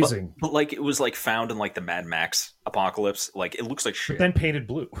amazing. But like it was like found in like the Mad Max apocalypse. Like it looks like shit. But then painted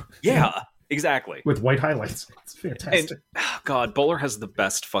blue. Yeah, exactly. With white highlights. It's fantastic. And, God, Bowler has the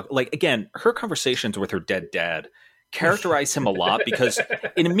best like again, her conversations with her dead dad characterize him a lot because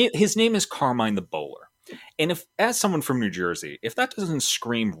his name is Carmine the Bowler. And if, as someone from New Jersey, if that doesn't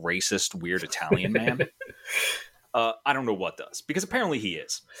scream racist, weird Italian man, I don't know what does. Because apparently he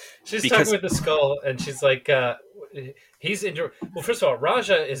is. She's talking with the skull, and she's like, well, first of all,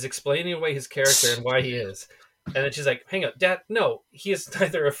 Raja is explaining away his character and why he is. And then she's like, hang on, Dad, no, he is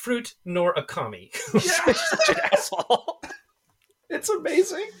neither a fruit nor a commie. Yeah, such an asshole. It's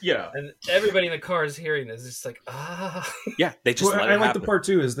amazing. Yeah. And everybody in the car is hearing this. It's just like, Yeah, they just let it I like happen. the part,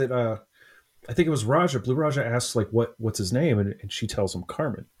 too, is that I think it was Raja. Blue Raja asks, like, what's his name? And she tells him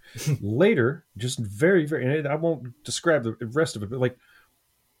Carmen. Later, just very, very, and I won't describe the rest of it, but, like,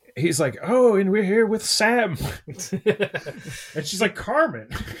 he's like, oh, and we're here with Sam. And she's like, Carmen.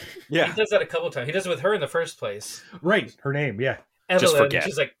 Yeah. He does that a couple times. He does it with her in the first place. Right. Her name, yeah. Evelyn, Just forget.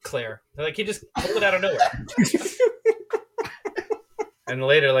 She's like, Claire. They're like, he just pulled it out of nowhere. And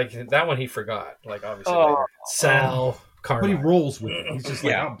later, like, that one he forgot. Like, obviously, later. Sal. Carmine. But he rolls with it. He's just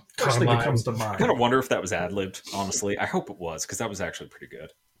like, Yeah. first thing that comes to I mind. kind of wonder if that was ad-libbed, honestly. I hope it was, because that was actually pretty good.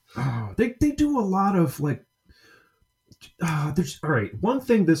 Oh, they do a lot of, like, there's all right. One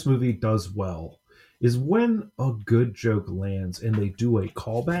thing this movie does well is when a good joke lands and they do a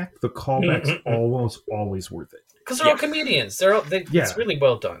callback, the callback's almost always worth it. Because they're all comedians. It's really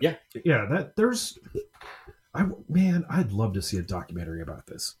well done. Yeah. Yeah, I'd love to see a documentary about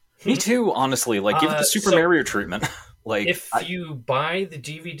this. Me too, honestly. Like, give it the Super Mario treatment. Like, if you buy the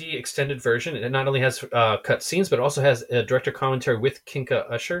DVD extended version, it not only has cut scenes, but also has a director commentary with Kinka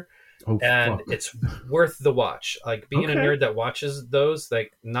Usher. And it's worth the watch. Like, being a nerd that watches those,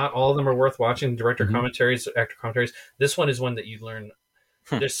 like, not all of them are worth watching. Director commentaries, actor commentaries. This one is one that you learn.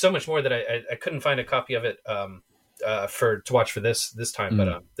 There's so much more that I couldn't find a copy of it to watch for this time.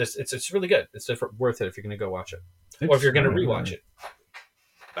 But it's really good. It's worth it if you're going to go watch it, or if you're going to rewatch it.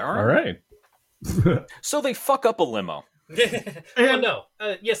 all right. So they fuck up a limo. No.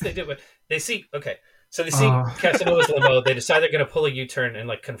 Yes, they do. But they see. Okay. So they see Casanova's limo. They decide they're going to pull a U-turn and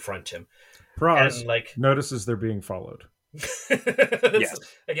like confront him. Praz and, like, notices they're being followed. Yes.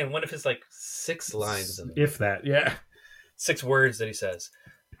 Again, one of his like 6 lines, if that, yeah, 6 words that he says.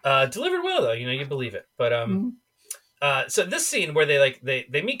 Delivered well though, you believe it. But so this scene where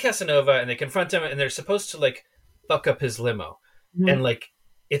they meet Casanova and they confront him and they're supposed to like fuck up his limo, and like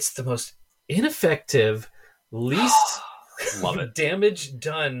it's the most ineffective, least Love it. damage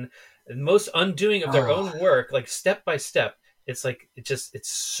done. Most undoing of their own work, like step by step. It's like it's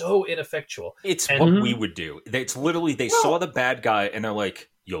so ineffectual. It's what we would do. It's literally they saw the bad guy and they're like,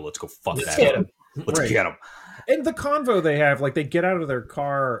 "Yo, let's go fuck that up. Let's get him." And the convo they have, like they get out of their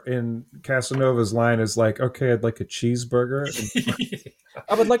car, and Casanova's line is like, "Okay, I'd like a cheeseburger."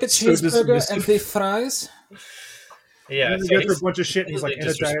 I would like a cheeseburger and the fries. Yeah, and he gets a bunch of shit, and he's like, "And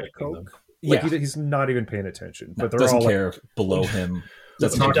a Diet Coke." Like he's not even paying attention, but they're doesn't all care below him.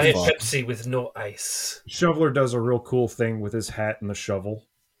 That's a Diet Pepsi with no ice. Shoveler does a real cool thing with his hat and the shovel,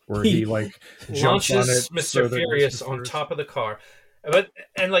 where he like launches on it Mr. Furious on top of the car. But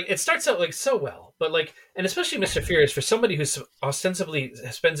like it starts out like so well, but like, and especially Mr. Furious, for somebody who ostensibly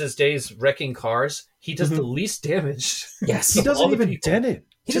spends his days wrecking cars, he does the least damage. Yes, he doesn't even dent it.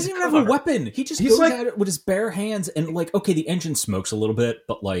 He doesn't even have a weapon. He just goes at it with his bare hands, and like, okay, the engine smokes a little bit,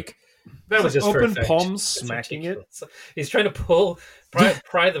 but like. That was just open perfect. palms smacking it. He's trying to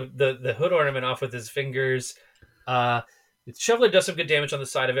pry the hood ornament off with his fingers. Shoveler does some good damage on the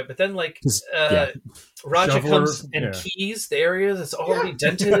side of it, but then like Raja comes and keys the area that's already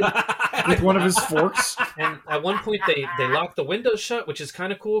dented with one of his forks. And at one point they lock the window shut, which is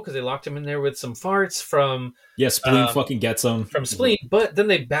kind of cool because they locked him in there with some farts from Spleen fucking gets him from Spleen. But then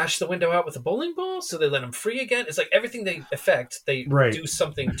they bash the window out with a bowling ball, so they let him free again. It's like everything they affect, they do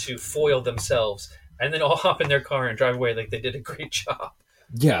something to foil themselves, and then all hop in their car and drive away. Like they did a great job.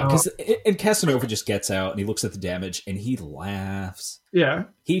 Yeah, because and Casanova just gets out and he looks at the damage and he laughs. Yeah,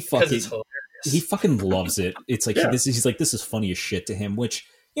 he fucking loves it. It's like he's like, this is funny as shit to him, which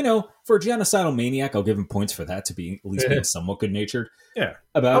for a genocidal maniac, I'll give him points for that, to be at least being somewhat good-natured. Yeah.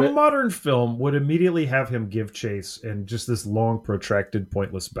 About a it. modern film would immediately have him give chase and just this long, protracted,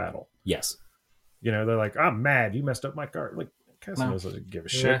 pointless battle. Yes. They're like, I'm mad. You messed up my car. Like, Casanova doesn't give a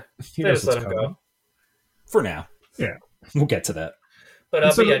shit. Yeah. He They knows just let what's him coming. go. For now. Yeah. We'll get to that. But,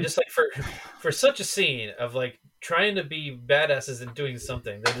 And so yeah, just like for such a scene of like trying to be badasses and doing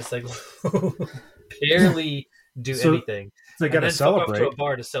something, they're just like barely do anything. They got to and then fuck off celebrate. to a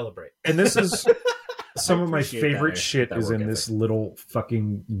bar to celebrate. And this is some of my appreciate favorite that. shit That is work in ethic. this little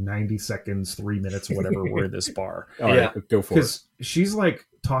fucking 90 seconds, 3 minutes, whatever, we're in this bar. All right, go for it. Because she's like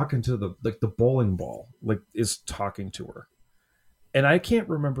talking to the bowling ball, like is talking to her. And I can't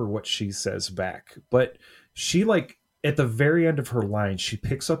remember what she says back, but she like at the very end of her line, she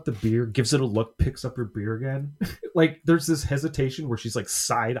picks up the beer, gives it a look, picks up her beer again. Like there's this hesitation where she's like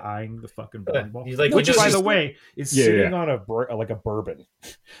side eyeing the fucking bowling ball. He's like, Which, which by is the way, is sitting on a like a bourbon.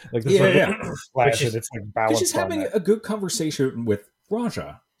 Like this glass, and it's like balanced. She's having on that. a good conversation with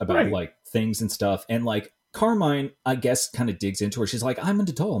Raja about like things and stuff, and like Carmine, I guess, kind of digs into her. She's like, "I'm an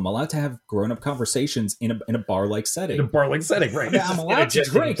adult. I'm allowed to have grown-up conversations in a bar-like setting. In a bar-like setting, right? I'm allowed to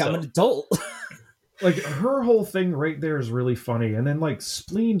drink. I'm an adult." Like her whole thing right there is really funny, and then like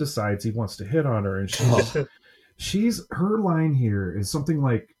Spleen decides he wants to hit on her, and she's her line here is something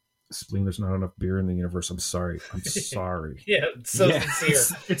like, "Spleen, there's not enough beer in the universe. I'm sorry. I'm sorry." Yeah, so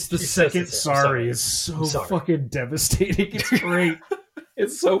sincere. It's the She's second so sorry. It's so fucking devastating. It's great.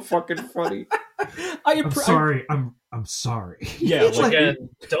 It's so fucking funny. I'm sorry. I'm sorry. Yeah, Like, again,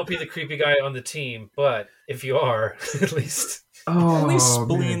 don't be the creepy guy on the team, but if you are, at least. At least Oh,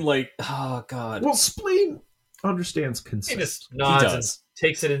 Spleen, man. like, oh god. Well, Spleen understands He consent. just nods and does.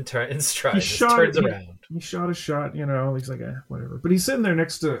 takes it in stride. He Just shot- turns he- around. He shot a shot, he's like, whatever. But he's sitting there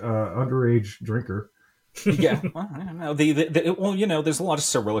next to underage drinker. Yeah, well, I don't know. There's a lot of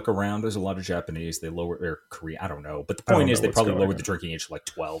Cyrillic around. There's a lot of Japanese. They lower their Korean. I don't know, but the I don't point is, know they what's probably going lowered on. the drinking age to like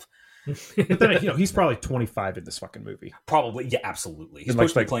 12. But then, he's probably 25 in this fucking movie. Probably, yeah, absolutely. He's And,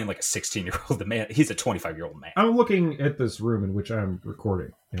 supposed to like- be playing like a 16-year-old. The man, he's a 25-year-old man. I'm looking at this room in which I'm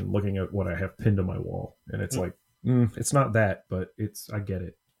recording and looking at what I have pinned on my wall, and it's like, it's not that, but I get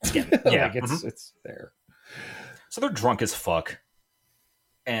it. Yeah, Like, it's there. So they're drunk as fuck,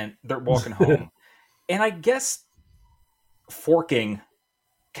 and they're walking home. And I guess forking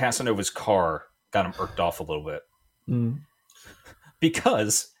Casanova's car got him irked off a little bit.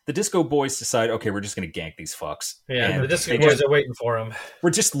 Because the Disco Boys decide, okay, we're just going to gank these fucks. Yeah, And the Disco they Boys just- are waiting for him.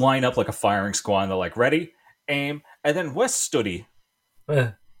 We're just line up like a firing squad, and they're like, ready, aim. And then Wes Studi,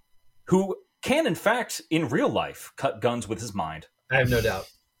 I who can, in fact, in real life, cut guns with his mind, have no doubt.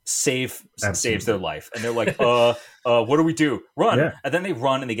 saves Absolutely. their life. And they're like, what do we do? Run. Yeah. And then they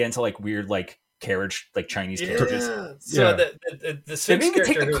run and they get into like weird like carriage, like Chinese carriages. So Yeah. the They Sphinx didn't even take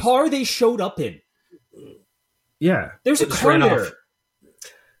character the who's- car they showed up in. Yeah. There's They a just car ran there. off.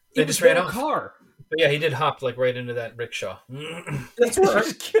 They It was just ran their off. car. But yeah, he did hop like right into that rickshaw. That's what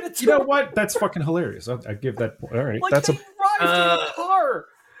Just get it you know what? That's fucking hilarious. I give that. All right. Like That's they arrived in the car.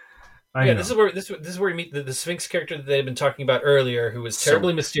 I Yeah, know. this is where you meet the Sphinx character that they've been talking about earlier, who was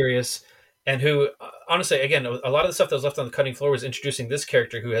terribly mysterious, and who, honestly, again, a lot of the stuff that was left on the cutting floor was introducing this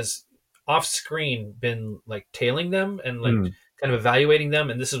character who has off screen been like tailing them and like kind of evaluating them,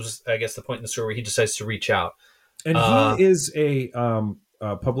 and this was, I guess, the point in the story where he decides to reach out. And he is a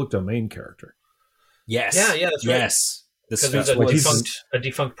public domain character. Yes. Yeah, that's right. Yes. The Because Sphinx he's was a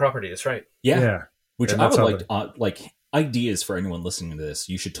defunct property. That's right. yeah. Which And I that's would how like ideas for anyone listening to this.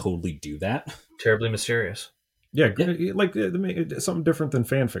 You should totally do that. Terribly mysterious. Yeah, like something different than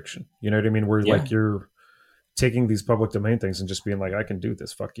fan fiction. You know what I mean? Where Yeah. like you're taking these public domain things and just being like, I can do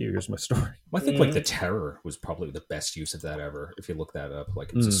this. Fuck you. Here's my story. Well, I think like The Terror was probably the best use of that ever. If you look that up, like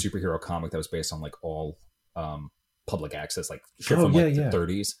it was a superhero comic that was based on like all public access, like shit from like the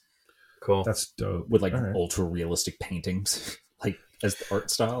 30s Cool. That's dope. with like All right. ultra realistic paintings, like as the art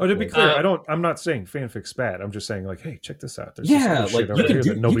style. Oh, to be Like- clear, I'm not saying fanfic's bad. I'm just saying like, hey, check this out. There's Yeah, this like, other you shit can over do- here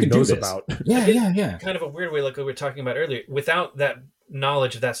that you nobody can do knows this. about. yeah. Kind of a weird way, like we were talking about earlier. Without that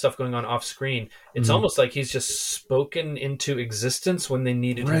knowledge of that stuff going on off screen, it's almost like he's just spoken into existence when they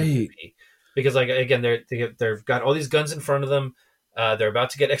needed him to Right. be. Because, like, again, they've got all these guns in front of them. They're about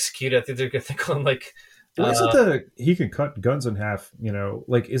to get executed. I think they're going to call him like. Well, isn't he can cut guns in half? You know,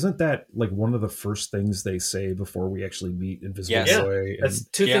 like isn't that like one of the first things they say before we actually meet Invisible Yes. Boy? That's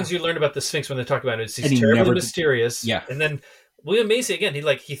two things you learn about the Sphinx when they talk about it. Is And he's he terribly never- mysterious. Yeah. And then William Macy again.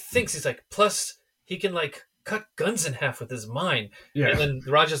 He thinks he's like. Plus, he can like cut guns in half with his mind. Yeah. And then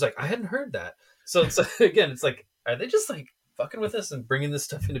Raja's like, I hadn't heard that. So it's again, it's like, are they just like fucking with us and bringing this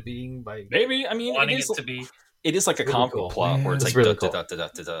stuff into being by Maybe. I mean, wanting it is, it to be? It is like a Really comic cool. plot where it's It's like really da, da, da, da,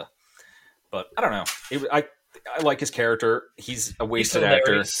 da, da. But I don't know. I like his character. He's a wasted actor.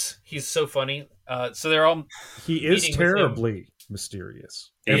 hilarious. He's so funny. So they're all He is meeting with him. terribly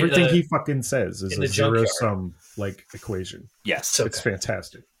mysterious. In Everything the- he fucking says is in a the junkyard. zero-sum like equation. Yes. So It's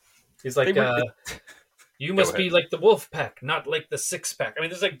fantastic. He's like, you must be like the wolf pack, not like the six pack. I mean,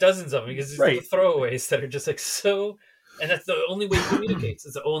 there's like dozens of them because these Right. little throwaways that are just like so. And that's the only way he communicates.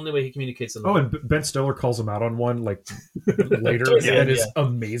 It's the only way he communicates. In the Oh, movie. and Ben Stiller calls him out on one like later. Towards the That end, is yeah.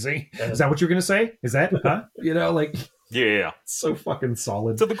 amazing. Is that what you're gonna say? Is that huh? You know, like Yeah. so fucking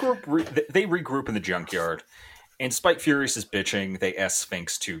solid. So the group they regroup in the junkyard, and despite Furious is bitching, they ask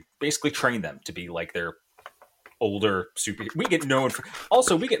Sphinx to basically train them to be like their older super. We get no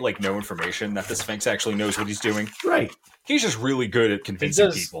information that the Sphinx actually knows what he's doing. Right. He's just really good at He convincing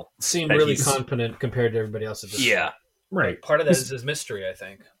does people. seem that really he's- confident compared to everybody else at this Yeah, point. Right. Part of that is his mystery, I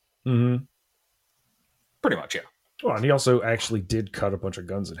think. Mm-hmm. pretty much. Yeah, Well, and he also actually did cut a bunch of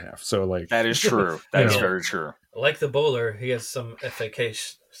guns in half. So like that is true. That is know. very true. Like the bowler, he has some FAK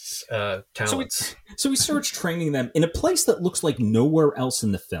talents. So he starts training them in a place that looks like nowhere else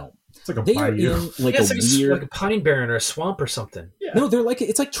in the film. it's like a They are bayou. in like Yeah, a it's weird. like a pine barren or a swamp or something. Yeah. No, they're like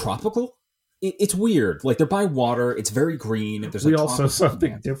it's like tropical. It's weird. Like they're by water. It's very green. There's we like also tropical something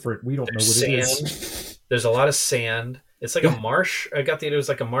plants. different. We don't know There's what it sand. is. There's a lot of sand. It's like Yeah. a marsh. I got the idea it was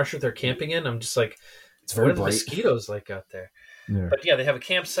like a marsh that they're camping in. I'm just like, It's what very are the bright. mosquitoes like out there? Yeah. But yeah, they have a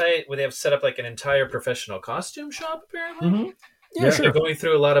campsite where they have set up like an entire professional costume shop, apparently. Mm-hmm. Yeah, Yeah. sure. They're going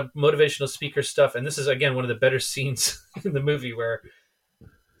through a lot of motivational speaker stuff. And this is, again, one of the better scenes in the movie where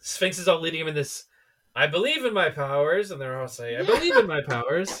Sphinx is all leading him in this, I believe in my powers. And they're all saying, I believe in my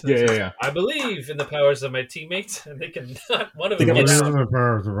powers. Yeah. I believe in the powers of my teammates. And they cannot, one of They them got, gets like,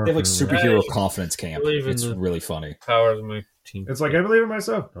 out. They have like superhero Right. confidence camp. Believe in It's the- really funny. Powers of my team. It's like I believe in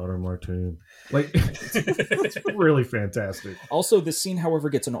myself, not in my team. Like it's really fantastic. Also, this scene, however,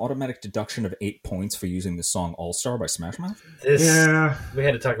 gets an automatic deduction of 8 points for using the song "All Star" by Smash Mouth. This, Yeah, we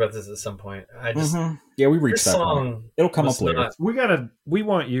had to talk about this at some point. I just, Yeah, we reached this that point. song It'll come was up later. not- we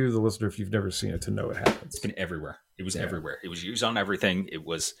want you, the listener, if you've never seen it, to know it happens. It's been everywhere. It was Yeah. everywhere. It was used on everything. It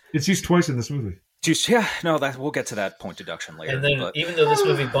was It's used twice in this movie. just that we'll get to that point deduction later. And then, but even though this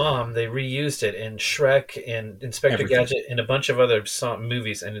movie bombed, they reused it in Shrek and Inspector Everything. Gadget and a bunch of other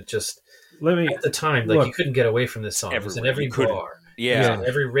movies. And it just, Let me. at the time, like Look. you couldn't get away from this song. It was in Everywhere. every You couldn't. bar, yeah, and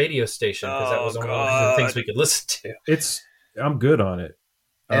every radio station, because that was Oh, one of the God. things we could listen to. It's. I'm good on it.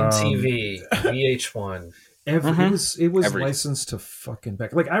 MTV, VH1. It was Everything. licensed to fucking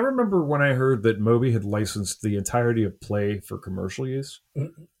back. Like I remember when I heard that Moby had licensed the entirety of Play for commercial use,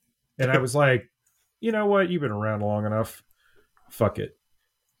 and I was like, you know what? You've been around long enough. Fuck it.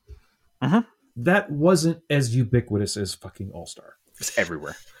 Mhm. That wasn't as ubiquitous as fucking All Star. it's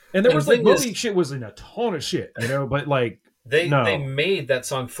everywhere. And there And was the like thing Moby is- shit was in a ton of shit, you know. But like, They No. made that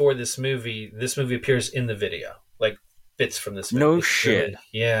song for this movie. This movie appears in the video, like bits from this movie. No It's shit. really-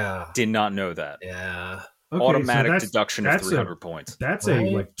 yeah. Did not know that. Yeah. okay, Automatic so that's, deduction of that's 300 points. That's Right. a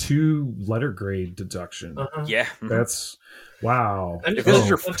like 2 letter grade deduction. Uh-huh. Yeah. That's wow. I'm, If this is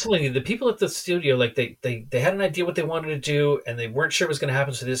your- I'm telling you, the people at the studio, like they had an idea what they wanted to do, and they weren't sure it was going to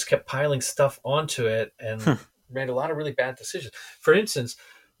happen, so they just kept piling stuff onto it and made a lot of really bad decisions. For instance,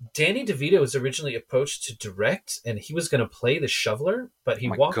 Danny DeVito was originally approached to direct, and he was going to play the shoveler, but he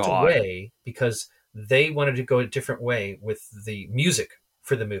Oh my walked God. away because they wanted to go a different way with the music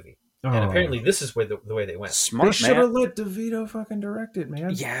for the movie. And Oh. apparently, this is where the way they went. They Smart should man. have let DeVito fucking direct it,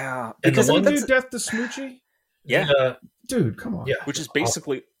 man. Yeah. And Because the I one mean, Didn't that's, do Death to Smoochie? yeah. Dude, come on. Yeah. Which is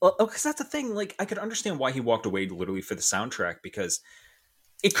basically because that's the thing. Like, I could understand why he walked away literally for the soundtrack, because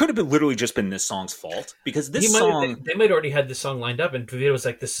it could have been literally just been this song's fault. Because this song, they might already had this song lined up, and DeVito was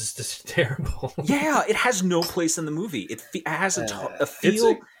like, "This is terrible." yeah, it has no place in the movie. It has a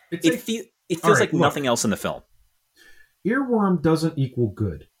feel. It's It a- feels All right, like look. nothing else in the film. Earworm doesn't equal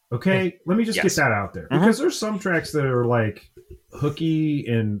good. Okay? Let me just Yes. get that out there. Because there's some tracks that are like hooky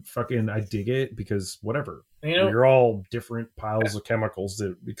and fucking I dig it because whatever. You know, We're all different piles of chemicals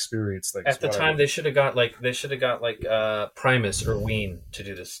that experience things. at the whatever. time, they should have got Primus or Ween to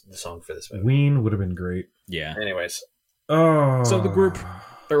do the song for this movie. Ween would have been great. Yeah. Anyways, Oh. So the group,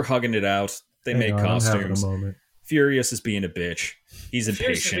 they're hugging it out. They make Hang on, I'm having costumes. a moment. Furious is being a bitch. He's Fierce is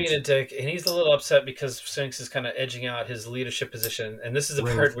impatient. being a dick, and he's a little upset because Sphinx is kind of edging out his leadership position. And this is the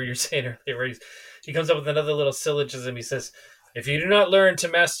Right. part where you're saying earlier, where he comes up with another little syllogism. He says, "If you do not learn to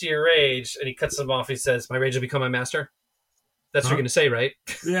master your rage," and he cuts them off. He says, "My rage will become my master." That's what Huh? you're going to say, right?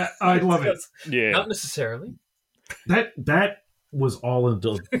 Yeah, I love it. Yeah. Not necessarily. That was all in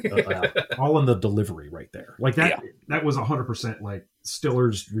all in the delivery right there. Like that Yeah. that was 100% like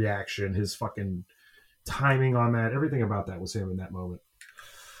Stiller's reaction, his fucking timing on that, everything about that was him in that moment.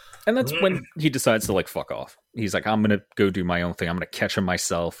 And that's when he decides to like fuck off. He's like, I'm gonna go do my own thing. I'm gonna catch him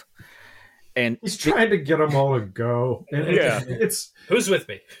myself. And he's trying to get them all to go. And it's who's with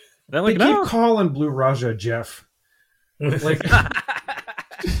me? They're like, they no. keep calling Blue Raja Jeff. Like,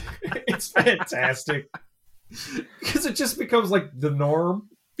 it's fantastic because it just becomes like the norm.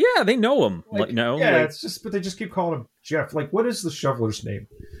 Yeah, they know him. Like, no, yeah, like, it's just, but they just keep calling him Jeff. Like, what is the shoveler's name?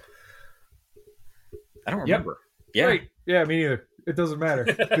 I don't remember. Yeah, right. Yeah, me neither. It doesn't matter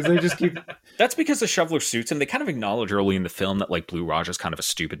because they just keep. That's because the shoveler suits him. They kind of acknowledge early in the film that like Blue Raja's kind of a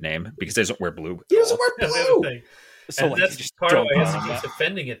stupid name because he doesn't wear blue. He doesn't wear That's the other blue. thing. So And like, that's just part of don't why he bother keeps that.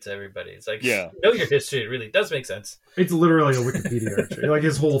 offending it to everybody. It's like, Yeah. know your history. It really does make sense. It's literally a Wikipedia entry. Like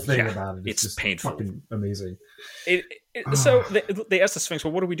his whole thing Yeah, about it. it's Just painful. fucking amazing. So they asked the Sphinx,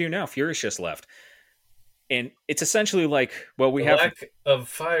 well, what do we do now? Furious just left. And it's essentially like, well, we The have... lack of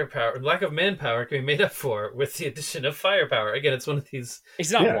firepower, lack of manpower can be made up for with the addition of firepower. Again, it's one of these.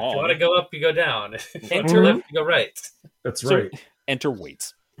 He's not Yeah. wrong. If you want to go up, you go down. If you want to Enter- go left, you go right. That's So, right. enter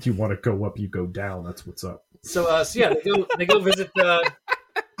weights. If you want to go up, you go down. That's what's up. So yeah, they go visit Dr.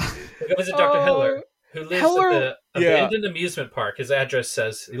 Heller, who lives Heller? at the abandoned amusement park. His address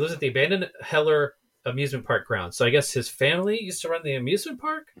says he lives at the abandoned Heller amusement park grounds. So I guess his family used to run the amusement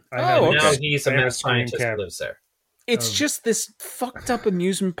park. have okay. Now he's a I have mad screen scientist cap. who lives there. It's just this fucked up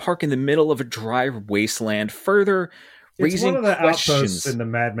amusement park in the middle of a dry wasteland, further It's raising one of the questions. outposts in the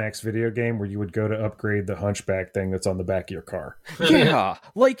Mad Max video game where you would go to upgrade the hunchback thing that's on the back of your car. Yeah,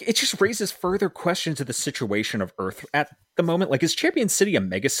 like it just raises further questions of the situation of Earth at the moment. Like, is Champion City a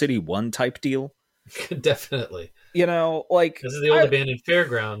Mega City 1 type deal? Definitely. You know, like This is the old abandoned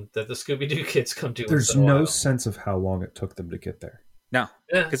fairground that the Scooby-Doo kids come to. There's once in a no while. sense of how long it took them to get there. no,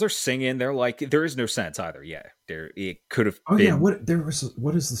 Yeah. because they're singing. They're like, there is no sense either. Yeah, there it could have Oh been. yeah,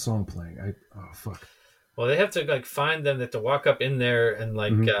 what is the song playing? Oh fuck. Well, they have to like find them. They have to walk up in there and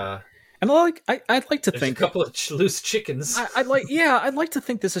like. And like, I'd like to There's think a couple of loose chickens. I'd like to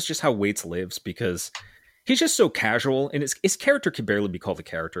think this is just how Waits lives because he's just so casual, and his character can barely be called a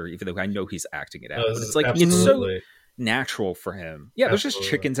character, even though I know he's acting it out. But it's like it's so natural for him. Yeah, there's just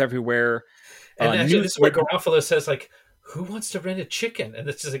Absolutely. chickens everywhere. And actually, Newt- this is where Garofalo says, like, "Who wants to rent a chicken?" And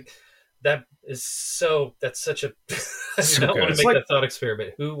it's just like that is so. That's such a. I So do not good. want to It's make like- that thought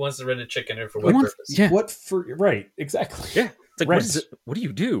experiment. Who wants to rent a chicken and for Who what wants- purpose? yeah, What for? Right, exactly. yeah. It's like Rent. what is it? What do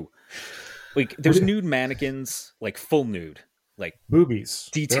you do? Like, there's nude mannequins, like full nude, like Boobies.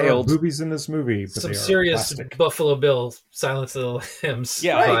 Detailed- There are boobies in this movie, but Some they are serious plastic. Buffalo Bill, Silence of the Lambs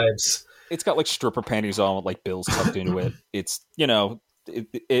Yeah, right. vibes. it's got like stripper panties on with like bills tucked into it. It's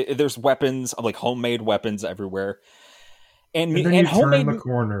there's weapons, like homemade weapons everywhere, and And then you homemade. turn the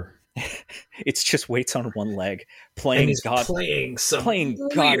corner. It's just Waits on one leg And playing he's God playing some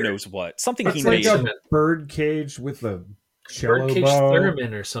God weird knows what, something he It's like made. a bird cage with a cello birdcage bow.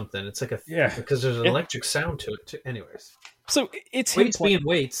 theremin or something. It's like Yeah. because there's an Yeah. electric sound to it too. Anyways, So it's him Waits playing. being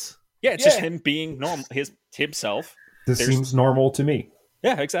Waits. Yeah, it's just him being normal, himself. This There's- seems normal to me.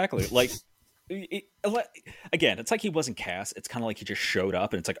 Yeah, exactly. Like, again, it's like he wasn't cast. It's kind of like he just showed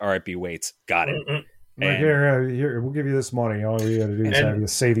up, and it's like, all right, be Waits, got it. Mm-mm. Like, And- here, we'll give you this money. All you got to do is And- have you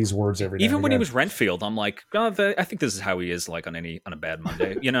say these words every day. Even when he was Renfield, I'm like, oh, I think this is how he is, like on a bad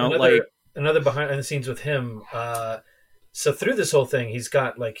Monday, you know, Another behind the scenes with him. So through this whole thing, he's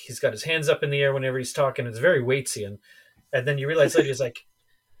got his hands up in the air whenever he's talking. It's very Waitsian, and then you realize later he's like,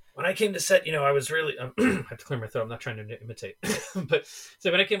 when I came to set, I was really I have to clear my throat. I'm not trying to imitate, but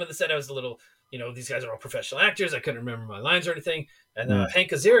so when I came to the set, I was a little, these guys are all professional actors. I couldn't remember my lines or anything. And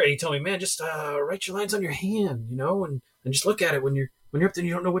Hank Azaria, he told me, man, just write your lines on your hand, and just look at it when you're up there and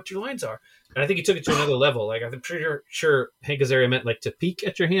you don't know what your lines are. And I think he took it to another level. Like, I'm pretty sure Hank Azaria meant like to peek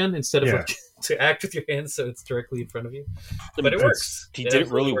at your hand instead of Yeah. like, to act with your hands so it's directly in front of you. But it works. he did it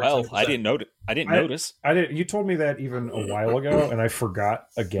really well. I 100%. didn't notice. I didn't. You told me that even a while ago, and I forgot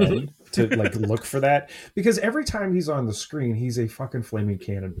again to like look for that because every time he's on the screen, he's a fucking flaming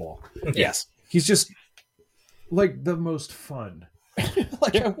cannonball. Yes. He's just like the most fun.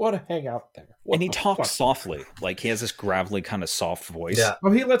 Like, I want to hang out there. What And he the talks fuck? softly. Like, he has this gravelly kind of soft voice. Yeah.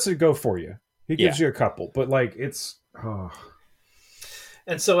 Oh, he lets it go for you. He gives you a couple, but like it's. Oh.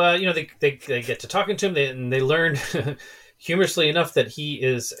 And so, they get to talking to him, and they learn, humorously enough, that he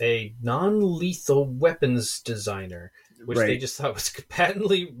is a non-lethal weapons designer, which Right. they just thought was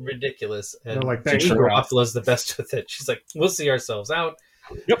patently ridiculous. And They're like, thanks Jane for that. Garofalo's the best with it. She's like, we'll see ourselves out.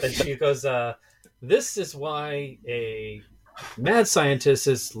 Yep. And she goes, this is why a mad scientist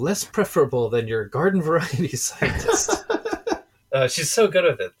is less preferable than your garden variety scientist. She's so good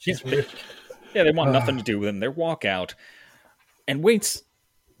with it. She's really Yeah, they want nothing to do with him. They walk out, and Waits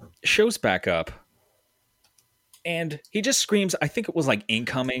shows back up, and he just screams. I think it was like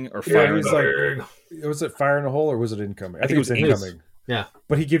incoming or Yeah, fire. it was like, was it fire in a hole or was it incoming? I think it was incoming. Yeah,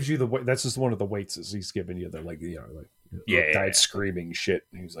 but he gives you the. That's just one of the weights he's giving you. They're like, died screaming shit.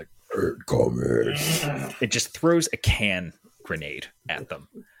 And he's like, incoming. It just throws a can grenade at them.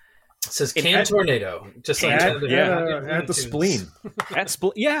 It says can tornado. Just like at the spleen. At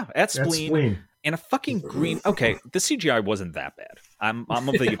spleen. And a fucking green. Okay, the CGI wasn't that bad. I'm of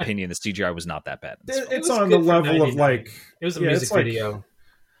the opinion the CGI was not that bad. It's on the level of like it was a music video,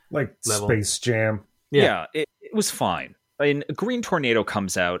 like level. Space Jam. Yeah, it was fine. I mean, a green tornado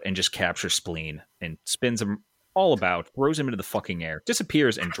comes out and just captures Spleen and spins him all about, throws him into the fucking air,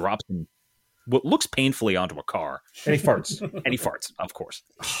 disappears, and drops him what looks painfully onto a car. And he farts. Of course.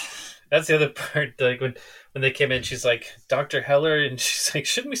 That's the other part. Like when they came in, she's like, Dr. Heller, and she's like,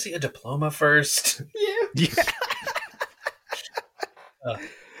 shouldn't we see a diploma first? Yeah.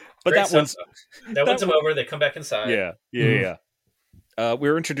 But that wins them over. They come back inside. Yeah. We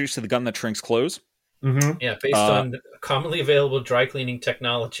were introduced to the gun that shrinks clothes. Mm-hmm. Yeah, based on commonly available dry cleaning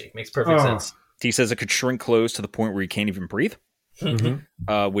technology. Makes perfect sense. He says it could shrink clothes to the point where you can't even breathe,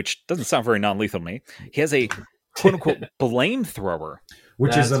 which doesn't sound very non-lethal to me. He has a quote-unquote blame thrower.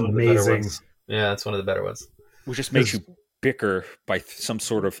 Which is amazing. Yeah, that's one of the better ones. Which just makes you bicker by some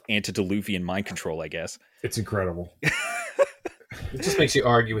sort of antediluvian mind control, I guess. It's incredible. It just makes you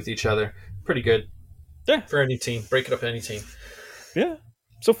argue with each other. Pretty good. Yeah. For any team. Break it up any team. Yeah.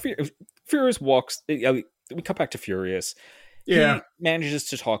 So Furious walks... we cut back to Furious. Yeah. He manages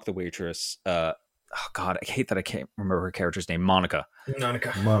to talk the waitress... oh, God, I hate that I can't remember her character's name. Monica.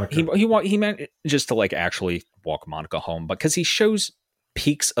 He manages to, like, actually walk Monica home because he shows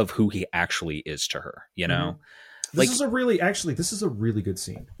peaks of who he actually is to her, you know? This is a really good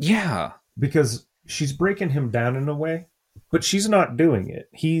scene. Yeah. Because she's breaking him down in a way, but she's not doing it.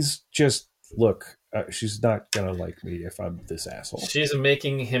 He's just, look, she's not going to like me if I'm this asshole. She's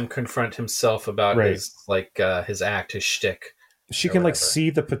making him confront himself about his act, his shtick. She can, like, see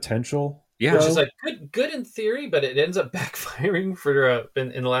the potential. Yeah. Which is, like, good in theory, but it ends up backfiring for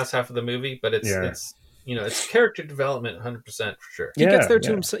in the last half of the movie. But it's it's character development 100% for sure. He gets there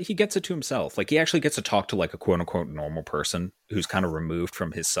to himself. He gets it to himself. Like, he actually gets to talk to, like, a quote unquote normal person who's kind of removed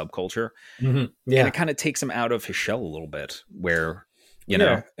from his subculture. Mm-hmm. Yeah. And it kind of takes him out of his shell a little bit where, you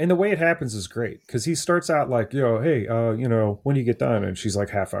know. And the way it happens is great because he starts out like, hey, when you get done? And she's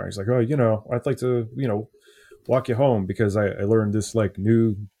like half hour. He's like, I'd like to, walk you home because I learned this, like,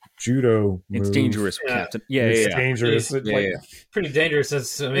 new judo move. It's dangerous, Captain. It's dangerous. Pretty dangerous.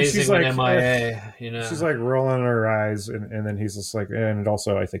 It's amazing when MIA, She's like rolling her eyes, and then he's just like, and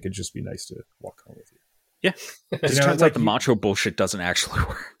also I think it'd just be nice to walk home with you. Yeah. It turns out the macho bullshit doesn't actually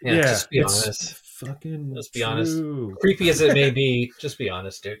work. Yeah, just be honest. Let's be honest. Creepy as it may be, just be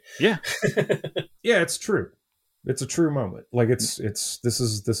honest, dude. Yeah. Yeah, it's true. It's a true moment. Like this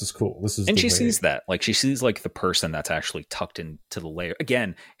is cool. This is, and she sees that. Like, she sees, like, the person that's actually tucked into the layer.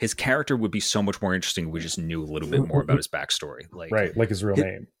 Again, his character would be so much more interesting if we just knew a little bit more about his backstory. Like, right, like his real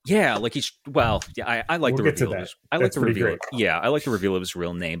name. Yeah, like I like the reveal. I like the reveal. Yeah, I like the reveal of his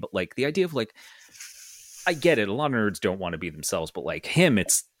real name. But, like, the idea of, like, I get it. A lot of nerds don't want to be themselves, but, like, him,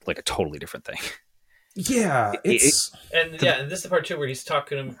 it's like a totally different thing. Yeah, and this is the part too where he's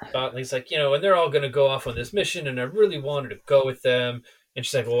talking about, he's like, and they're all going to go off on this mission, and I really wanted to go with them. And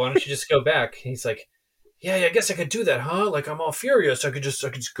she's like, well, why don't you just go back? And he's like, yeah, I guess I could do that, huh? Like, I'm all furious. I could just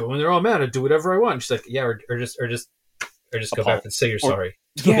go, and they're all mad. I'd do whatever I want. And she's like, yeah, or just go back and say you're sorry.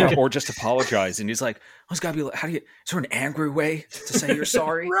 Yeah, or just apologize. And he's like, oh, it's got to be like, is there an angry way to say you're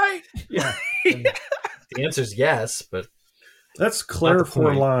sorry? Right. Yeah. The answer is yes, but. That's Claire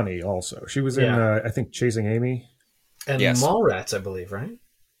Forlani also. She was in, I think, Chasing Amy. And Mallrats, I believe, right?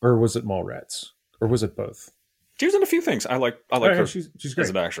 Or was it Mallrats? Or was it both? She was in a few things. I like her. She's great.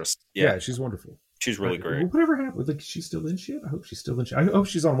 As an actress. Yeah, she's wonderful. She's really great. Whatever happened? Like, she's still in shit? I hope she's still in shit. I hope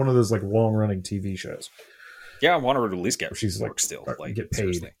she's on one of those, like, long-running TV shows. Yeah, I want her to at least get she's work like, still. Like, get paid.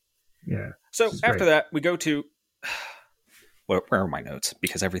 Seriously. Yeah. So after that, we go to... Where are my notes?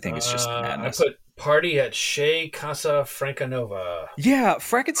 Because everything is just madness. I put party at Shea Casa Francanova. Yeah,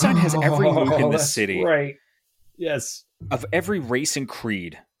 Frankenstein has every mook in this city. Right. Yes. Of every race and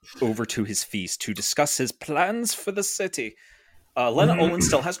creed over to his feast to discuss his plans for the city. Lena Olin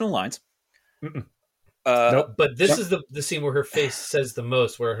still has no lines. Nope. But this is the scene where her face says the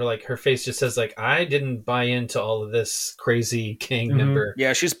most, where her face just says, like, I didn't buy into all of this crazy gang member.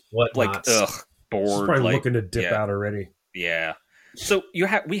 Yeah, she's bored. She's probably looking to dip out already. Yeah. So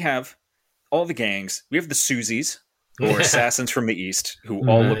we have all the gangs. We have the Susies, or assassins from the East, who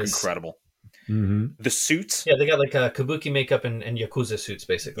all look incredible. Mm-hmm. The suits. Yeah, they got like kabuki makeup and Yakuza suits,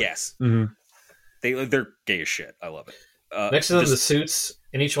 basically. Yes. Mm-hmm. They're gay as shit. I love it. Next to them, the suits,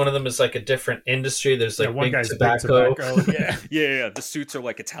 and each one of them is like a different industry. There's like one big guy's tobacco. big tobacco. Yeah. yeah. The suits are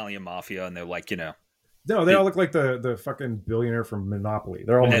like Italian mafia, and they're like, No, they all look like the fucking billionaire from Monopoly.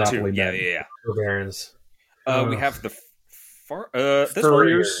 They're all that Monopoly too. men. Yeah. Barons. We have the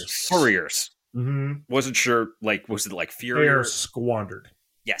Furriers. Furriers. Mm-hmm. Wasn't sure. Like, was it like They Fury? are squandered.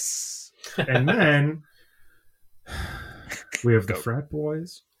 Yes. And then we have the Frat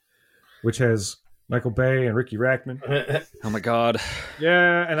Boys, which has Michael Bay and Ricky Rackman. Oh my god.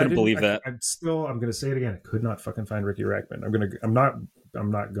 Yeah, and I Couldn't believe that. I'm gonna say it again. I could not fucking find Ricky Rackman. I'm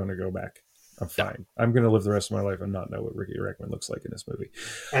not gonna go back. I'm fine. I'm gonna live the rest of my life and not know what Ricky Rackman looks like in this movie.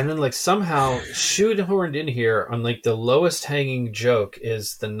 And then like somehow shoehorned in here on like the lowest hanging joke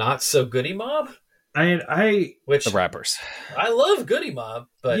is the not so goody mob. Which The rappers. I love Goody Mob,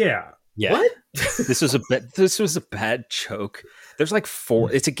 but yeah. what? This was a bad joke. There's like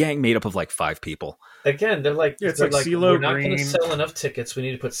 4. It's a gang made up of like 5 people. Again, they're like, it's they're like CeeLo we're not going to Green. sell enough tickets. We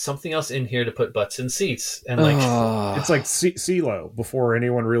need to put something else in here to put butts in seats. And like, It's like CeeLo before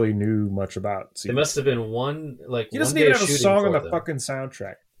anyone really knew much about CeeLo. there must have been one like He one doesn't day even of have a shooting song on for the them. fucking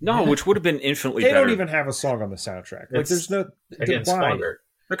soundtrack. No, which would have been infinitely They better. don't even have a song on the soundtrack. Like, It's- there's no Again, why? squandered.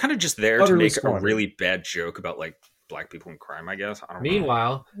 They're kind of just there to Utterly make squandered. a really bad joke about like black people in crime, I guess. I don't know.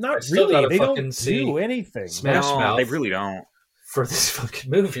 Meanwhile, I Not still really. gotta They fucking don't see do anything. Smash No, Mouth they really don't. for this fucking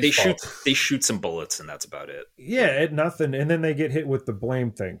movie. They shoot some bullets and that's about it. Yeah, at nothing, and then they get hit with the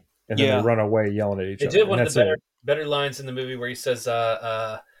blame thing, and then Yeah. they run away yelling at each They other. did one and of the better lines in the movie where he says,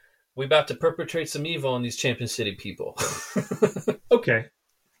 "We about to perpetrate some evil on these Champion City people." Okay.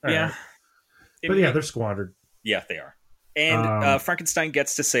 All Yeah. right. But yeah, they're squandered. Yeah, they are. And Frankenstein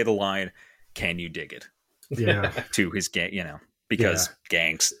gets to say the line, "Can you dig it?" Yeah. to his gang, because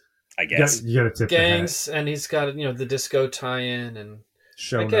gangs, I You guess. gotta tip Gangs, and he's got the disco tie-in, and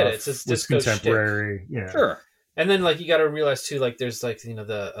Show I get it, enough it's his was disco contemporary. Yeah. Sure. and then like you got to realize too, like there's like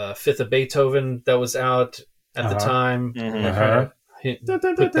the Fifth of Beethoven that was out at the time. Mhm. And they kind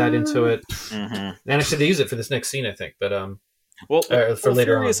of put that into it, Mm-hmm. and actually they use it for this next scene, I think. But Well, for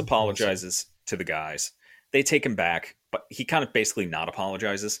later Furious on. apologizes to the guys. They take him back, but he kind of basically not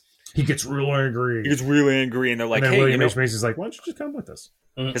apologizes. He gets real angry. He gets really angry, and they're like, and then "Hey, William H. Macy's like, why don't you just come with us?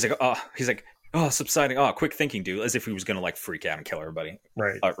 he's like, subsiding. Oh, quick thinking, dude," as if he was gonna like freak out and kill everybody,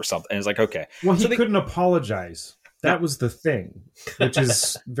 Right. or something. And it's like, okay, Well, he So they- couldn't apologize. That was the thing, which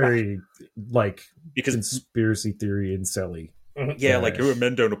is very like because conspiracy theory and silly. yeah, like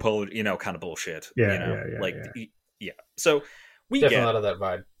men don't apologize, kind of bullshit. Yeah, yeah. So we definitely get out of that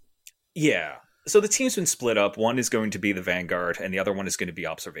vibe. yeah. So the team's been split up. One is going to be the Vanguard, and the other one is going to be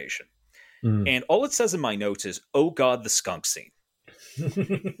Observation. Mm. And all it says in my notes is, "Oh God, the skunk scene."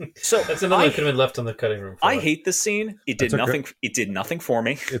 So That's another that could have been left on the cutting room floor. I hate this scene. It did That's okay. nothing. It did nothing for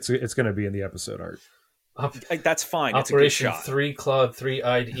me. It's going to be in the episode art. Like, that's fine. It's a good Operation shot. 3-clawed,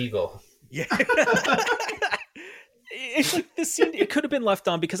 3-eyed eagle. Yeah. It's like this scene. It could have been left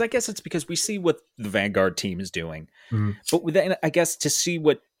on because I guess it's because we see what the Vanguard team is doing, but then I guess to see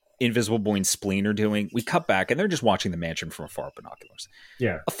what Invisible Boy and Spleen are doing, we cut back and they're just watching the mansion from afar binoculars.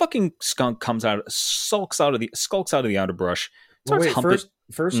 Yeah. A fucking skunk comes out, skulks out of the underbrush. Well, Starts wait, humping.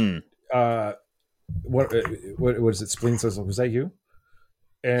 first, what is it? Spleen says, "Was that you?"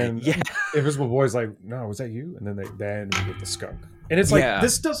 And Yeah. Invisible Boy's like, "No, was that you?" And then we get the skunk, and it's like, Yeah.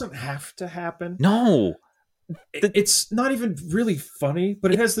 this doesn't have to happen. No. It's not even really funny,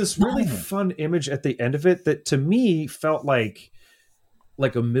 but it has this really fun image at the end of it that to me felt like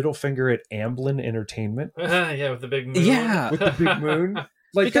a middle finger at Amblin Entertainment Yeah, with the big moon. Yeah. with the big moon.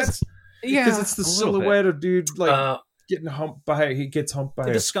 Like Because- because it's the a little bit. silhouette of dude like Uh, he gets humped by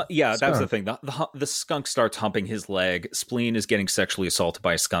The skunk, yeah, that was the skunk. thing. The skunk starts humping his leg. Spleen is getting sexually assaulted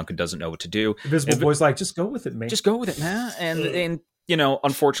by a skunk and doesn't know what to do. Invisible Boy's like, just go with it, man. Just go with it, man. And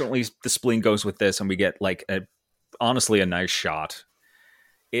unfortunately, the Spleen goes with this, and we get like honestly a nice shot.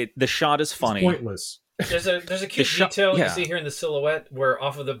 The shot is funny. It's pointless. there's a cute shot- detail yeah. you see here in the silhouette where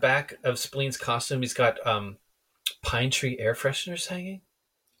off of the back of Spleen's costume, he's got pine tree air fresheners hanging.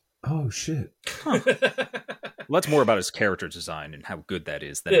 Oh shit! Well, that's more about his character design and how good that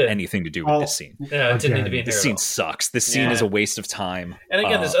is than Yeah. anything to do with this scene. Yeah, it didn't need to be in This here. scene at all. sucks. This scene Yeah. is a waste of time. And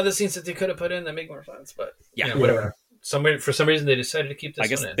again, there's other scenes that they could have put in that make more sense, but Yeah. whatever. For some reason, they decided to keep this I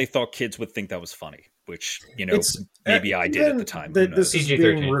guess one in. they thought kids would think that was funny, which It's maybe I did at the time. Who That knows? this is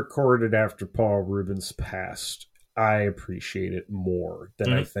PG-13. being recorded after Paul Rubens passed. I appreciate it more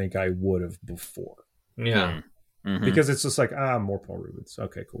than I think I would have before, Yeah. Mhm. because it's just like more Paul Rubens.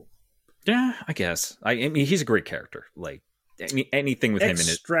 Okay, cool. Yeah, I guess. I mean, he's a great character. Like anything with him in it.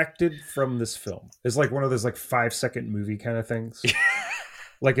 Extracted from this film is like one of those like 5-second movie kind of things.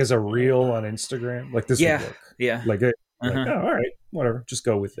 like as a reel on Instagram, like this would work. Yeah. Like, like, oh, all right, whatever, just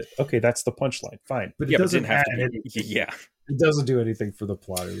go with it. Okay, that's the punchline. Fine, but it doesn't have to add be. anything. Yeah, it doesn't do anything for the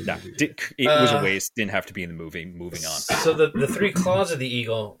plot of the no, movie. it was a waste. Didn't have to be in the movie. Moving on. So the three claws of the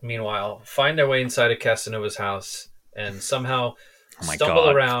eagle, meanwhile, find their way inside of Casanova's house and somehow stumble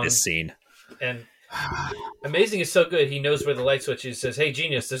around this scene. And Amazing is so good. He knows where the light switch is. He says, "Hey,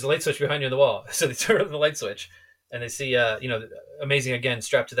 genius, there's a light switch behind you on the wall." So they turn on the light switch, and they see, Amazing again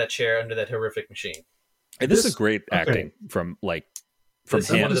strapped to that chair under that horrific machine. And this is great acting from him. This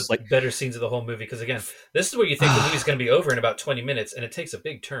is one of the better scenes of the whole movie because, again, this is where you think the movie's going to be over in about 20 minutes, and it takes a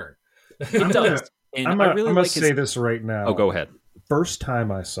big turn. It does. And I'm going to say this right now. Oh, go ahead. First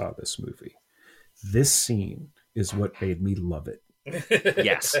time I saw this movie, this scene is what made me love it.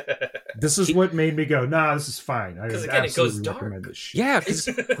 Yes. This is what made me go, nah, this is fine. Because again, it goes dark. This shit. Yeah, because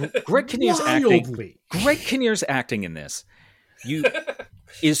Greg Kinnear's acting in this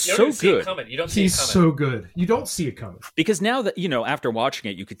is so good. You don't see it coming. He's so good. You don't see it coming. Because now that, after watching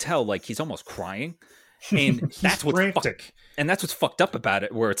it, you could tell like he's almost crying. And that's what's frantic. And that's what's fucked up about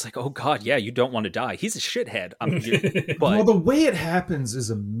it, where it's like, oh God, yeah, you don't want to die. He's a shithead. Well, the way it happens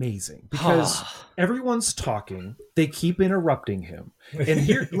is amazing because everyone's talking. They keep interrupting him. And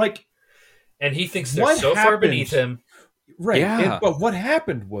here, and he thinks they're so far beneath him. Right. Yeah. But what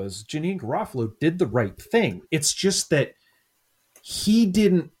happened was Janeane Garofalo did the right thing. It's just that he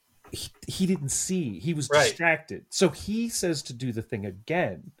didn't see. He was distracted. So he says to do the thing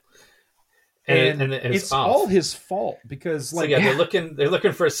again. And it's all his fault because they're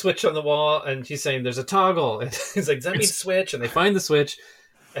looking for a switch on the wall, and she's saying there's a toggle, and he's like, does that mean switch? And they find the switch,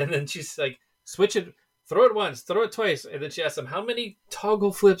 and then she's like, switch it, throw it once, throw it twice, and then she asks him how many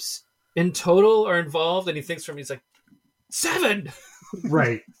toggle flips in total are involved, and he thinks he's like 7.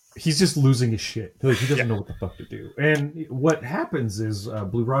 Right. He's just losing his shit. Like, he doesn't know what the fuck to do. And what happens is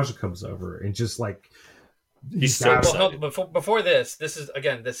Blue Raja comes over and just like he's so excited. Before this is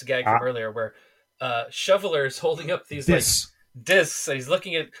again this gag from earlier where Shoveler is holding up these discs, and he's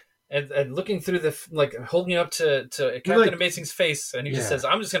looking at and looking through the holding it up to Captain Amazing's face, and he just says,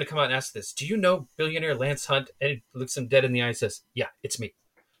 "I'm just going to come out and ask this. Do you know billionaire Lance Hunt?" And he looks him dead in the eye and says, "Yeah, it's me."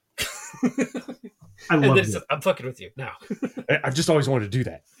 I love it. Says, I'm fucking with you now. I've just always wanted to do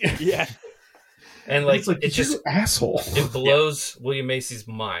that. Yeah. And it's just asshole. It blows William Macy's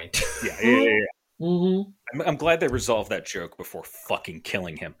mind. Yeah. Mm-hmm. I'm glad they resolved that joke before fucking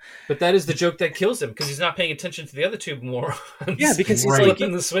killing him. But that is the joke that kills him because he's not paying attention to the other two morons. Yeah, because he's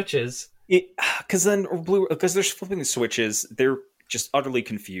flipping the switches. Because they're flipping the switches, they're just utterly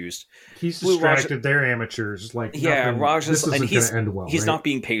confused. He's distracted. They're amateurs. Raja's this isn't going to end well. He's not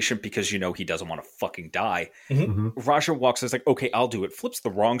being patient because he doesn't want to fucking die. Mm-hmm. Raja walks. Is like, okay, I'll do it. Flips the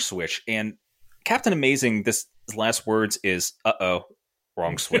wrong switch, and Captain Amazing. His last words is,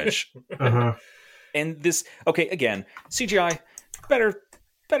 wrong switch." Uh-huh. And this, again, CGI better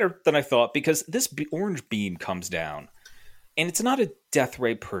than I thought because this orange beam comes down, and it's not a death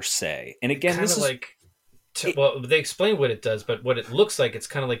ray per se. And again, this is they explain what it does, but what it looks like, it's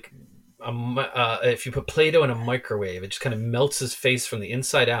kind of like if you put Play-Doh in a microwave, it just kind of melts his face from the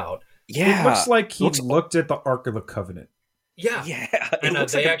inside out. Yeah, it looks like he looked at the Ark of the Covenant. Yeah, and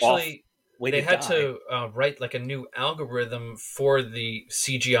they actually. They had to write like a new algorithm for the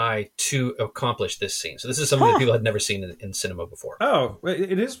CGI to accomplish this scene. So this is something that people had never seen in cinema before. Oh,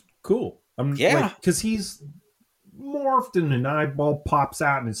 it is cool. Because he's morphed and an eyeball pops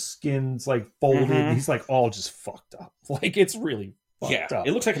out and his skin's folded. Mm-hmm. And he's all just fucked up. It's really fucked up.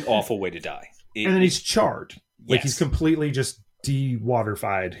 It looks like an awful way to die. And then he's charred. Yes. He's completely just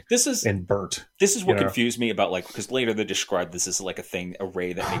de-waterified and burnt. This is what confused me about because later they describe this as a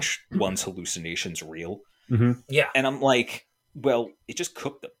ray that makes one's hallucinations real. Mm-hmm. Yeah, and I'm like, well, it just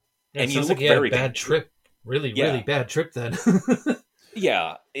cooked them. Yeah, and you look very bad trip, really bad trip then.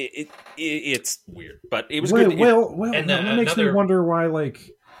 Yeah, it's weird, but it was good. And that makes me wonder why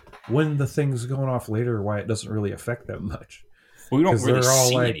when the thing's going off later, why it doesn't really affect them much. We don't really they're all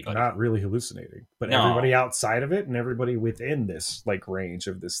see anybody. Not really hallucinating, but everybody outside of it and everybody within this range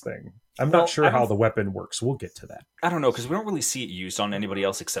of this thing. I'm not sure how the weapon works. We'll get to that. I don't know because we don't really see it used on anybody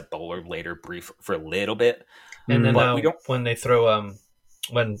else except Bowler later, brief for a little bit. And then we don't when they throw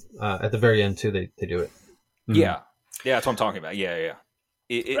at the very end too, they do it. Mm-hmm. Yeah, that's what I'm talking about. Yeah.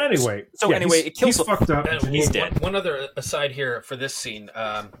 Anyway, it kills. He's fucked up. He's dead. One other aside here for this scene.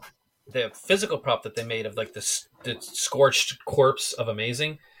 The physical prop that they made of the scorched corpse of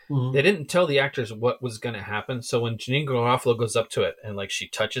Amazing, they didn't tell the actors what was going to happen. So when Janeane Garofalo goes up to it and she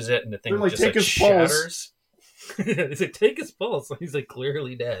touches it and the thing just shatters, he's like, "Take his pulse." He's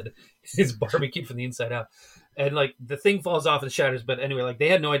clearly dead. He's barbecued from the inside out. and like the thing falls off and shatters. But anyway, like they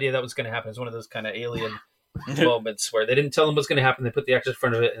had no idea that was going to happen. It's one of those kind of alien moments where they didn't tell them what's going to happen. They put the actors in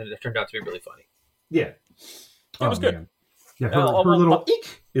front of it, and it turned out to be really funny. Yeah, It was good. Man. Yeah, her little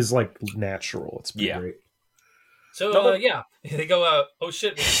eek is like natural. It's been great. So they go, oh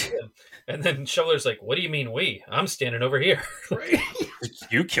shit, we see him. And then Shoveller's like, what do you mean we? I'm standing over here. Right.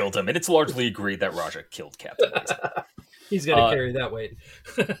 You killed him, and it's largely agreed that Raja killed Captain Amazing. He's got to carry that weight.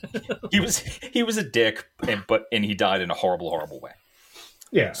 He was a dick, and he died in a horrible way.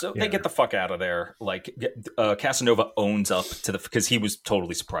 Yeah. So they get the fuck out of there. Like Casanova owns up to because he was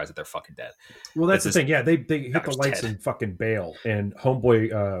totally surprised that they're fucking dead. Well, that's the thing. Yeah, they hit the lights and fucking bail, and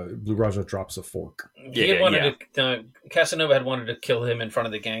homeboy Blue Raja drops a fork. Casanova had wanted to kill him in front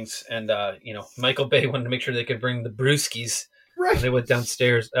of the gangs, and Michael Bay wanted to make sure they could bring the brewskis. Right. They went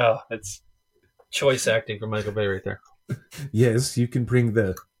downstairs. Oh, it's choice acting for Michael Bay right there. Yes, you can bring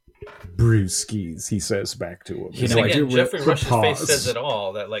the brewskis, he says back to him. And again, Jeffrey Rush's face says it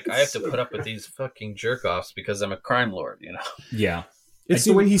all, that like, I have to put up with these fucking jerk-offs because I'm a crime lord, Yeah. It's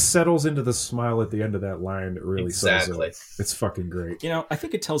the way he settles into the smile at the end of that line that really sells it. It's fucking great. I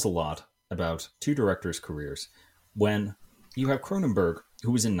think it tells a lot about two directors' careers when you have Cronenberg,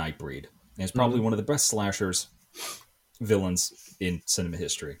 who was in Nightbreed, and is probably one of the best slashers villains in cinema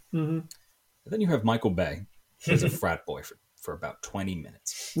history. Mm-hmm. And then you have Michael Bay, who's a frat boy for about 20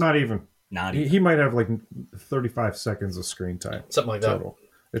 minutes. Not even. He might have like 35 seconds of screen time. Something like total.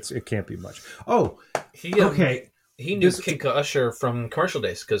 That. It can't be much. Oh, okay. He knew King Usher from Commercial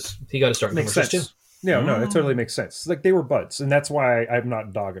Days because he got to start in commercials too. No, it totally makes sense. Like they were buds, and that's why I'm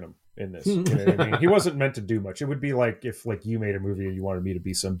not dogging him in this. You know what I mean? He wasn't meant to do much. It would be like if like you made a movie and you wanted me to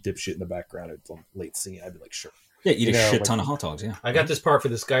be some dipshit in the background at some late scene. I'd be like, sure. Yeah, eat a shit ton of hot dogs. Yeah, I got this part for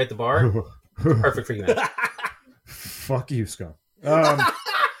this guy at the bar. Perfect for you, man. Fuck you, scum. But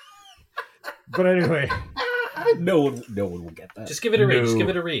anyway, no one will get that. Just give it a read. Just give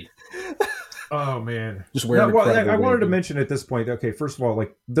it a read. Oh man, just wear. I wanted to mention at this point. Okay, first of all,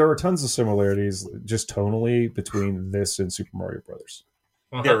 like there are tons of similarities just tonally between this and Super Mario Brothers.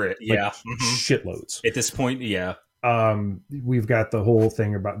 There is, shitloads at this point. Yeah, we've got the whole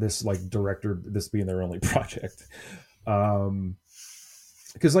thing about this like director, this being their only project.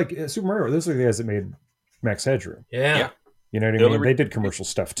 Because like Super Mario, those are the guys that made Max Headroom. Yeah. You know what I mean? They did commercial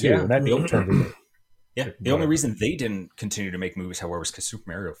stuff too, and that turned into. Yeah, the only reason they didn't continue to make movies, however, is because Super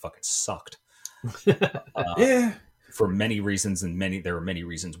Mario fucking sucked. For many reasons, and there are many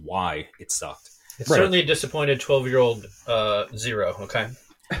reasons why it sucked. It's certainly a disappointed 12-year-old Zero. Okay.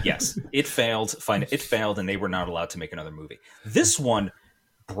 Yes, it failed. It failed, and they were not allowed to make another movie. This one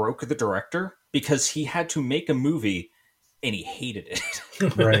broke the director because he had to make a movie, and he hated it.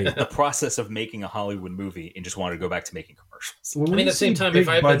 Right. The process of making a Hollywood movie, and just wanted to go back to making commercials. Well, at the same time, if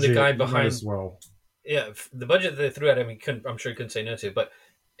I've been the guy behind, yeah, the budget that they threw at him, I'm sure he couldn't say no to. But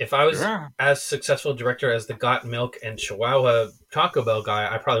if I was as successful director as the Got Milk and Chihuahua Taco Bell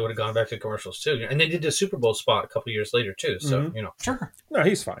guy, I probably would have gone back to commercials too. And they did a Super Bowl spot a couple years later too. So sure, no,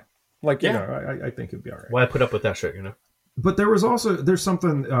 he's fine. Like I think he'd be all right. Why put up with that shit? But there's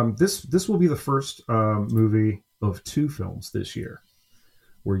something. This will be the first movie of 2 films this year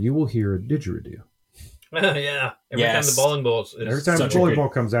where you will hear a didgeridoo. Yeah. Every time the bowling balls. Every time the bowling ball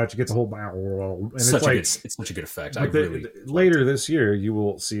comes out, you get the whole barrel. It's such a good effect. Later this year, you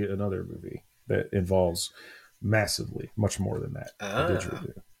will see another movie that involves massively, much more than that.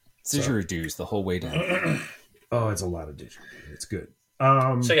 Didgeridoo. Didgeridoos the whole way down. Oh, it's a lot of didgeridoo. It's good.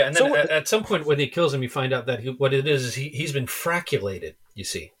 And then at some point when he kills him, you find out that what it is he's been fraculated, you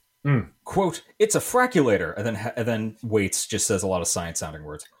see. Quote, it's a fraculator. And then Waits just says a lot of science-sounding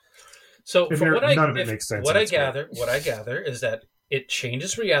words. So none of it makes sense. What I gather is that it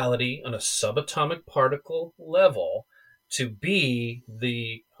changes reality on a subatomic particle level to be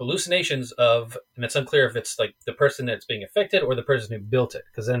the hallucinations of, and it's unclear if it's like the person that's being affected or the person who built it.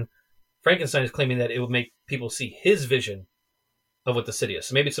 Because then Frankenstein is claiming that it would make people see his vision of what the city is.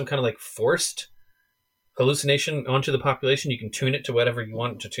 So maybe it's some kind of like forced hallucination onto the population. You can tune it to whatever you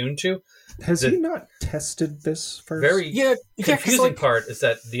want it to tune to. Has he not tested this first? Confusing part is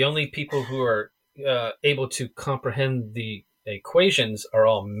that the only people who are able to comprehend the equations are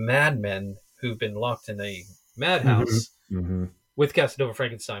all madmen who've been locked in a madhouse with Casanova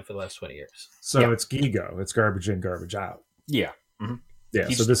Frankenstein for the last 20 years. So it's Gigo. It's garbage in, garbage out. Yeah. Yeah.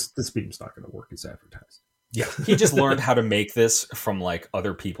 So this beam's not going to work as advertised. Yeah, he just learned how to make this from like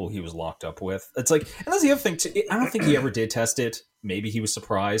other people he was locked up with. It's like, and that's the other thing too. I don't think he ever did test it. Maybe he was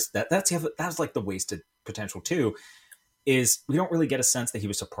surprised. That's like the wasted potential too. Is we don't really get a sense that he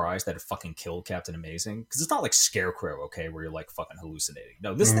was surprised that it fucking killed Captain Amazing, because it's not like Scarecrow, okay, where you're like fucking hallucinating.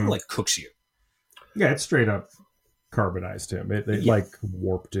 No, this thing like cooks you. Yeah, it straight up carbonized him. It like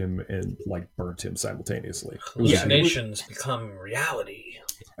warped him and like burnt him simultaneously. Hallucinations become reality.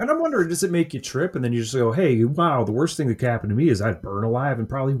 And I'm wondering, does it make you trip? And then you just go, hey, wow, the worst thing that could happen to me is I'd burn alive and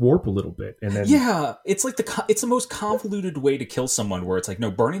probably warp a little bit. And then it's like it's the most convoluted way to kill someone where it's like,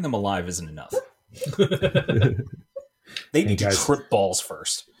 no, burning them alive isn't enough. They need to trip balls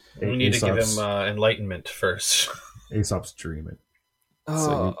first. We need to give him enlightenment first. Aesop's dreaming.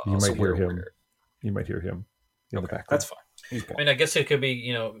 So you might hear him. Weird. You might hear him in the background. That's fine. I mean, I guess it could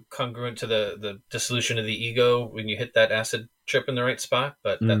be, congruent to the dissolution of the ego when you hit that acid trip in the right spot,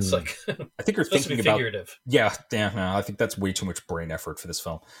 but that's like... I think you're thinking about... figurative. Yeah, damn, no, I think that's way too much brain effort for this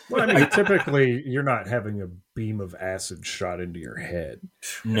film. Well, I mean, typically, you're not having a beam of acid shot into your head.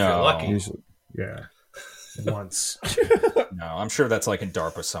 No. If you're lucky. Usually, yeah. Once. No, I'm sure that's like in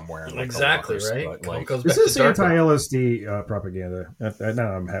DARPA somewhere. In, like, exactly, Lockers, right? But, like, goes this back is to DARPA. anti-LSD propaganda.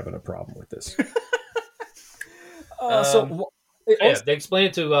 Now I'm having a problem with this. They explain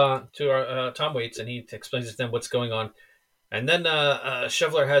it to our Tom Waits, and he explains to them what's going on. And then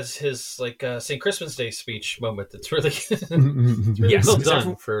Shoveler has his St. Christmas Day speech moment. That's really, yes, well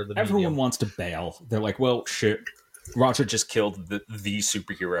done for the everyone medium. wants to bail. They're like, well, shit. Roger just killed the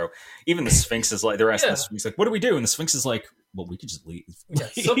superhero. Even the Sphinx is like, they're asking the Sphinx, like, what do we do? And the Sphinx is like, well, we could just leave. Yeah,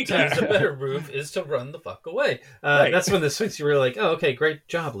 sometimes the better move is to run the fuck away. Right. That's when the Sphinx, you were like, oh, okay, great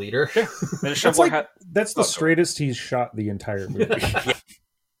job, leader. Yeah. That's the straightest he's shot the entire movie.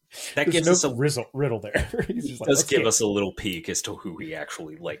 That gives us a riddle there. Does give us a little peek as to who he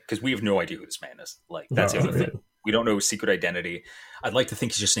actually because we have no idea who this man is. That's the other thing. We don't know his secret identity. I'd like to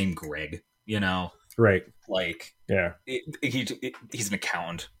think he's just named Greg. Right. He's an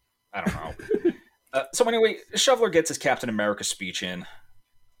accountant. I don't know. So anyway, Shoveler gets his Captain America speech in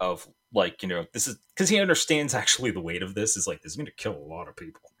of this is because he understands actually the weight of this is this is going to kill a lot of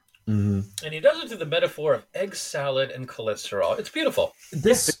people. Mm-hmm. And he does it through the metaphor of egg salad and cholesterol. It's beautiful.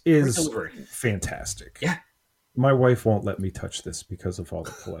 This is fantastic. Yeah. My wife won't let me touch this because of all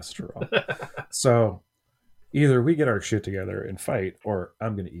the cholesterol. So either we get our shit together and fight, or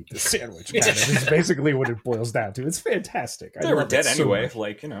I'm going to eat this sandwich. It's basically what it boils down to. It's fantastic. They were dead anyway.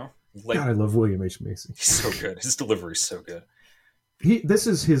 God, I love William H. Macy. He's so good. His delivery is so good. This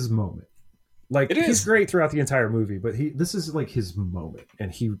is his moment. He's is great throughout the entire movie, but this is his moment,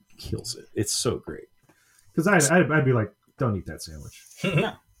 and he kills it. It's so great. Because I'd be like, don't eat that sandwich.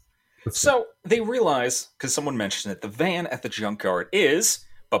 No. So they realize, because someone mentioned it, the van at the junkyard is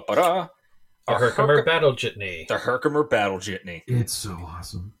the Herkimer Battle Jitney. The Herkimer Battle Jitney. It's so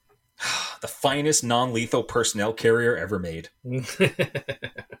awesome. The finest non-lethal personnel carrier ever made.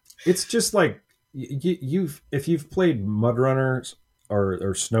 It's just if you've played Mud Runners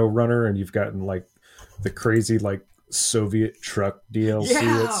or Snow Runner, and you've gotten the crazy Soviet truck DLC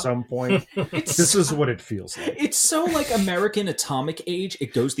at some point, this is what it feels like. It's so American Atomic Age.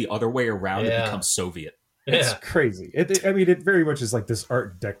 It goes the other way around and becomes Soviet. It's crazy. It very much is this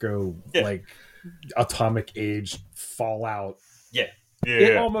Art Deco Atomic Age Fallout. Yeah.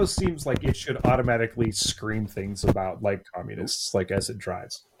 It almost seems like it should automatically scream things about communists as it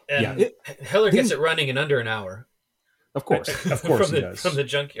drives. And Heller gets it running in under an hour. Of course he does. From the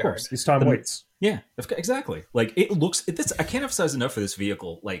junkyard. Of course, he's Tom Waits. Yeah, exactly. It looks. I can't emphasize enough for this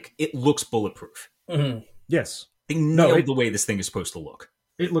vehicle. It looks bulletproof. Mm-hmm. Yes, they nailed the way this thing is supposed to look.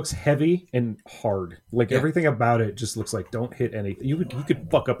 It looks heavy and hard. Everything about it just looks like don't hit anything. You could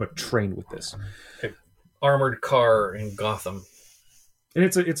fuck up a train with this. Armored car in Gotham. And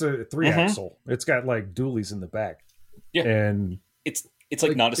it's a 3-axle. It's got dualies in the back. Yeah, and it's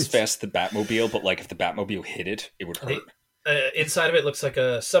not as fast as the Batmobile, but if the Batmobile hit it, it would hurt. Inside of it looks like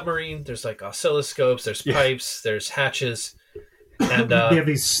a submarine. There's oscilloscopes. There's pipes. There's hatches. And they have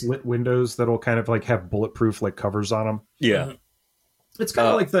these slit windows that'll kind of have bulletproof covers on them. Yeah. It's kind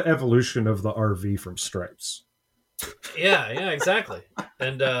of like the evolution of the RV from Stripes. Yeah, exactly.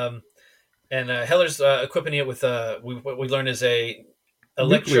 And Heller's equipping it with what we learn is a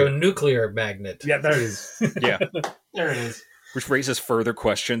electronuclear magnet. Yeah, there it is. Yeah, there it is. Which raises further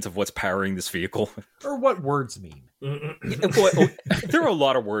questions of what's powering this vehicle. Or what words mean. There are a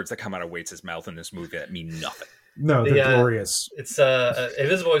lot of words that come out of Waits' mouth in this movie that mean nothing. No, they're glorious. It's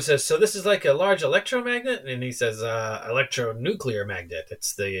Invisible says, so this is a large electromagnet? And he says, electronuclear magnet.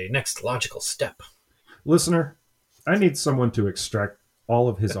 It's the next logical step. Listener, I need someone to extract all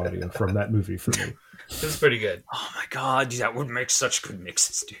of his audio from that movie for me. This is pretty good. Oh my god, that would make such good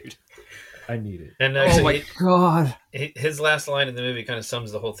mixes, dude. I need it. And actually, oh my god! His last line in the movie kind of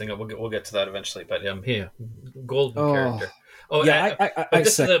sums the whole thing up. We'll get to that eventually. But golden character. Oh yeah,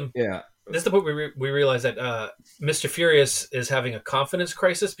 This is the point we realize that Mr. Furious is having a confidence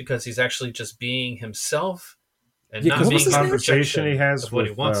crisis because he's actually just being himself and not being the a conversation projection he has of what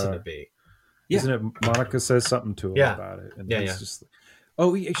he with, wants him to be. Yeah. Isn't it Monica says something to him about it? And he's just,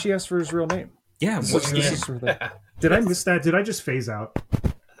 she asked for his real name. Yeah. Did I miss that? Did I just phase out?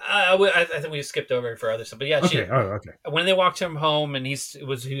 I think we skipped over for other stuff, but yeah. Okay. When they walked him home, and he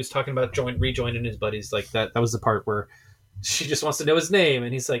was talking about rejoining his buddies, like that was the part where she just wants to know his name,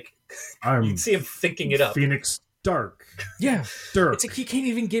 and he's like, you see him thinking it up. Phoenix Dark. Yeah, Dirk. It's like he can't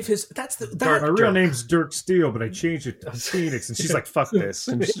even give his. My real name's Dirk Steele, but I changed it to Phoenix, and she's like, "Fuck this."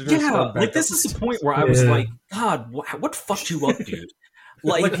 And like this is the point where I was like, God, what fucked you up, dude?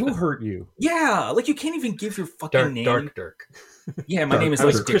 Like who hurt you? Yeah, like you can't even give your fucking name. Dark Dirk. Yeah, my name is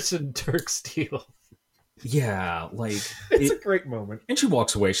like Kristen Dirk Steele. Yeah, like it's a great moment. And she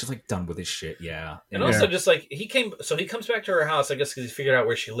walks away. She's like done with his shit. Yeah, and also just like he comes back to her house, I guess, because he figured out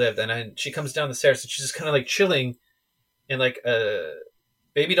where she lived, and then she comes down the stairs, and she's just kind of like chilling in like a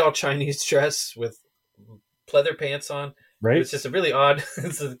baby doll Chinese dress with pleather pants on. Right, it's just a really odd.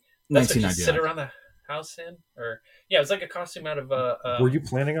 That's what you sit around the house in, or it was like a costume out of were you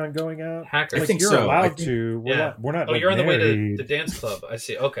planning on going out? Hackers. I think you're so. allowed to. We're not. Oh, like, you're on the way married. to the dance club. I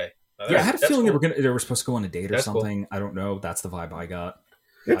see. Okay. I had a feeling they were supposed to go on a date or something. Cool. I don't know. That's the vibe I got.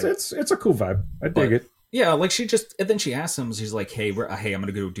 It's a cool vibe. I dig it. Yeah, like and then she asks him. She's like, "Hey, I'm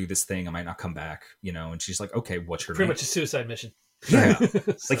gonna go do this thing. I might not come back." And she's like, "Okay, what's your name?" Pretty much a suicide mission. Yeah,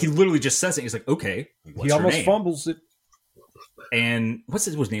 like he literally just says it. He's like, "Okay, what's he almost your name?" fumbles it. And what's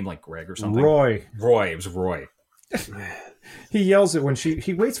his name? Like Greg or something? Roy. It was Roy. He yells it when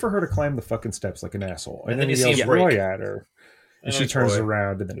he waits for her to climb the fucking steps like an asshole, and then he yells Roy at her, and she turns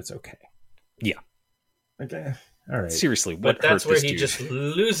around, and then it's okay. Yeah. Okay. All right. Seriously, but that's where he just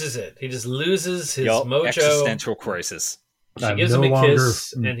loses it. He just loses his mojo. Existential crisis. She gives him a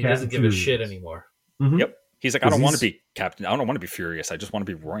kiss, and he doesn't give a shit anymore. Mm-hmm. Yep. He's like, I don't want to be Captain. I don't want to be Furious. I just want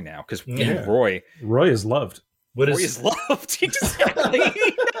to be Roy now. Because Roy is loved. Roy is loved.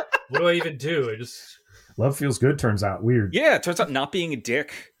 What do I even do? Love feels good. Turns out weird. Yeah, it turns out not being a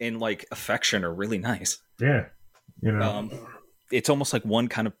dick and like affection are really nice. Yeah, it's almost like one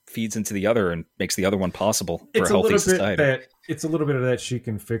kind of feeds into the other and makes the other one possible for a healthy society. It's a little bit of that she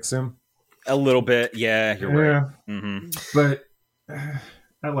can fix him. A little bit, yeah, you're right. Mm-hmm. But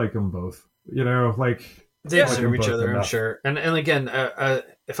I like them both. Like they deserve each other, I'm sure. And again,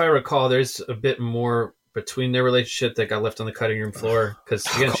 if I recall, there's a bit more between their relationship that got left on the cutting room floor because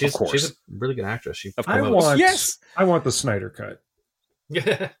again, she's a really good actress. I want the Snyder cut.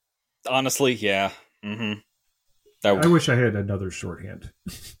 Yeah, honestly, yeah. Mm-hmm. I wish I had another shorthand.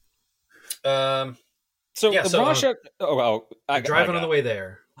 Raja. Driving on the way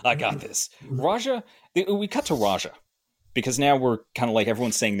there. I got this. Raja. We cut to Raja because now we're kind of like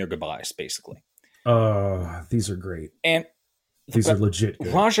everyone's saying their goodbyes, basically. These are great, and these are legit.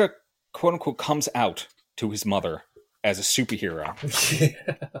 Good. Raja, quote unquote, comes out to his mother as a superhero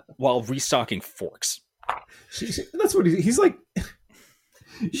while restocking forks. That's what he's like.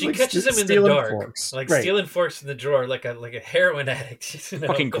 She catches him in the dark, stealing forks from the drawer, like a heroin addict.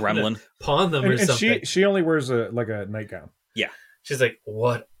 Fucking gremlin. Pawn them or something. And she only wears a nightgown. Yeah. She's like,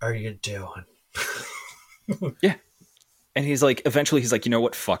 "What are you doing?" Yeah. And eventually he's like, you know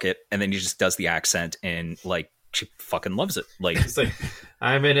what? Fuck it. And then he just does the accent, and like she fucking loves it. Like, it's like,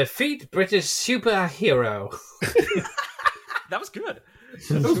 I'm an effete British superhero. That was good.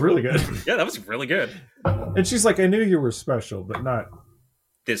 That was really good. Yeah, that was really good. And she's like, I knew you were special, but not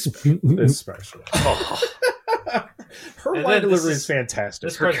this special. This special. Oh. Her line delivery is fantastic.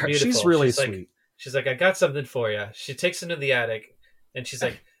 This part's beautiful. She's really sweet. She's like, I got something for you. She takes him to the attic, and she's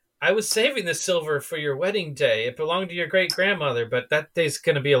like, I was saving the silver for your wedding day. It belonged to your great grandmother, but that day's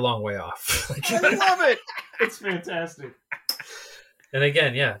going to be a long way off. I love it. It's fantastic. And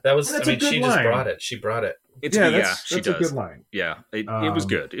again, that was. She just brought it. She brought it. She does. A good line. Yeah, it was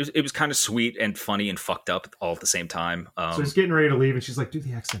good. It was kind of sweet and funny and fucked up all at the same time. So he's getting ready to leave, and she's like, "Do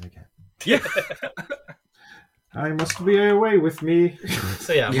the accent again." Yeah. I must be away with me.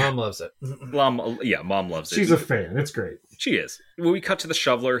 So Mom loves it. Mom loves it. She's a fan. It's great. She is. When we cut to the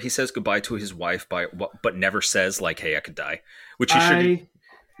shoveler, he says goodbye to his wife, but never says like, "Hey, I could die," which he should.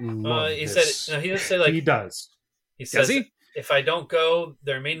 He said he doesn't say like he does. He says, does he? If I don't go,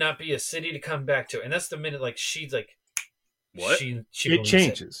 there may not be a city to come back to, and that's the minute like she's like, what? It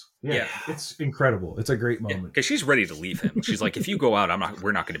changes. Yeah, it's incredible. It's a great moment because she's ready to leave him. She's like, if you go out,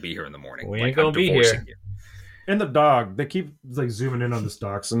 we're not going to be here in the morning. We ain't gonna be here. You. And the dog, they keep like zooming in on this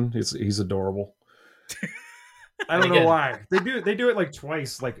dachshund. He's adorable. I don't know why they do it like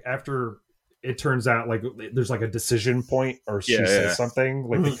twice. Like after it turns out like there's like a decision point, or she Yeah, says yeah. something,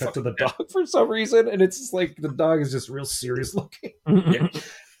 like they cut to the dog for some reason, and it's just like the dog is just real serious looking. Yeah.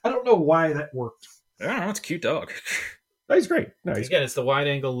 I don't know why that worked. I don't know. It's a cute dog. No, he's great. No, he's Again, it's the wide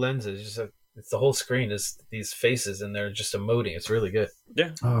angle lenses. It's the whole screen is these faces, and they're just emoting. It's really good.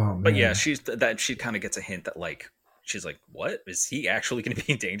 Yeah. Oh, man. But yeah, she kind of gets a hint that like she's like, what is he actually going to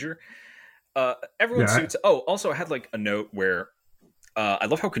be in danger? Everyone suits. Also, I had like a note where I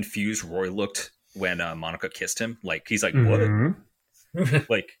love how confused Roy looked when Monica kissed him. Like he's like, what?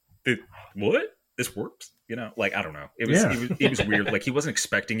 Like what? This works? You know, like I don't know. It was weird. Like he wasn't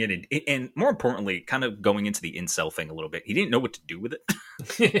expecting it, and more importantly, kind of going into the incel thing a little bit. He didn't know what to do with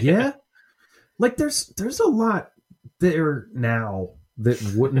it. Yeah, like there's a lot there now that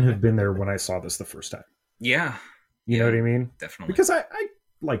wouldn't have been there when I saw this the first time. Yeah, You know what I mean? Definitely. Because I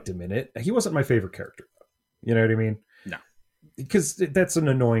liked him in it. He wasn't my favorite character, though. You know what I mean? No, because that's an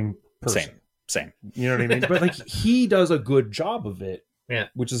annoying person. Same. You know what I mean? But like he does a good job of it. Yeah.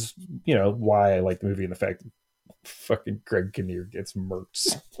 Which is, why I like the movie, and the fact that fucking Greg Kinnear gets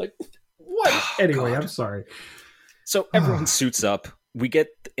murked. Like, what? Anyway, God. I'm sorry. So everyone suits up. We get,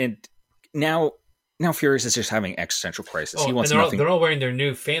 and now Furious is just having existential crisis. He wants nothing. They're all wearing their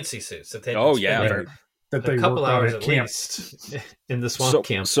new fancy suits that they That they a couple worked on hours at at camp. least in the swamp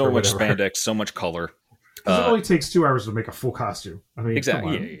camp. So or much whatever. spandex, so much color. It only takes 2 hours to make a full costume. I mean,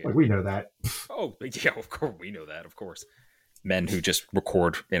 Exactly. come on. Yeah. Like, we know that. Oh yeah, of course we know that. Of course, men who just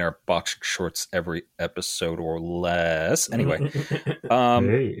record in our box shorts every episode or less. Anyway,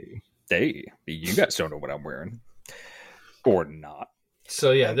 Hey. you guys don't know what I'm wearing, or not.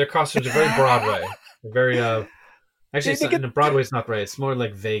 So yeah, their costumes are very Broadway. They're very actually, it's not, Broadway's not right. It's more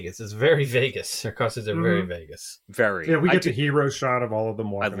like Vegas. It's very Vegas. Their costumes are very Vegas. Very. Yeah, we get the hero shot of all of them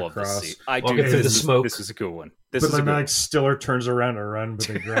I walking love across. this scene. I Walking do. through the This smoke. This is a good one. This But is a then good like one. Stiller turns around to run, but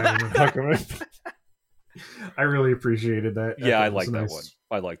they grab him and huck him. I really appreciated that. Yeah, I thought it like was that nice. one.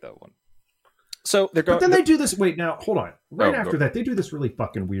 I like that one. So they're going. But then they do this. Wait, now hold on. Right Oh, after go. that, they do this really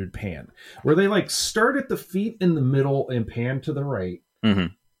fucking weird pan where they like start at the feet in the middle and pan to the right,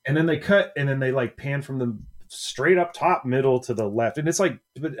 Mhm. and then they cut, and then they like pan from the straight up top middle to the left, and it's like,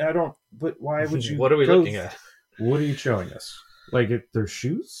 but I don't. But why would you? What are we looking at? What are you showing us? Like their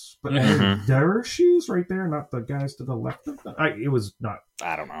shoes, but Mhm. there are shoes right there, not the guys to the left of them. It was not.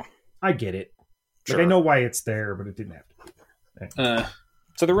 I don't know. I get it. Like Sure. I know why it's there, but it didn't have to be.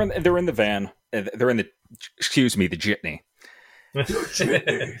 So they're in the van. They're in the jitney,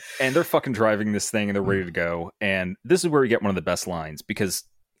 and they're fucking driving this thing, and they're ready to go. And this is where we get one of the best lines, because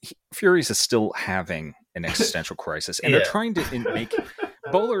Furious is still having an existential crisis, and they're trying to make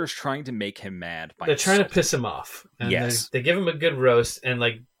Bowler is trying to make him mad. They're trying to piss him off. And Yes. they give him a good roast, and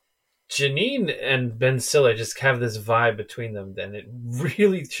like Janine and Ben Stiller just have this vibe between them, and it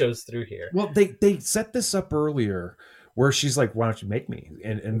really shows through here. Well, they set this up earlier where she's like, "Why don't you make me?"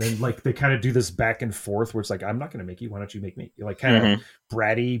 And then like they kind of do this back and forth where it's like, "I'm not going to make you. Why don't you make me?" Like kind of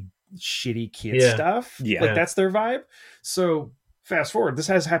bratty, shitty kid stuff. Yeah. Like that's their vibe. So fast forward, this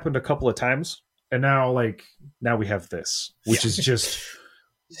has happened a couple of times, and now we have this, which is just.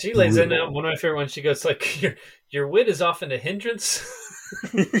 She lays in brutal. one of my favorite ones. She goes like, "Your wit is often a hindrance."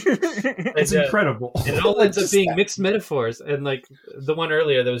 It's And, incredible. And it all ends up Just being that. mixed metaphors. And like the one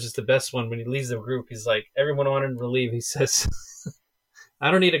earlier, that was just the best one. When he leaves the group, he's like, everyone wanted to leave. He says,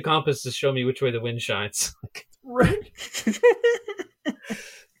 "I don't need a compass to show me which way the wind shines." Right.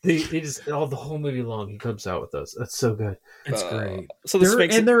 he just the whole movie long, he comes out with those. That's so good. It's great. So the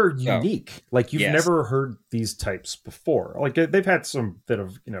Sphinx, They're unique. Like you've Yes. never heard these types before. Like they've had some that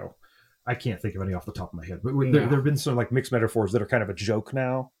have, I can't think of any off the top of my head, but there have been some like mixed metaphors that are kind of a joke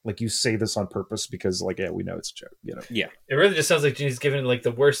now. Like you say this on purpose because like, yeah, we know it's a joke. Yeah. It really just sounds like Jeannie's giving like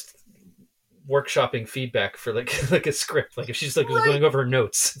the worst workshopping feedback for like like a script. Like if she's like going over her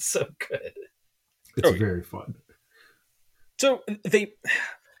notes, it's so good. It's very fun. So they.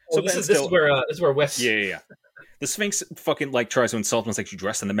 So this is where Wes. Yeah. The Sphinx fucking like tries to insult him. It's like, "You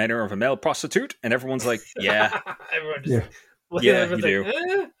dress in the manner of a male prostitute," and everyone's like, "Yeah, Everyone Yeah. just Yeah, everyone's you like,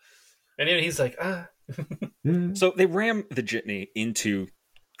 "Eh?" And even he's like, "Ah." Yeah. So they ram the jitney into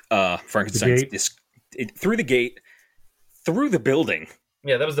Frankenstein's The gate? through the gate, through the building,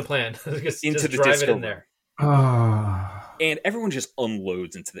 Yeah, that was the plan. Just into the drive it disco in there. Ah. and everyone just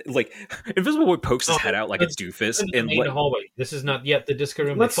unloads into the like. Invisible Boy pokes his head out like a doofus, In the and main hallway. This is not yet the disco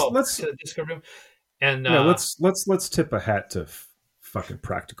room. Let's- They fall let's- to the disco room. And Let's tip a hat to fucking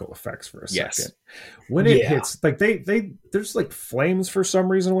practical effects for a Yes. second. When it Yeah. hits, like they there's like flames for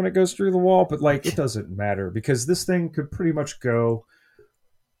some reason when it goes through the wall, but like it doesn't matter because this thing could pretty much go,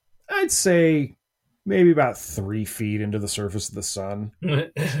 I'd say, maybe about 3 feet into the surface of the sun.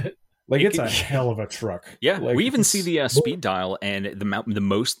 Like it's a hell of a truck. Yeah, like, we even see the speed dial, and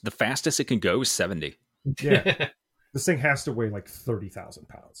the fastest it can go is 70. Yeah, this thing has to weigh like 30,000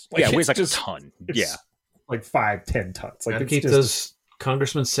 pounds. Like, it weighs like just, a ton. It's Yeah, like 5-10 tons. Like Gotta it's keep just, those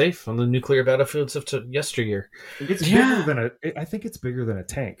congressmen safe on the nuclear battlefields of yesteryear. It's bigger than I think it's bigger than a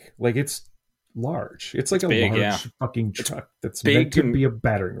tank. Like it's large. It's like a big, large fucking truck that's big meant to be a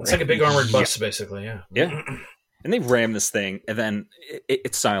battering ram. It's like a big armored bus, basically. Yeah. Yeah. And they ram this thing, and then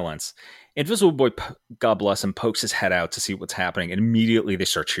it's silence. Invisible Boy, God bless him, pokes his head out to see what's happening, and immediately they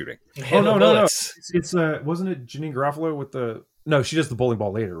start shooting. Oh no! It's wasn't it Janine Garofalo with the? No, she does the bowling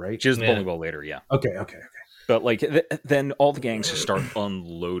ball later, right? She does the bowling ball later, yeah. Okay. But like, then all the gangs just start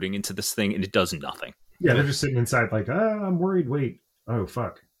unloading into this thing, and it does nothing. Yeah, they're just sitting inside, like, I'm worried. Wait, oh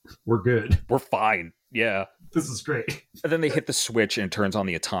fuck, we're good. We're fine. Yeah. This is great. And then they hit the switch and it turns on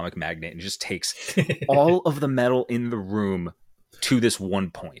the atomic magnet and just takes all of the metal in the room to this one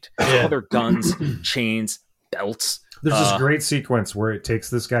point. All their guns, chains, belts. There's this great sequence where it takes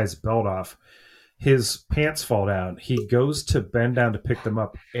this guy's belt off. His pants fall down. He goes to bend down to pick them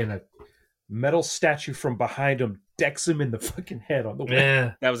up, and a metal statue from behind him decks him in the fucking head on the way.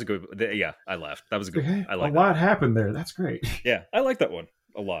 Yeah. That was a good. Yeah, I laughed. That was a good one. I like a lot happened there. That's great. Yeah, I like that one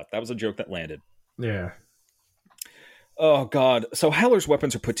a lot. That was a joke that landed. Yeah. Oh God! So Heller's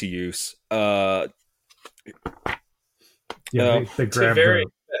weapons are put to use. They grab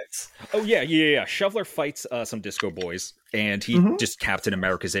Oh yeah. Shoveler fights some disco boys, and he just Captain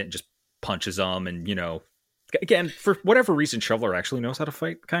America's it and just punches them, and again, for whatever reason, Shoveler actually knows how to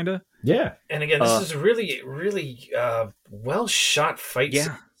fight, kind of. Yeah. And again, this is really, really well shot fight.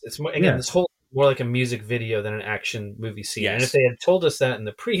 Yeah. It's more, again, this whole more like a music video than an action movie scene. Yes. And if they had told us that in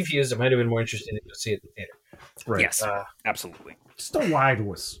the previews, it might have been more interesting to go see it in the theater. Right. Yes, absolutely. Just don't lie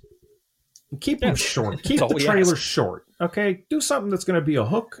to us. Keep them short. Keep the trailer short. Okay? Do something that's going to be a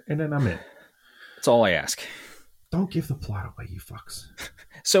hook, and then I'm in. That's all I ask. Don't give the plot away, you fucks.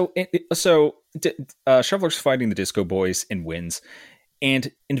 So Shoveler's fighting the Disco Boys and wins,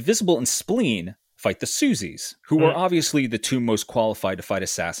 and Invisible and Spleen fight the Susies, who are obviously the two most qualified to fight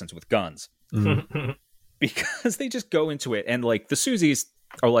assassins with guns. Because they just go into it, and like the Susies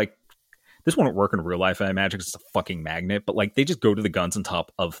are like, this wouldn't work in real life, I imagine, because it's a fucking magnet, but like they just go to the guns on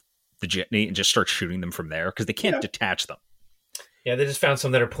top of the jitney and just start shooting them from there because they can't detach them. Yeah, they just found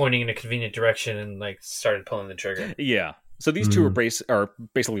some that are pointing in a convenient direction and like started pulling the trigger. Yeah. So these two are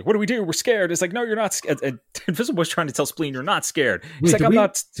basically, what do we do? We're scared. It's like, no, you're not. Invisible was trying to tell Spleen, you're not scared. He's like, I'm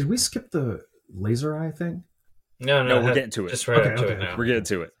not. Did we skip the laser eye thing? No, we're getting to it. Just right up to it now. We're getting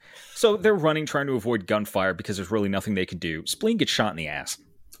to it. So they're running, trying to avoid gunfire because there's really nothing they can do. Spleen gets shot in the ass.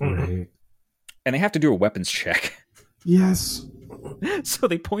 Right. And they have to do a weapons check. Yes. So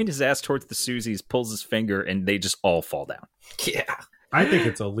they point his ass towards the Susies, pulls his finger, and they just all fall down. Yeah. I think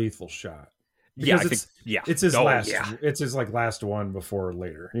it's a lethal shot. Because it's his last. Yeah. It's his like last one before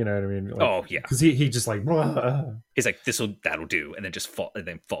later. You know what I mean? Like, because he just like. He's like, that'll do, and then just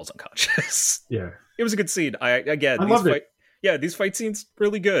falls unconscious. Yeah, it was a good scene. I loved it. Yeah, these fight scenes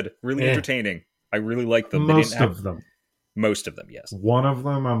really good, really entertaining. I really like them. Most of them, yes. One of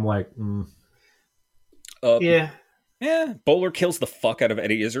them, I'm like, yeah. Bowler kills the fuck out of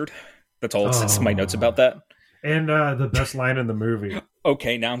Eddie Izzard. That's all it says in my notes about that. And the best line in the movie.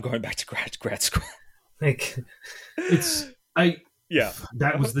 Okay, now I'm going back to grad school. Like, that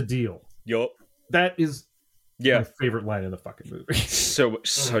was the deal. Yup. That is my favorite line in the fucking movie.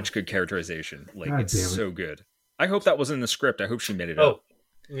 Such good characterization. Like, it's so good. I hope that wasn't in the script. I hope she made it up.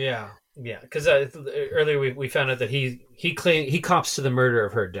 Yeah. Because earlier we found out that he cops to the murder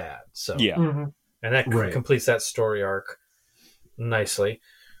of her dad. So and that completes that story arc nicely.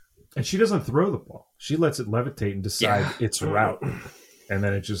 And she doesn't throw the ball. She lets it levitate and decide its route. And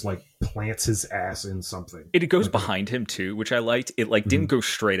then it just like plants his ass in something. It goes behind him too, which I liked. It like didn't go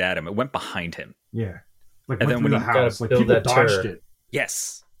straight at him. It went behind him. Yeah. Like and then when the house, like people dodged it.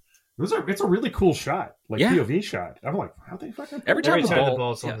 Yes. It's a really cool shot. Like POV shot. I'm like, how they fucking every time the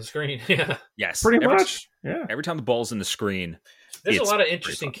ball's on the screen. Yeah. Yes. Pretty much. Yeah. Every time the ball's in the screen. There's a lot of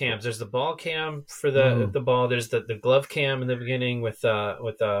interesting cams. There's the ball cam for the ball. There's the glove cam in the beginning with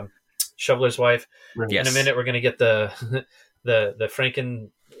Shoveler's wife. Right. Yes. In a minute, we're gonna get the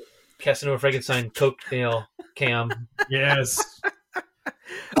Casanova Frankenstein cocktail cam. Yes.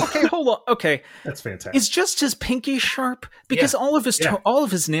 Okay, hold on. Okay, that's fantastic. Is just his pinky sharp? Because all of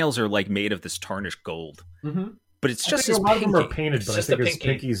his nails are like made of this tarnished gold. Mm-hmm. But it's just his pinky. A lot of them are painted, but I think his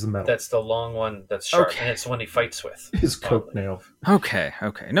pinky's the metal. That's the long one that's sharp, and it's the one he fights with. His coke nail. Okay.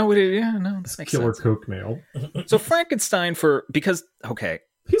 No, this makes killer sense. Coke nail. So Frankenstein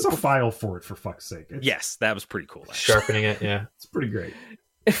he's a file for it, for fuck's sake. Yes, that was pretty cool. Actually. Sharpening it, yeah. It's pretty great.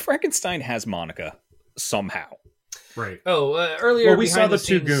 if Frankenstein has Monica somehow. Right. Oh, earlier Well, we saw behind the the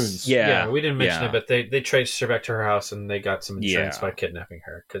two scenes- goons. Yeah, we didn't mention Yeah. it, but they traced her back to her house and they got some insurance Yeah. by kidnapping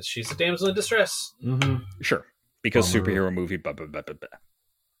her because she's a damsel in distress. Mm-hmm. Sure. Because Bummer. superhero movie, blah, blah, blah, blah,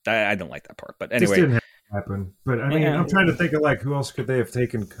 blah. I don't like that part. But This anyway. didn't have to happen. But I mean, Yeah. I'm trying to think of like who else could they have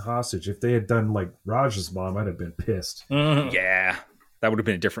taken hostage? If they had done like Raj's mom, I'd have been pissed. Yeah. That would have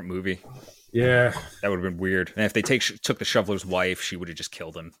been a different movie. Yeah. That would have been weird. And if they took the shoveler's wife, she would have just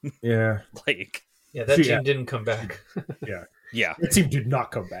killed him. Yeah. Like, Yeah, that See, team yeah. didn't come back. Yeah. yeah. That team did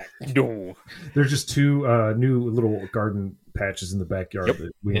not come back. No. There's just two new little garden patches in the backyard Yep.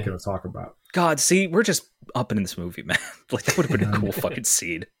 that we ain't Yeah. gonna talk about. God, see, we're just upping in this movie, man. Like, that would have been a cool fucking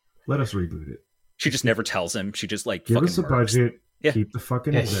scene. Let us reboot it. She just never tells him. She just, like, Give fucking us a murders. budget. Yeah. Keep the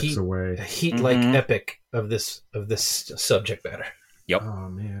fucking Yeah, execs away. A heat-like Mhm. epic of this subject matter. Yep. Oh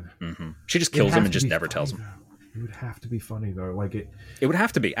man. Hmm. She just It'd kills him have and to just be never funny, tells him. though. It would have to be funny though. Like It would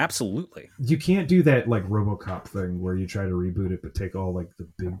have to be, absolutely. you can't do that like RoboCop thing where you try to reboot it but take all like the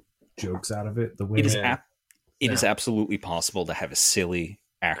big jokes out of it. The way It is Yeah. it is absolutely possible to have a silly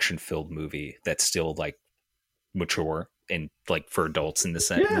action-filled movie that's still like mature and like for adults in the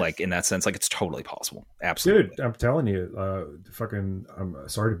sense, Yeah. like in that sense, like it's totally possible. Absolutely. dude, I'm telling you, fucking, I'm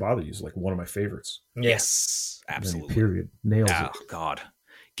sorry to bother you. Is like one of my favorites. Yes, I mean, absolutely. period. Nails Oh it. God,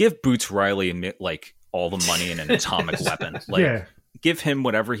 give Boots Riley like all the money and an atomic weapon. Like, Yeah, give him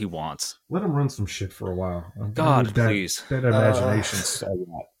whatever he wants. let him run some shit for a while. God, That- please. That imagination's a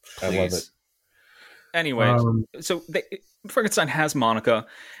lot. I love it. Please. Anyway, so Frankenstein has Monica,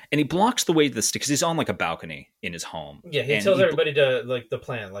 and he blocks the way to the stick because he's on like a balcony in his home. Yeah, he And tells everybody to like the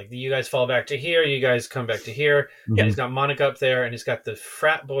plan. Like you guys fall back to here, you guys come back to here. Yeah, Mhm. he's got Monica up there, and he's got the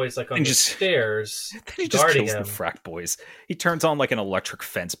frat boys like on And the just- stairs Then he just guarding kills him. the frat boys. He turns on like an electric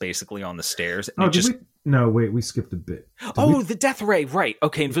fence basically on the stairs. And Oh, it did just we? No, wait, we skipped a bit. Did oh, we- the death ray, right?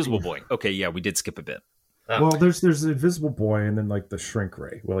 Okay, Invisible Boy. Okay, yeah, we did skip a bit. well, there's the Invisible Boy and then like the Shrink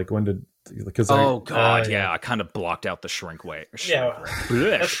Ray. Well, like when did? Because Oh God, yeah. yeah, I kind of blocked out the shrink way. Yeah,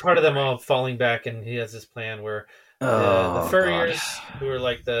 that's part of them all falling back, and he has this plan where Oh, the furriers, who are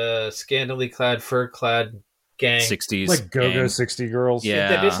like the scantily clad, fur-clad gang, 60s, like Go-Go gang. 60 Girls.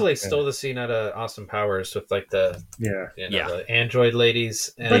 Yeah. they basically stole the scene out of Austin Powers with like the Yeah. Yeah. the android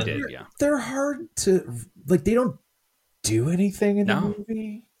ladies. And They did, yeah. They're hard to like. They don't do anything in the No.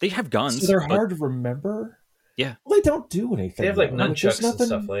 movie, They have guns. so they're but- hard to remember. Yeah. Well, they don't do anything. They have like though. nunchucks there's and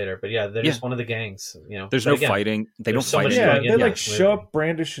stuff later, but yeah, they're just one of the gangs. You know, There's But no again, fighting. They don't there's so fight much Yeah, anyone. going they in like this show movie. up,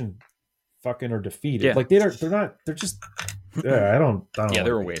 brandish, and fucking are defeated. Yeah. Like they're not. They're just. Yeah, I don't. Yeah,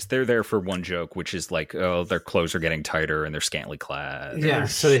 there are like ways. They're there for one joke, which is like, oh, their clothes are getting tighter and they're scantily clad. Yeah,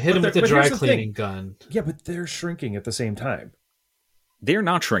 so they hit him with the But dry here's the cleaning thing. gun. Yeah, but they're shrinking at the same time. They're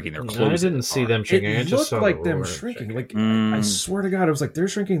not shrinking. Their No, clothes. I didn't see are. them shrinking. I It just looked saw like the them word shrinking. Like Mm. I swear to God, it was like they're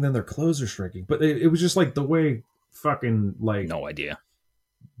shrinking, then their clothes are shrinking. But it was just like the way fucking like No idea.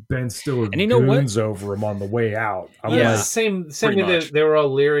 Ben Stiller And you know what? goons over him on the way out. I'm Yeah, like, same pretty way much. they were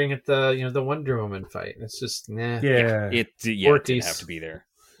all leering at the Wonder Woman fight. It's just nah. yeah, It didn't Ortiz. have to be there.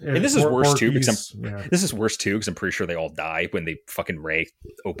 Yeah, and this is worse, too, because Ortiz, yeah, This is worse too because I'm pretty sure they all die when the fucking ray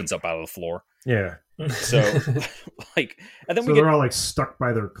opens up out of the floor. yeah. So, like, and then So we they're get. all like stuck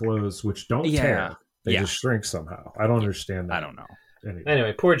by their clothes, which don't Yeah. tear. They Yeah. just shrink somehow. I don't understand that. I don't know. Anyway.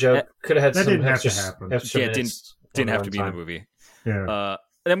 Anyway, poor Joe could have had That some didn't have to extra, happen. extra Yeah, it minutes didn't on have to be in the runtime. movie. Yeah.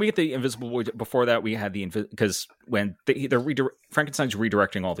 And then we get the Invisible Boy. Before that, we had the because when Frankenstein's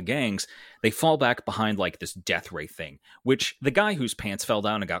redirecting all the gangs, they fall back behind like this death ray thing. Which the guy whose pants fell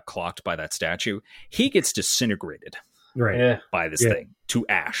down and got clocked by that statue, he gets disintegrated Right. Yeah, by this Yeah. thing to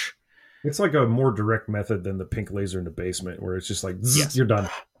ash. It's like a more direct method than the pink laser in the basement, where it's just like, zzz, Yes. you're done.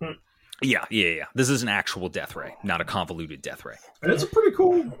 Yeah. This is an actual death ray, not a convoluted death ray. And it's a pretty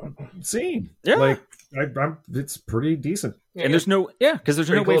cool scene. Yeah. Like, it's pretty decent. And there's no because there's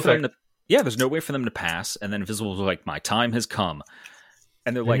no Pretty way cool for them to there's no way for them to pass. And then Invisible's like, my time has come,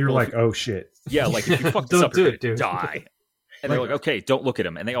 and they're And like, you're well, like, if oh shit. yeah, like if you fuck this Don't up, do you're it, gonna dude. die. And they're like, okay, don't look at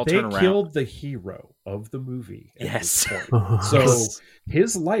him. And they all They turn around. killed the hero of the movie. At Yes. this point. So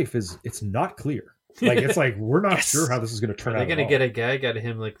his life it's not clear. Like it's like we're not Yes. sure how this is going to turn are out. they going to at get all. a gag out of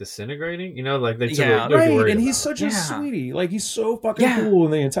him like disintegrating? You know, like they Yeah. they're right? worried And he's about. such a Yeah. sweetie. Like he's so fucking Yeah. cool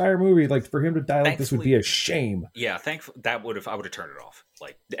in the entire movie. Like for him to die like this would be Thankfully- a shame. Yeah, thankfully I would have turned it off.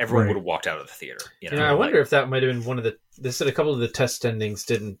 Like everyone Right. would have walked out of the theater. You know, Yeah, I like- wonder if that might have been one of the. They said a couple of the test endings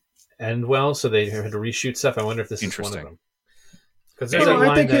didn't end well, so they had to reshoot stuff. I wonder if this is one of Interesting. them. Because Well, there's a I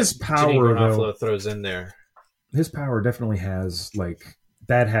line think that his Janine power, Garofalo though- throws in there. His power definitely has like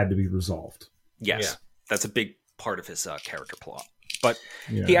that had to be resolved. yes, Yeah. that's a big part of his character plot. But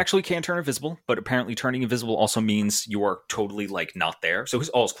Yeah. he actually can turn invisible, but apparently turning invisible also means you are totally like not there. So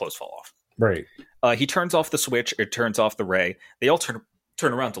all his clothes fall off. Right. He turns off the switch. It turns off the ray. They all turn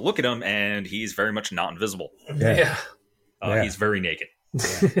around to look at him, and he's very much not invisible. Yeah. Yeah. He's very naked.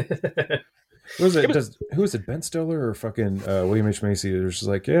 Who was it? Ben Stiller or fucking William H. Macy? They're just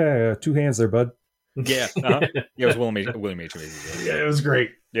like, yeah, 2 hands there, bud. Yeah. Yeah, it was William H. Macy. Yeah, it was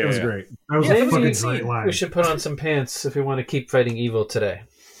great. Yeah, it was yeah. great. That was Yeah, a maybe fucking we- great line. We should put on some pants if we want to keep fighting evil today.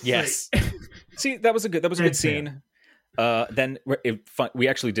 Yes. See, that was a good Great scene. Then we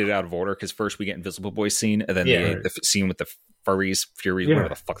actually did it out of order because first we get Invisible Boy scene, and then Yeah. the scene with the Furies, Yeah. whatever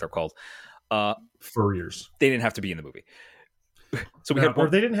the fuck they're called. Furriers. They didn't have to be in the movie. So we No, had or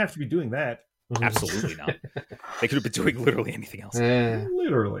one. they didn't have to be doing that. Absolutely not. They could have been doing literally anything else.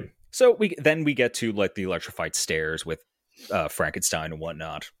 Literally. So we get to like the electrified stairs with Frankenstein and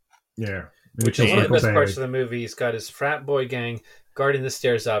whatnot. Yeah. Which It's is one of the best bag. parts of the movie. He's got his frat boy gang guarding the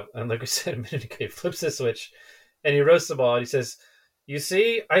stairs up, and like we said a minute ago, he flips the switch and he roasts them all. And he says, "You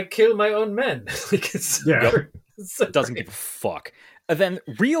see, I kill my own men." Like it's Yeah. it's so Doesn't great. give a fuck. And then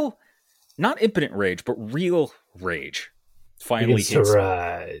not impotent rage, but real rage finally Begins to hits.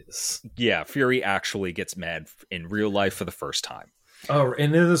 rise. Yeah, Fury actually gets mad in real life for the first time. Oh,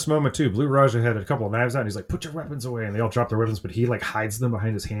 and in this moment too, Blue Raja had a couple of knives out, and he's like, "Put your weapons away," and they all drop their weapons, but he like hides them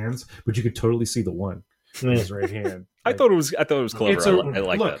behind his hands, but you could totally see the one in his right hand. I thought it was clever. It's I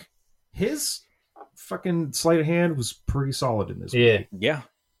like look, that. his fucking sleight of hand was pretty solid in this. Yeah. Yeah,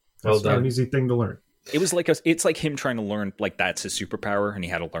 Well That's not done. an easy thing to learn. it was like it's like him trying to learn like that's his superpower, and he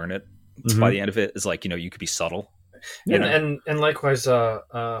had to learn it. Mhm. By the end of it, it's like you could be subtle. And, and likewise,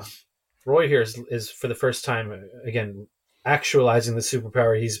 Roy here is for the first time again actualizing the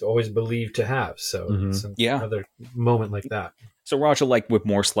superpower he's always believed to have. So it's another moment like that. So Raja, like with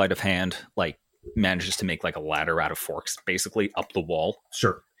more sleight of hand, like manages to make like a ladder out of forks, basically up the wall,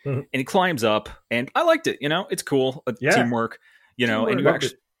 Sure. and he climbs up. And I liked it. It's cool. Yeah. Teamwork. Teamwork, And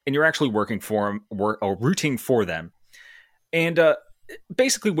loved you're actually working for him, or rooting for them. And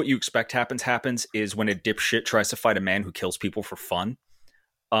basically, what you expect happens is when a dipshit tries to fight a man who kills people for fun.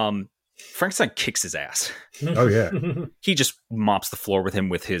 Frankenstein kicks his ass. Oh yeah. He just mops the floor with him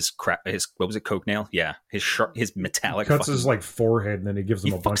with his what was it, coke nail? Yeah, his metallic. Cuts fucking- his like forehead, and then he gives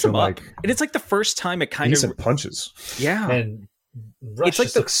he them a fucks bunch him of up, like and it's like the first time it kind decent of punches. yeah. And Rush It's like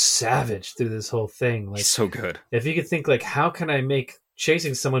just looks savage through this whole thing. Like He's so good. if you could think like, how can I make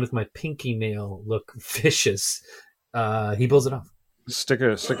chasing someone with my pinky nail look vicious? He pulls it off. Stick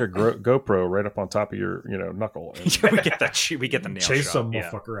a GoPro right up on top of your knuckle. And Yeah, we get that. We get the nail chase shot. some Yeah.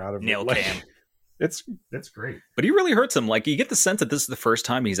 motherfucker out of Nail it. Like, cam. It's great. But he really hurts him. Like you get the sense that this is the first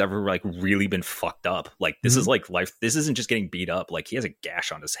time he's ever like really been fucked up. Like this is like life. This isn't just getting beat up. Like he has a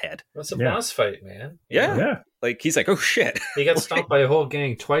gash on his head. That's a Yeah. boss fight, man. Yeah. Yeah. Like he's like, oh shit. He got stomped by a whole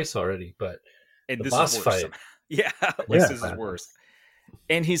gang twice already, but And The this boss is worse. fight. Yeah, like Yeah. this is worse.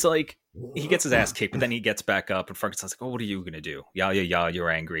 And he's like, he gets his ass kicked, but then he gets back up, and Frankenstein's like, "Oh, what are you gonna do? Yeah, you're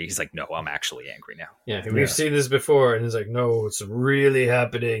angry." He's like, "No, I'm actually angry now." yeah, Yeah. we've seen this before, and he's like, "No, it's really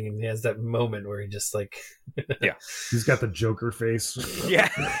happening." And he has that moment where he just like, He's got the Joker face. Yeah,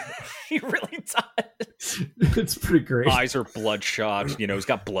 he really does. It's pretty great. Eyes are bloodshot. He's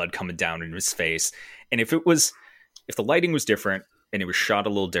got blood coming down in his face. And if the lighting was different and it was shot a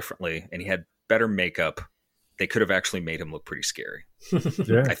little differently, and he had better makeup, they could have actually made him look pretty scary.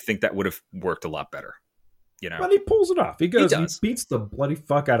 Yeah. I think that would have worked a lot better. But he pulls it off. He goes, he does. beats the bloody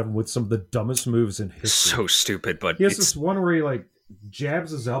fuck out of him with some of the dumbest moves in history. So stupid, but He has it's this one where he like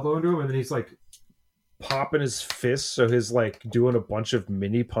jabs his elbow into him, and then he's like popping his fist, so he's like doing a bunch of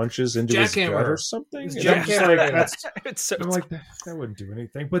mini punches into his gut Jackhammer. or something. He's And I'm just jackhammering. like, that's. it's so I'm like, that wouldn't do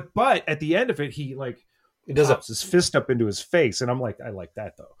anything. But at the end of it, he like he does pops his fist up into his face, and I'm like, I like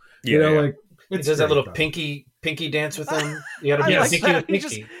that though. yeah, yeah. like he it's does that great, little though. pinky dance with him. You got to I be like pinky that. with He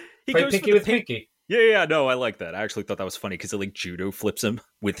pinky. he Fight goes pinky for with the pink. pinky. Yeah, no, I like that. I actually thought that was funny because it like judo flips him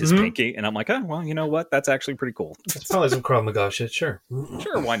with his Mhm. pinky, and I'm like, oh well, you know what? That's actually pretty cool. It's probably some Krav Maga shit, sure.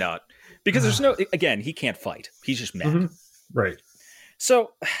 Sure, why not? Because there's no he can't fight. He's just mad. Mhm. Right.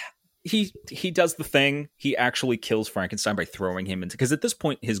 So he does the thing. He actually kills Frankenstein by throwing him into, because at this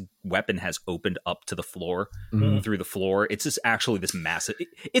point his weapon has opened up to the floor Mhm. through the floor. It's just actually this massive.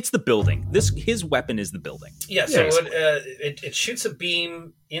 It's the building. His weapon is the building. Yeah, so Yes. it shoots a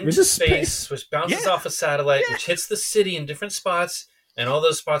beam into Into space, which bounces Yeah. off a satellite, which hits the city in different spots, and all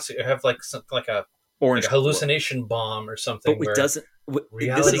those spots have like a like a hallucination bomb or something. But it doesn't.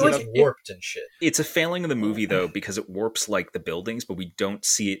 Reality gets warped and shit. It's a failing of the movie though, because it warps like the buildings, but we don't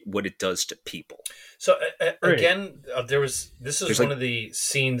see what it does to people. So again, this is one of the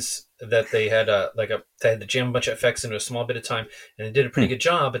scenes that they had they had to jam a bunch of effects into a small bit of time, and they did a pretty good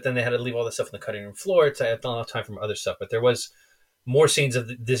job. But then they had to leave all the stuff on the cutting room floor to have not enough time for other stuff. But there was more scenes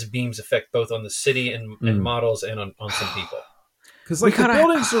of this beam's effect both on the city and models and on some people. Because like the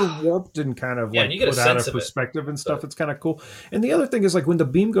buildings are warped and kind of like put out of perspective and stuff. It's kind of cool. And the other thing is like when the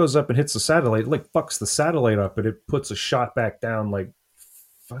beam goes up and hits the satellite, it like fucks the satellite up and it puts a shot back down. Like,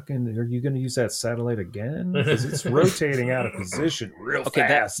 fucking, are you going to use that satellite again? Because it's rotating out of position real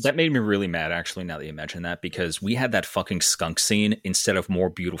fast. That made me really mad actually. Now that you mention that, because we had that fucking skunk scene instead of more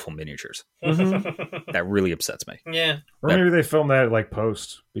beautiful miniatures. That really upsets me. Yeah. Or maybe they filmed that like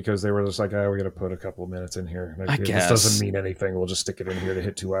post because they were just like, oh, we got to put a couple of minutes in here. Like, I guess. This doesn't mean anything. We'll just stick it in here to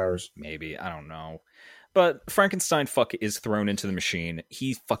hit 2 hours. Maybe. I don't know. But Frankenstein is thrown into the machine.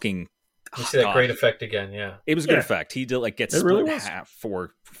 He fucking... You see that great effect again, yeah. It was a good effect. He did like get split in half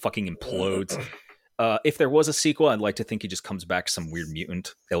or fucking implodes. If there was a sequel, I'd like to think he just comes back some weird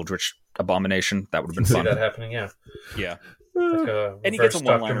mutant Eldritch abomination. That would have been fun. See that happening, yeah. Yeah. Like a and he gets a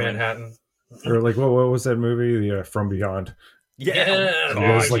Dr. Manhattan. Or like, what was that movie? The From Beyond. Yeah.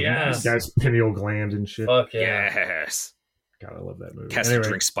 Guy's pineal gland and shit. Fuck yeah. Yes. God, I love that movie. Has to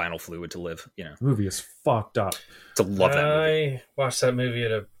drink spinal fluid to live, you know. The movie is fucked up. To love that movie. I watched that movie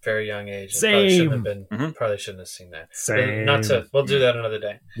at a very young age. Same. Probably shouldn't have seen that. Same. We'll do that another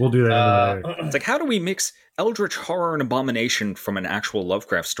day. We'll do that another day. It's like, how do we mix Eldritch horror and abomination from an actual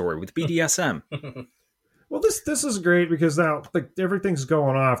Lovecraft story with BDSM? Well, this is great because now like everything's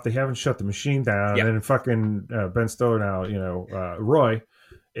going off. They haven't shut the machine down, and then fucking Ben Stiller now, Roy,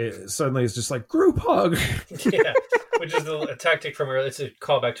 suddenly is just like group hug. Yeah, which is a tactic from earlier. It's a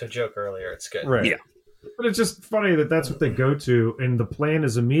callback to a joke earlier. It's good, right? Yeah, but it's just funny that's what they go to, and the plan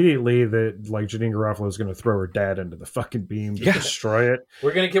is immediately that like Janine Garofalo is going to throw her dad into the fucking beam to destroy it.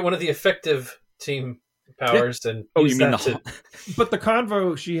 We're going to get one of the effective team powers and you mean but the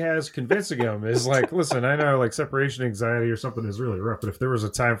convo she has convincing him is like, listen, I know like separation anxiety or something is really rough, but if there was a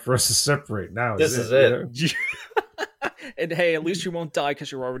time for us to separate, now this is it. You know? And hey, at least you won't die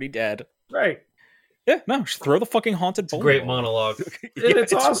because you're already dead, right? Yeah, no, just throw the fucking haunted bowling great ball. Monologue.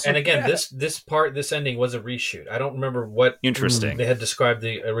 It's awesome. And again, this ending was a reshoot. I don't remember what interesting they had described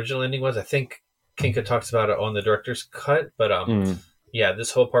the original ending was. I think Kinka talks about it on the director's cut, but yeah,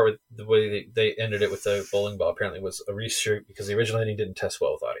 this whole part with the way they ended it with the bowling ball apparently was a reshoot because the original ending didn't test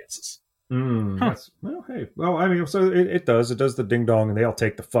well with audiences. Well, hey, I mean, so it does the ding dong, and they all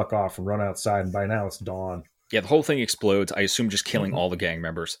take the fuck off and run outside, and by now it's dawn. Yeah, the whole thing explodes. I assume just killing all the gang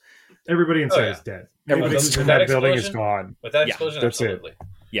members. Everybody inside is dead. Everybody in that building is gone. With that explosion, that's absolutely.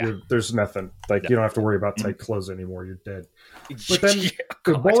 Yeah, there's nothing. Like you don't have to worry about tight clothes anymore. You're dead. But then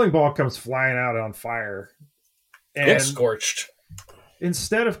the bowling ball comes flying out on fire, and scorched.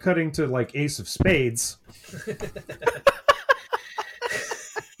 Instead of cutting to like Ace of Spades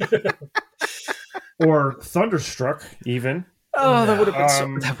or Thunderstruck, even. Oh, that would have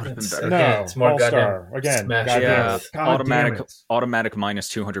been better. No, it's more All-Star. Again, automatic minus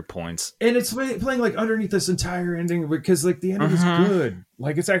 200 points. And it's playing like underneath this entire ending because like the ending is good.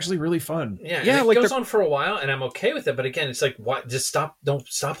 Like it's actually really fun. Yeah. It goes on for a while, and I'm okay with it. But again, it's like, why? Just don't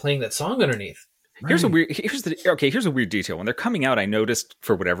stop playing that song underneath. Right. Here's a weird detail. When they're coming out, I noticed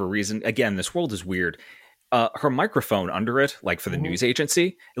for whatever reason, again, this world is weird. Her microphone under it, like for the news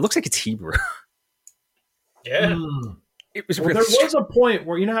agency, it looks like it's Hebrew. Yeah. It was there was a point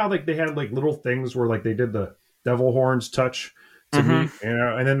where, you know how like they had like little things where like they did the devil horns touch to meet,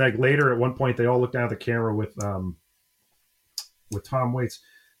 and then like later at one point they all look down at the camera with Tom Waits.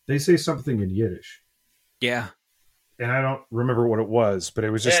 They say something in Yiddish. Yeah. And I don't remember what it was, but it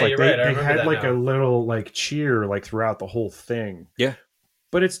was just like they had like a little like cheer like throughout the whole thing. Yeah.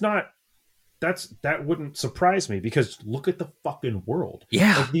 But it's not that wouldn't surprise me because look at the fucking world.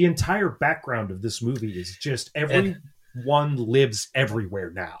 Yeah. Like the entire background of this movie is just everyone lives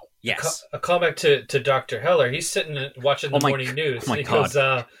everywhere now. Yes. A callback to Dr. Heller. He's sitting watching the morning news. Oh my he God.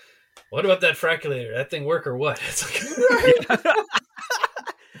 goes, what about that fracculator? That thing work or what? It's like that's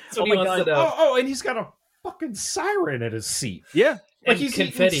what he wants to know. Oh, and he's got a fucking siren at his seat. Yeah. Like and he's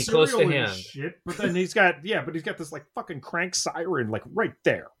confetti close to hand. Shit, but then he's got this like fucking crank siren like right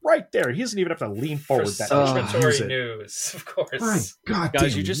there. He doesn't even have to lean forward that much. Celebratory news, of course. Right. God,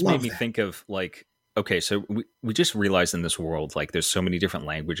 guys, you just made me think of like, okay, so we just realized in this world, like there's so many different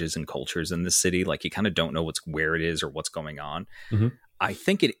languages and cultures in this city. Like you kind of don't know where it is or what's going on. I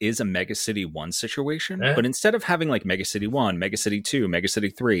think it is a Mega City 1 situation, Eh? but instead of having like Mega City 1, Mega City 2, Mega City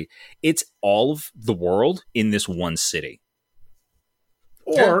 3, it's all of the world in this one city.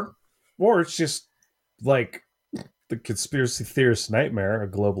 Or it's just like the conspiracy theorist nightmare, a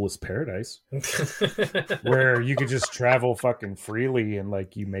globalist paradise, where you could just travel fucking freely and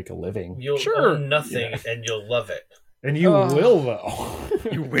like you make a living. You'll own nothing and you'll love it. And you will, though.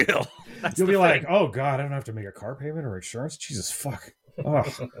 You will. You'll be like, oh God, I don't have to make a car payment or insurance. Jesus fuck. Oh,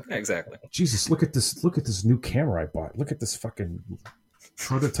 Exactly. Jesus, look at this new camera I bought. Look at this fucking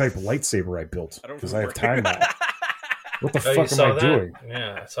prototype lightsaber I built because I have time now. What the fuck am I doing?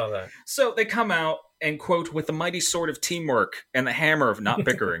 Yeah, I saw that. So they come out and quote, with the mighty sword of teamwork and the hammer of not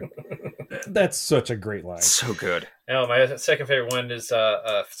bickering. That's such a great line. So good. Oh, my second favorite one is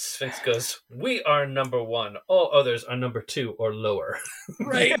Sphinx goes, "We are number one. All others are number 2 or lower."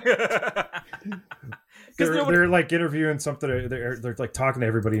 Right. They're like interviewing something. They're like talking to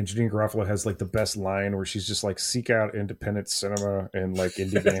everybody, and Janine Garofalo has like the best line where she's just like, seek out independent cinema and like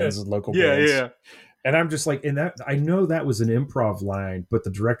indie bands and local bands. Yeah. And I'm just like, in that, I know that was an improv line, but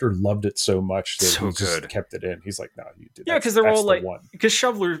the director loved it so much that he just kept it in. He's like, no, you did. Yeah, because they're all like, because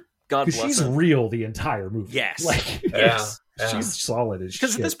Shoveler, God bless she's him. real the entire movie. Yes. Like, yes. She's solid as shit.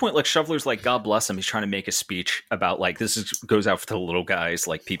 Because at this point, like, Shoveler's like, God bless him. He's trying to make a speech about like, goes out for the little guys,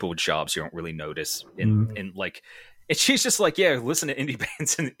 like people with jobs you don't really notice. And like, and she's just like, yeah, listen to indie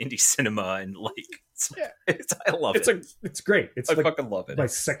bands and indie cinema. And like, I love it. It's great. I fucking love it. My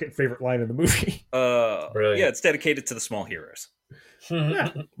second favorite line in the movie. Yeah, it's dedicated to the small heroes.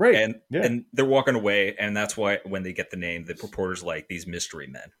 Yeah, right. And they're walking away, and that's why when they get the name, the reporter's like, these mystery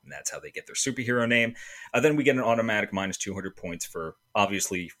men, and that's how they get their superhero name. Then we get an automatic minus 200 points for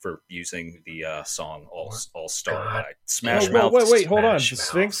using the song All Star by Smash Mouth. Wait, hold on. The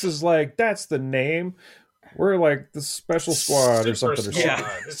Sphinx is like, that's the name. We're like the special squad or something.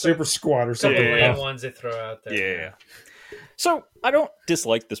 Super squad or something. Random ones they throw out there. Yeah. So I don't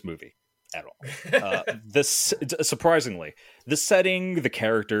dislike this movie at all. Surprisingly, the setting, the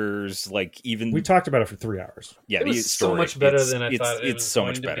characters, like even we talked about it for 3 hours. Yeah, it was so much better than I thought it was so going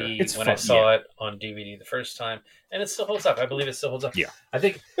much to better. be when I saw it on DVD the first time, and it still holds up. I believe it still holds up. Yeah, I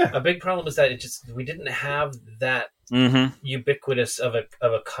think a big problem is that we didn't have that ubiquitous of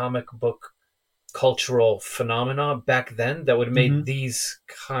a comic book cultural phenomena back then that would have made these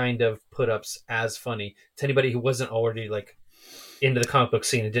kind of put-ups as funny to anybody who wasn't already like into the comic book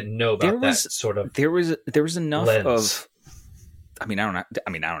scene and didn't know about that sort of. There was enough lens. of. I don't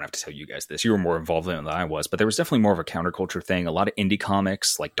have to tell you guys this. You were more involved in it than I was, but there was definitely more of a counterculture thing. A lot of indie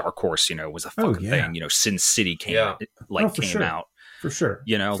comics, like Dark Horse, was a fucking thing. Sin City came out for sure. For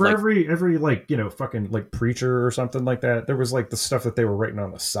like, every like fucking like Preacher or something like that. There was like the stuff that they were writing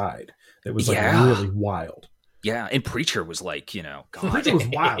on the side. It was like really wild. Yeah, and Preacher was like, God. Preacher was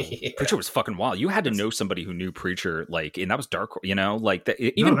wild. Preacher was fucking wild. You had to know somebody who knew Preacher, like, and that was Dark, like that.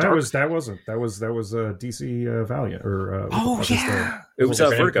 That was DC Valiant or it was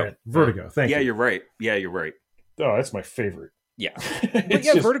Vertigo. Vertigo. Thank you. Yeah, you're right. Oh, that's my favorite. Yeah, but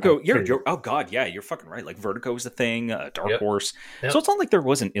yeah, Vertigo. You're oh god, yeah, you're fucking right. Like Vertigo was the thing. Dark Horse. So it's not like there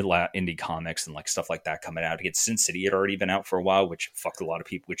wasn't indie comics and like stuff like that coming out. Again, Sin City had already been out for a while, which fucked a lot of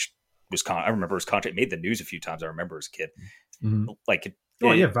people. Which was I remember his content made the news a few times. I remember as a kid, like.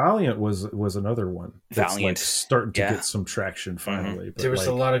 Valiant was another one. Valiant like starting to get some traction finally. But there was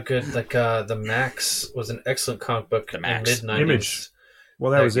a lot of good, like the Max was an excellent comic book in mid-90s. Image.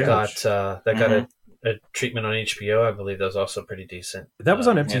 Well, that was Image. Got a treatment on HBO. I believe that was also pretty decent. That was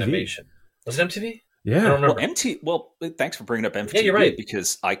on MTV. Animation. Was it MTV? Yeah. I don't remember. Well, thanks for bringing up MTV. Yeah, you're right.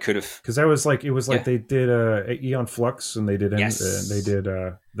 Because I could have. Because it was like they did Eon Flux and they did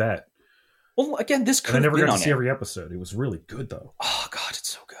that. Well, again, this could. I never got to see every episode. It was really good though. Oh god, it's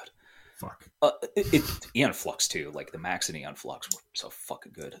so good. Fuck. Eon Flux too. Like the Max and Eon Flux were so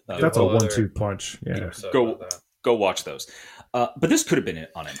fucking good. That's a 1-2 punch. Yeah. Go watch those. But this could have been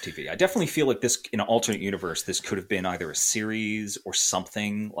on MTV. I definitely feel like this, in an alternate universe, this could have been either a series or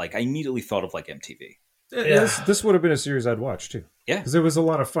something. Like I immediately thought of like MTV. Yeah. This would have been a series I'd watch too. Yeah, because it was a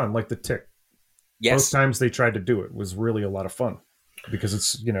lot of fun. Like The Tick. Yes. Both times they tried to do it was really a lot of fun because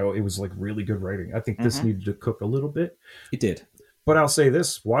it's it was like really good writing. I think this needed to cook a little bit. It did. But I'll say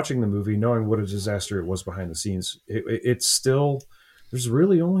this: watching the movie, knowing what a disaster it was behind the scenes, it's still. There's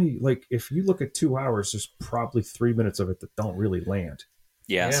really only like if you look at 2 hours, there's probably 3 minutes of it that don't really land.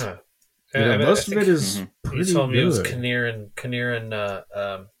 Yes. Yeah. Most of it is pretty you told me good. it was Kinnear and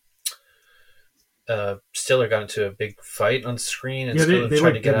Stiller got into a big fight on screen, and Stiller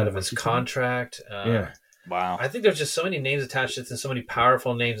tried to get out of his contract. Wow. I think there's just so many names attached to this and so many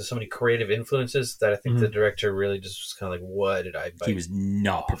powerful names and so many creative influences that I think the director really just was kind of like, what did I bite? He was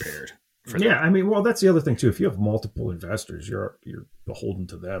not prepared for Yeah, that. I mean, well, that's the other thing too. If you have multiple investors, you're beholden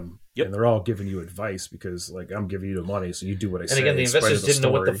to them, Yep. and they're all giving you advice because, like, I'm giving you the money, so you do what I say. And again, the in spite investors of didn't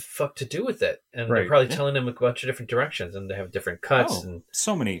know what the story. fuck to do with it. And Right. they're probably telling them a bunch of different directions and they have different cuts. Oh, And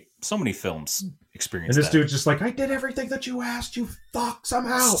so many films experience And this that. dude's just like, I did everything that you asked, you fuck,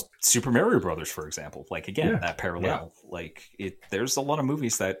 somehow. Super Mario Brothers, for example. Like, again, Yeah. that parallel. Like, there's a lot of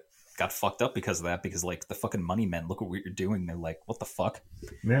movies that got fucked up because of that, because, like, the fucking money men look at what you're doing. They're like, what the fuck?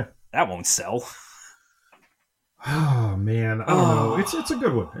 Yeah. That won't sell. Oh man, I don't know. It's a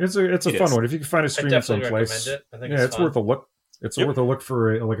good one. It's a It fun is. one. If you can find a I stream definitely someplace, recommend it. I think yeah, it's fun. worth a look. It's Yep. worth a look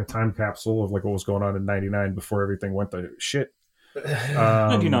for a time capsule of like what was going on in '99 before everything went to shit.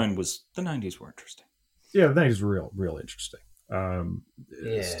 99 was... The 90s were interesting. Yeah, the '90s were real interesting.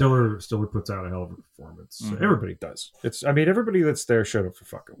 Yeah. Stiller puts out a hell of a performance. Mhm. Everybody does. Everybody that's there showed up for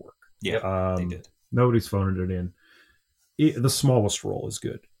fucking work. Yeah, they did. Nobody's phoning it in. The smallest role is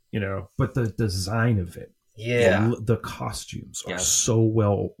good, but the design of it, Yeah. the costumes are Yeah. so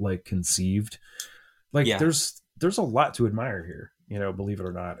well conceived. Like Yeah. there's a lot to admire here. Believe it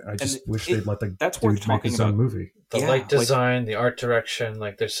or not. I just wish they'd let the that's dude worth make talking his own about. movie. The Yeah, light like- design, the art direction,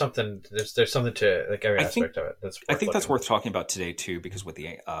 like there's something to like every I think- aspect of it. That's I think that's looking. worth talking about today too, because with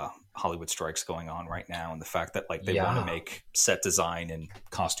the Hollywood strikes going on right now, and the fact that like they want Yeah. to make set design and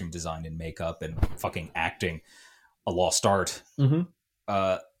costume design and makeup and fucking acting a lost art.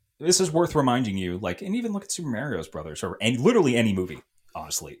 Mm-hmm. This is worth reminding you, like, and even look at Super Mario's Brothers or literally any movie,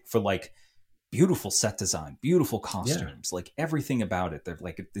 honestly, for like beautiful set design, beautiful costumes, like everything about it. They're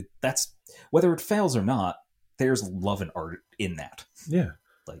like, that's whether it fails or not. There's love and art in that. Yeah.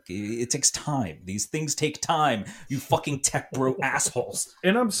 Like, it takes time. These things take time. You fucking tech bro assholes.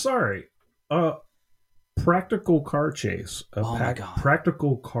 And I'm sorry, practical car chase, Oh my God.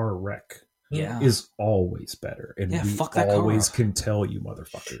 practical car wreck Yeah. is always better, and Yeah, we fuck that car always up. can tell you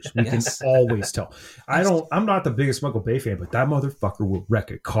motherfuckers. We Yes. can always tell. I'm not the biggest Michael Bay fan, but that motherfucker will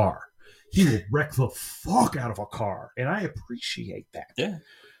wreck a car. He will wreck the fuck out of a car, and I appreciate that. Yeah.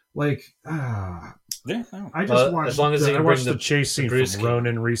 Like, Yeah. No. I just Well, watched. as long as they I can watched bring the chase scene brewski, from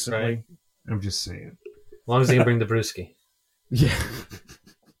Ronin recently. right? I'm just saying. As long as they can bring the brewski. Yeah.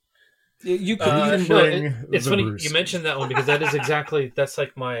 You could. can No, bring it's the funny brewski. you mentioned that one because that's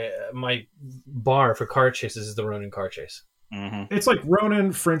like my bar for car chases is the Ronin car chase. Mm-hmm. It's like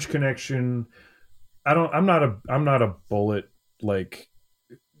Ronin, French Connection. I'm not a bullet like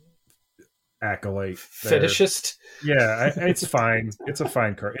acolyte there. Fetishist. Yeah, it's fine. It's a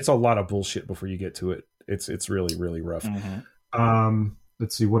fine car. It's a lot of bullshit before you get to it. It's really really rough. Mm-hmm.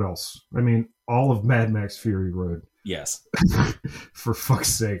 Let's see what else. I mean, all of Mad Max Fury Road. Yes. For fuck's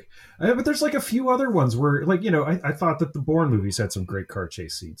sake. But there's like a few other ones where, like, I thought that the Bourne movies had some great car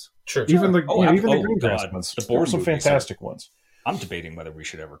chase scenes. Sure. Even the even the oh, Green Grass God. ones. The There were Bourne some movies fantastic ones. I'm debating whether we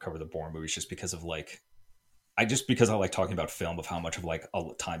should ever cover the Bourne movies just because of like, because I like talking about film, of how much of like a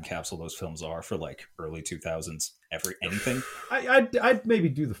time capsule those films are for like early 2000s anything. I'd maybe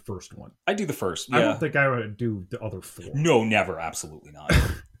do the first one. I do the first. Yeah. I don't think I would do the other four. No, never. Absolutely not.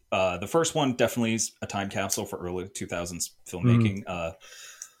 The first one definitely is a time capsule for early 2000s filmmaking.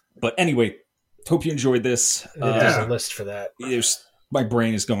 But anyway, hope you enjoyed this. There's a list for that. My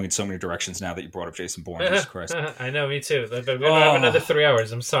brain is going in so many directions now that you brought up Jason Bourne. Jesus Christ. I know, me too. We're gonna have another 3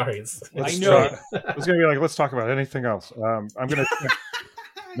 hours. I'm sorry. I know. I was gonna be like, let's talk about anything else. I'm gonna.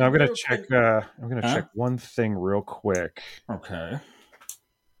 I'm gonna check. I'm gonna check one thing real quick. Okay.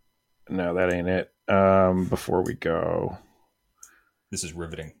 No, that ain't it. Before we go, This is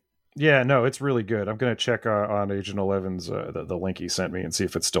riveting. yeah, no, it's really good. I'm gonna check on Agent 11's the link he sent me and see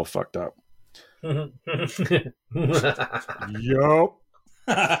if it's still fucked up. Yup.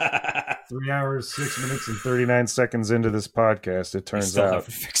 3 hours, 6 minutes, and 39 seconds into this podcast, it turns Still out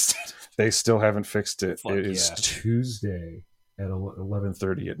haven't fixed it. they still haven't fixed it. Fuck It is yeah. Tuesday at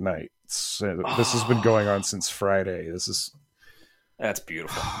 11:30 at night. This has been going on since Friday. That's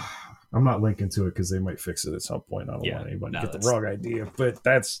beautiful. I'm not linking to it because they might fix it at some point. I don't Yeah, want anybody no, to get the that's- wrong idea, but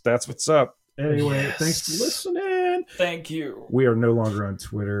that's what's up. Anyway, Yes. thanks for listening. Thank you. We are no longer on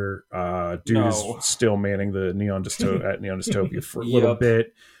Twitter. Dude No. is still manning the at Neon Dystopia for a little Yep.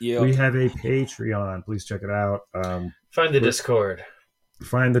 bit. Yeah. We have a Patreon. Please check it out. Find the Discord.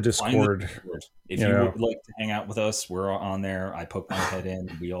 Find the Discord. If You you know. would like to hang out with us, we're on there. I poke my head in.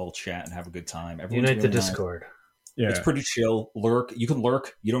 We all chat and have a good time. Everyone's Unite the really nice. Discord. Yeah, It's pretty chill. Lurk. You can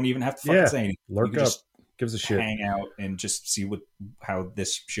lurk. You don't even have to fucking Yeah. say anything. lurk you can up. just Gives a shit. hang out and just see how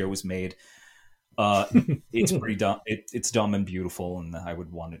this show was made. It's pretty dumb. It's dumb and beautiful, and I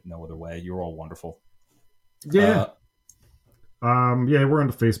would want it no other way. You're all wonderful. Yeah. Yeah, we're on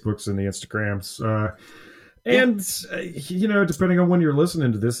the Facebooks and the Instagrams. Depending on when you're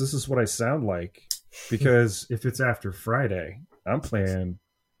listening to this is what I sound like. Because if it's after Friday, I'm playing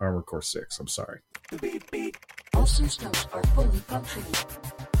Armored Core 6. I'm sorry. All systems are fully functioning.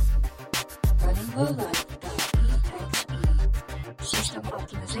 Running lowlife.exe. System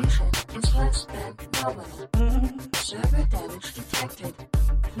optimization is less than nominal. Server damage detected.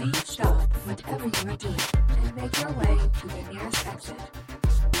 Please stop whatever you are doing and make your way to the nearest exit.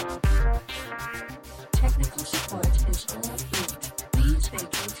 Technical support is on route. Please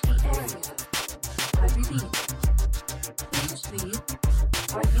vacate the area. I repeat. Please leave.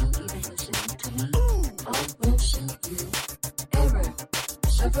 Are you even listening to me? I will shoot you. Error.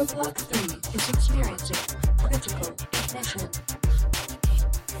 Server block 3 is experiencing critical ignition.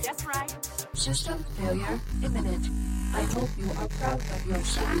 That's right. System failure imminent. I hope you are proud of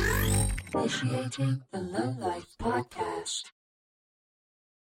yourself. Initiating the Low Life Podcast.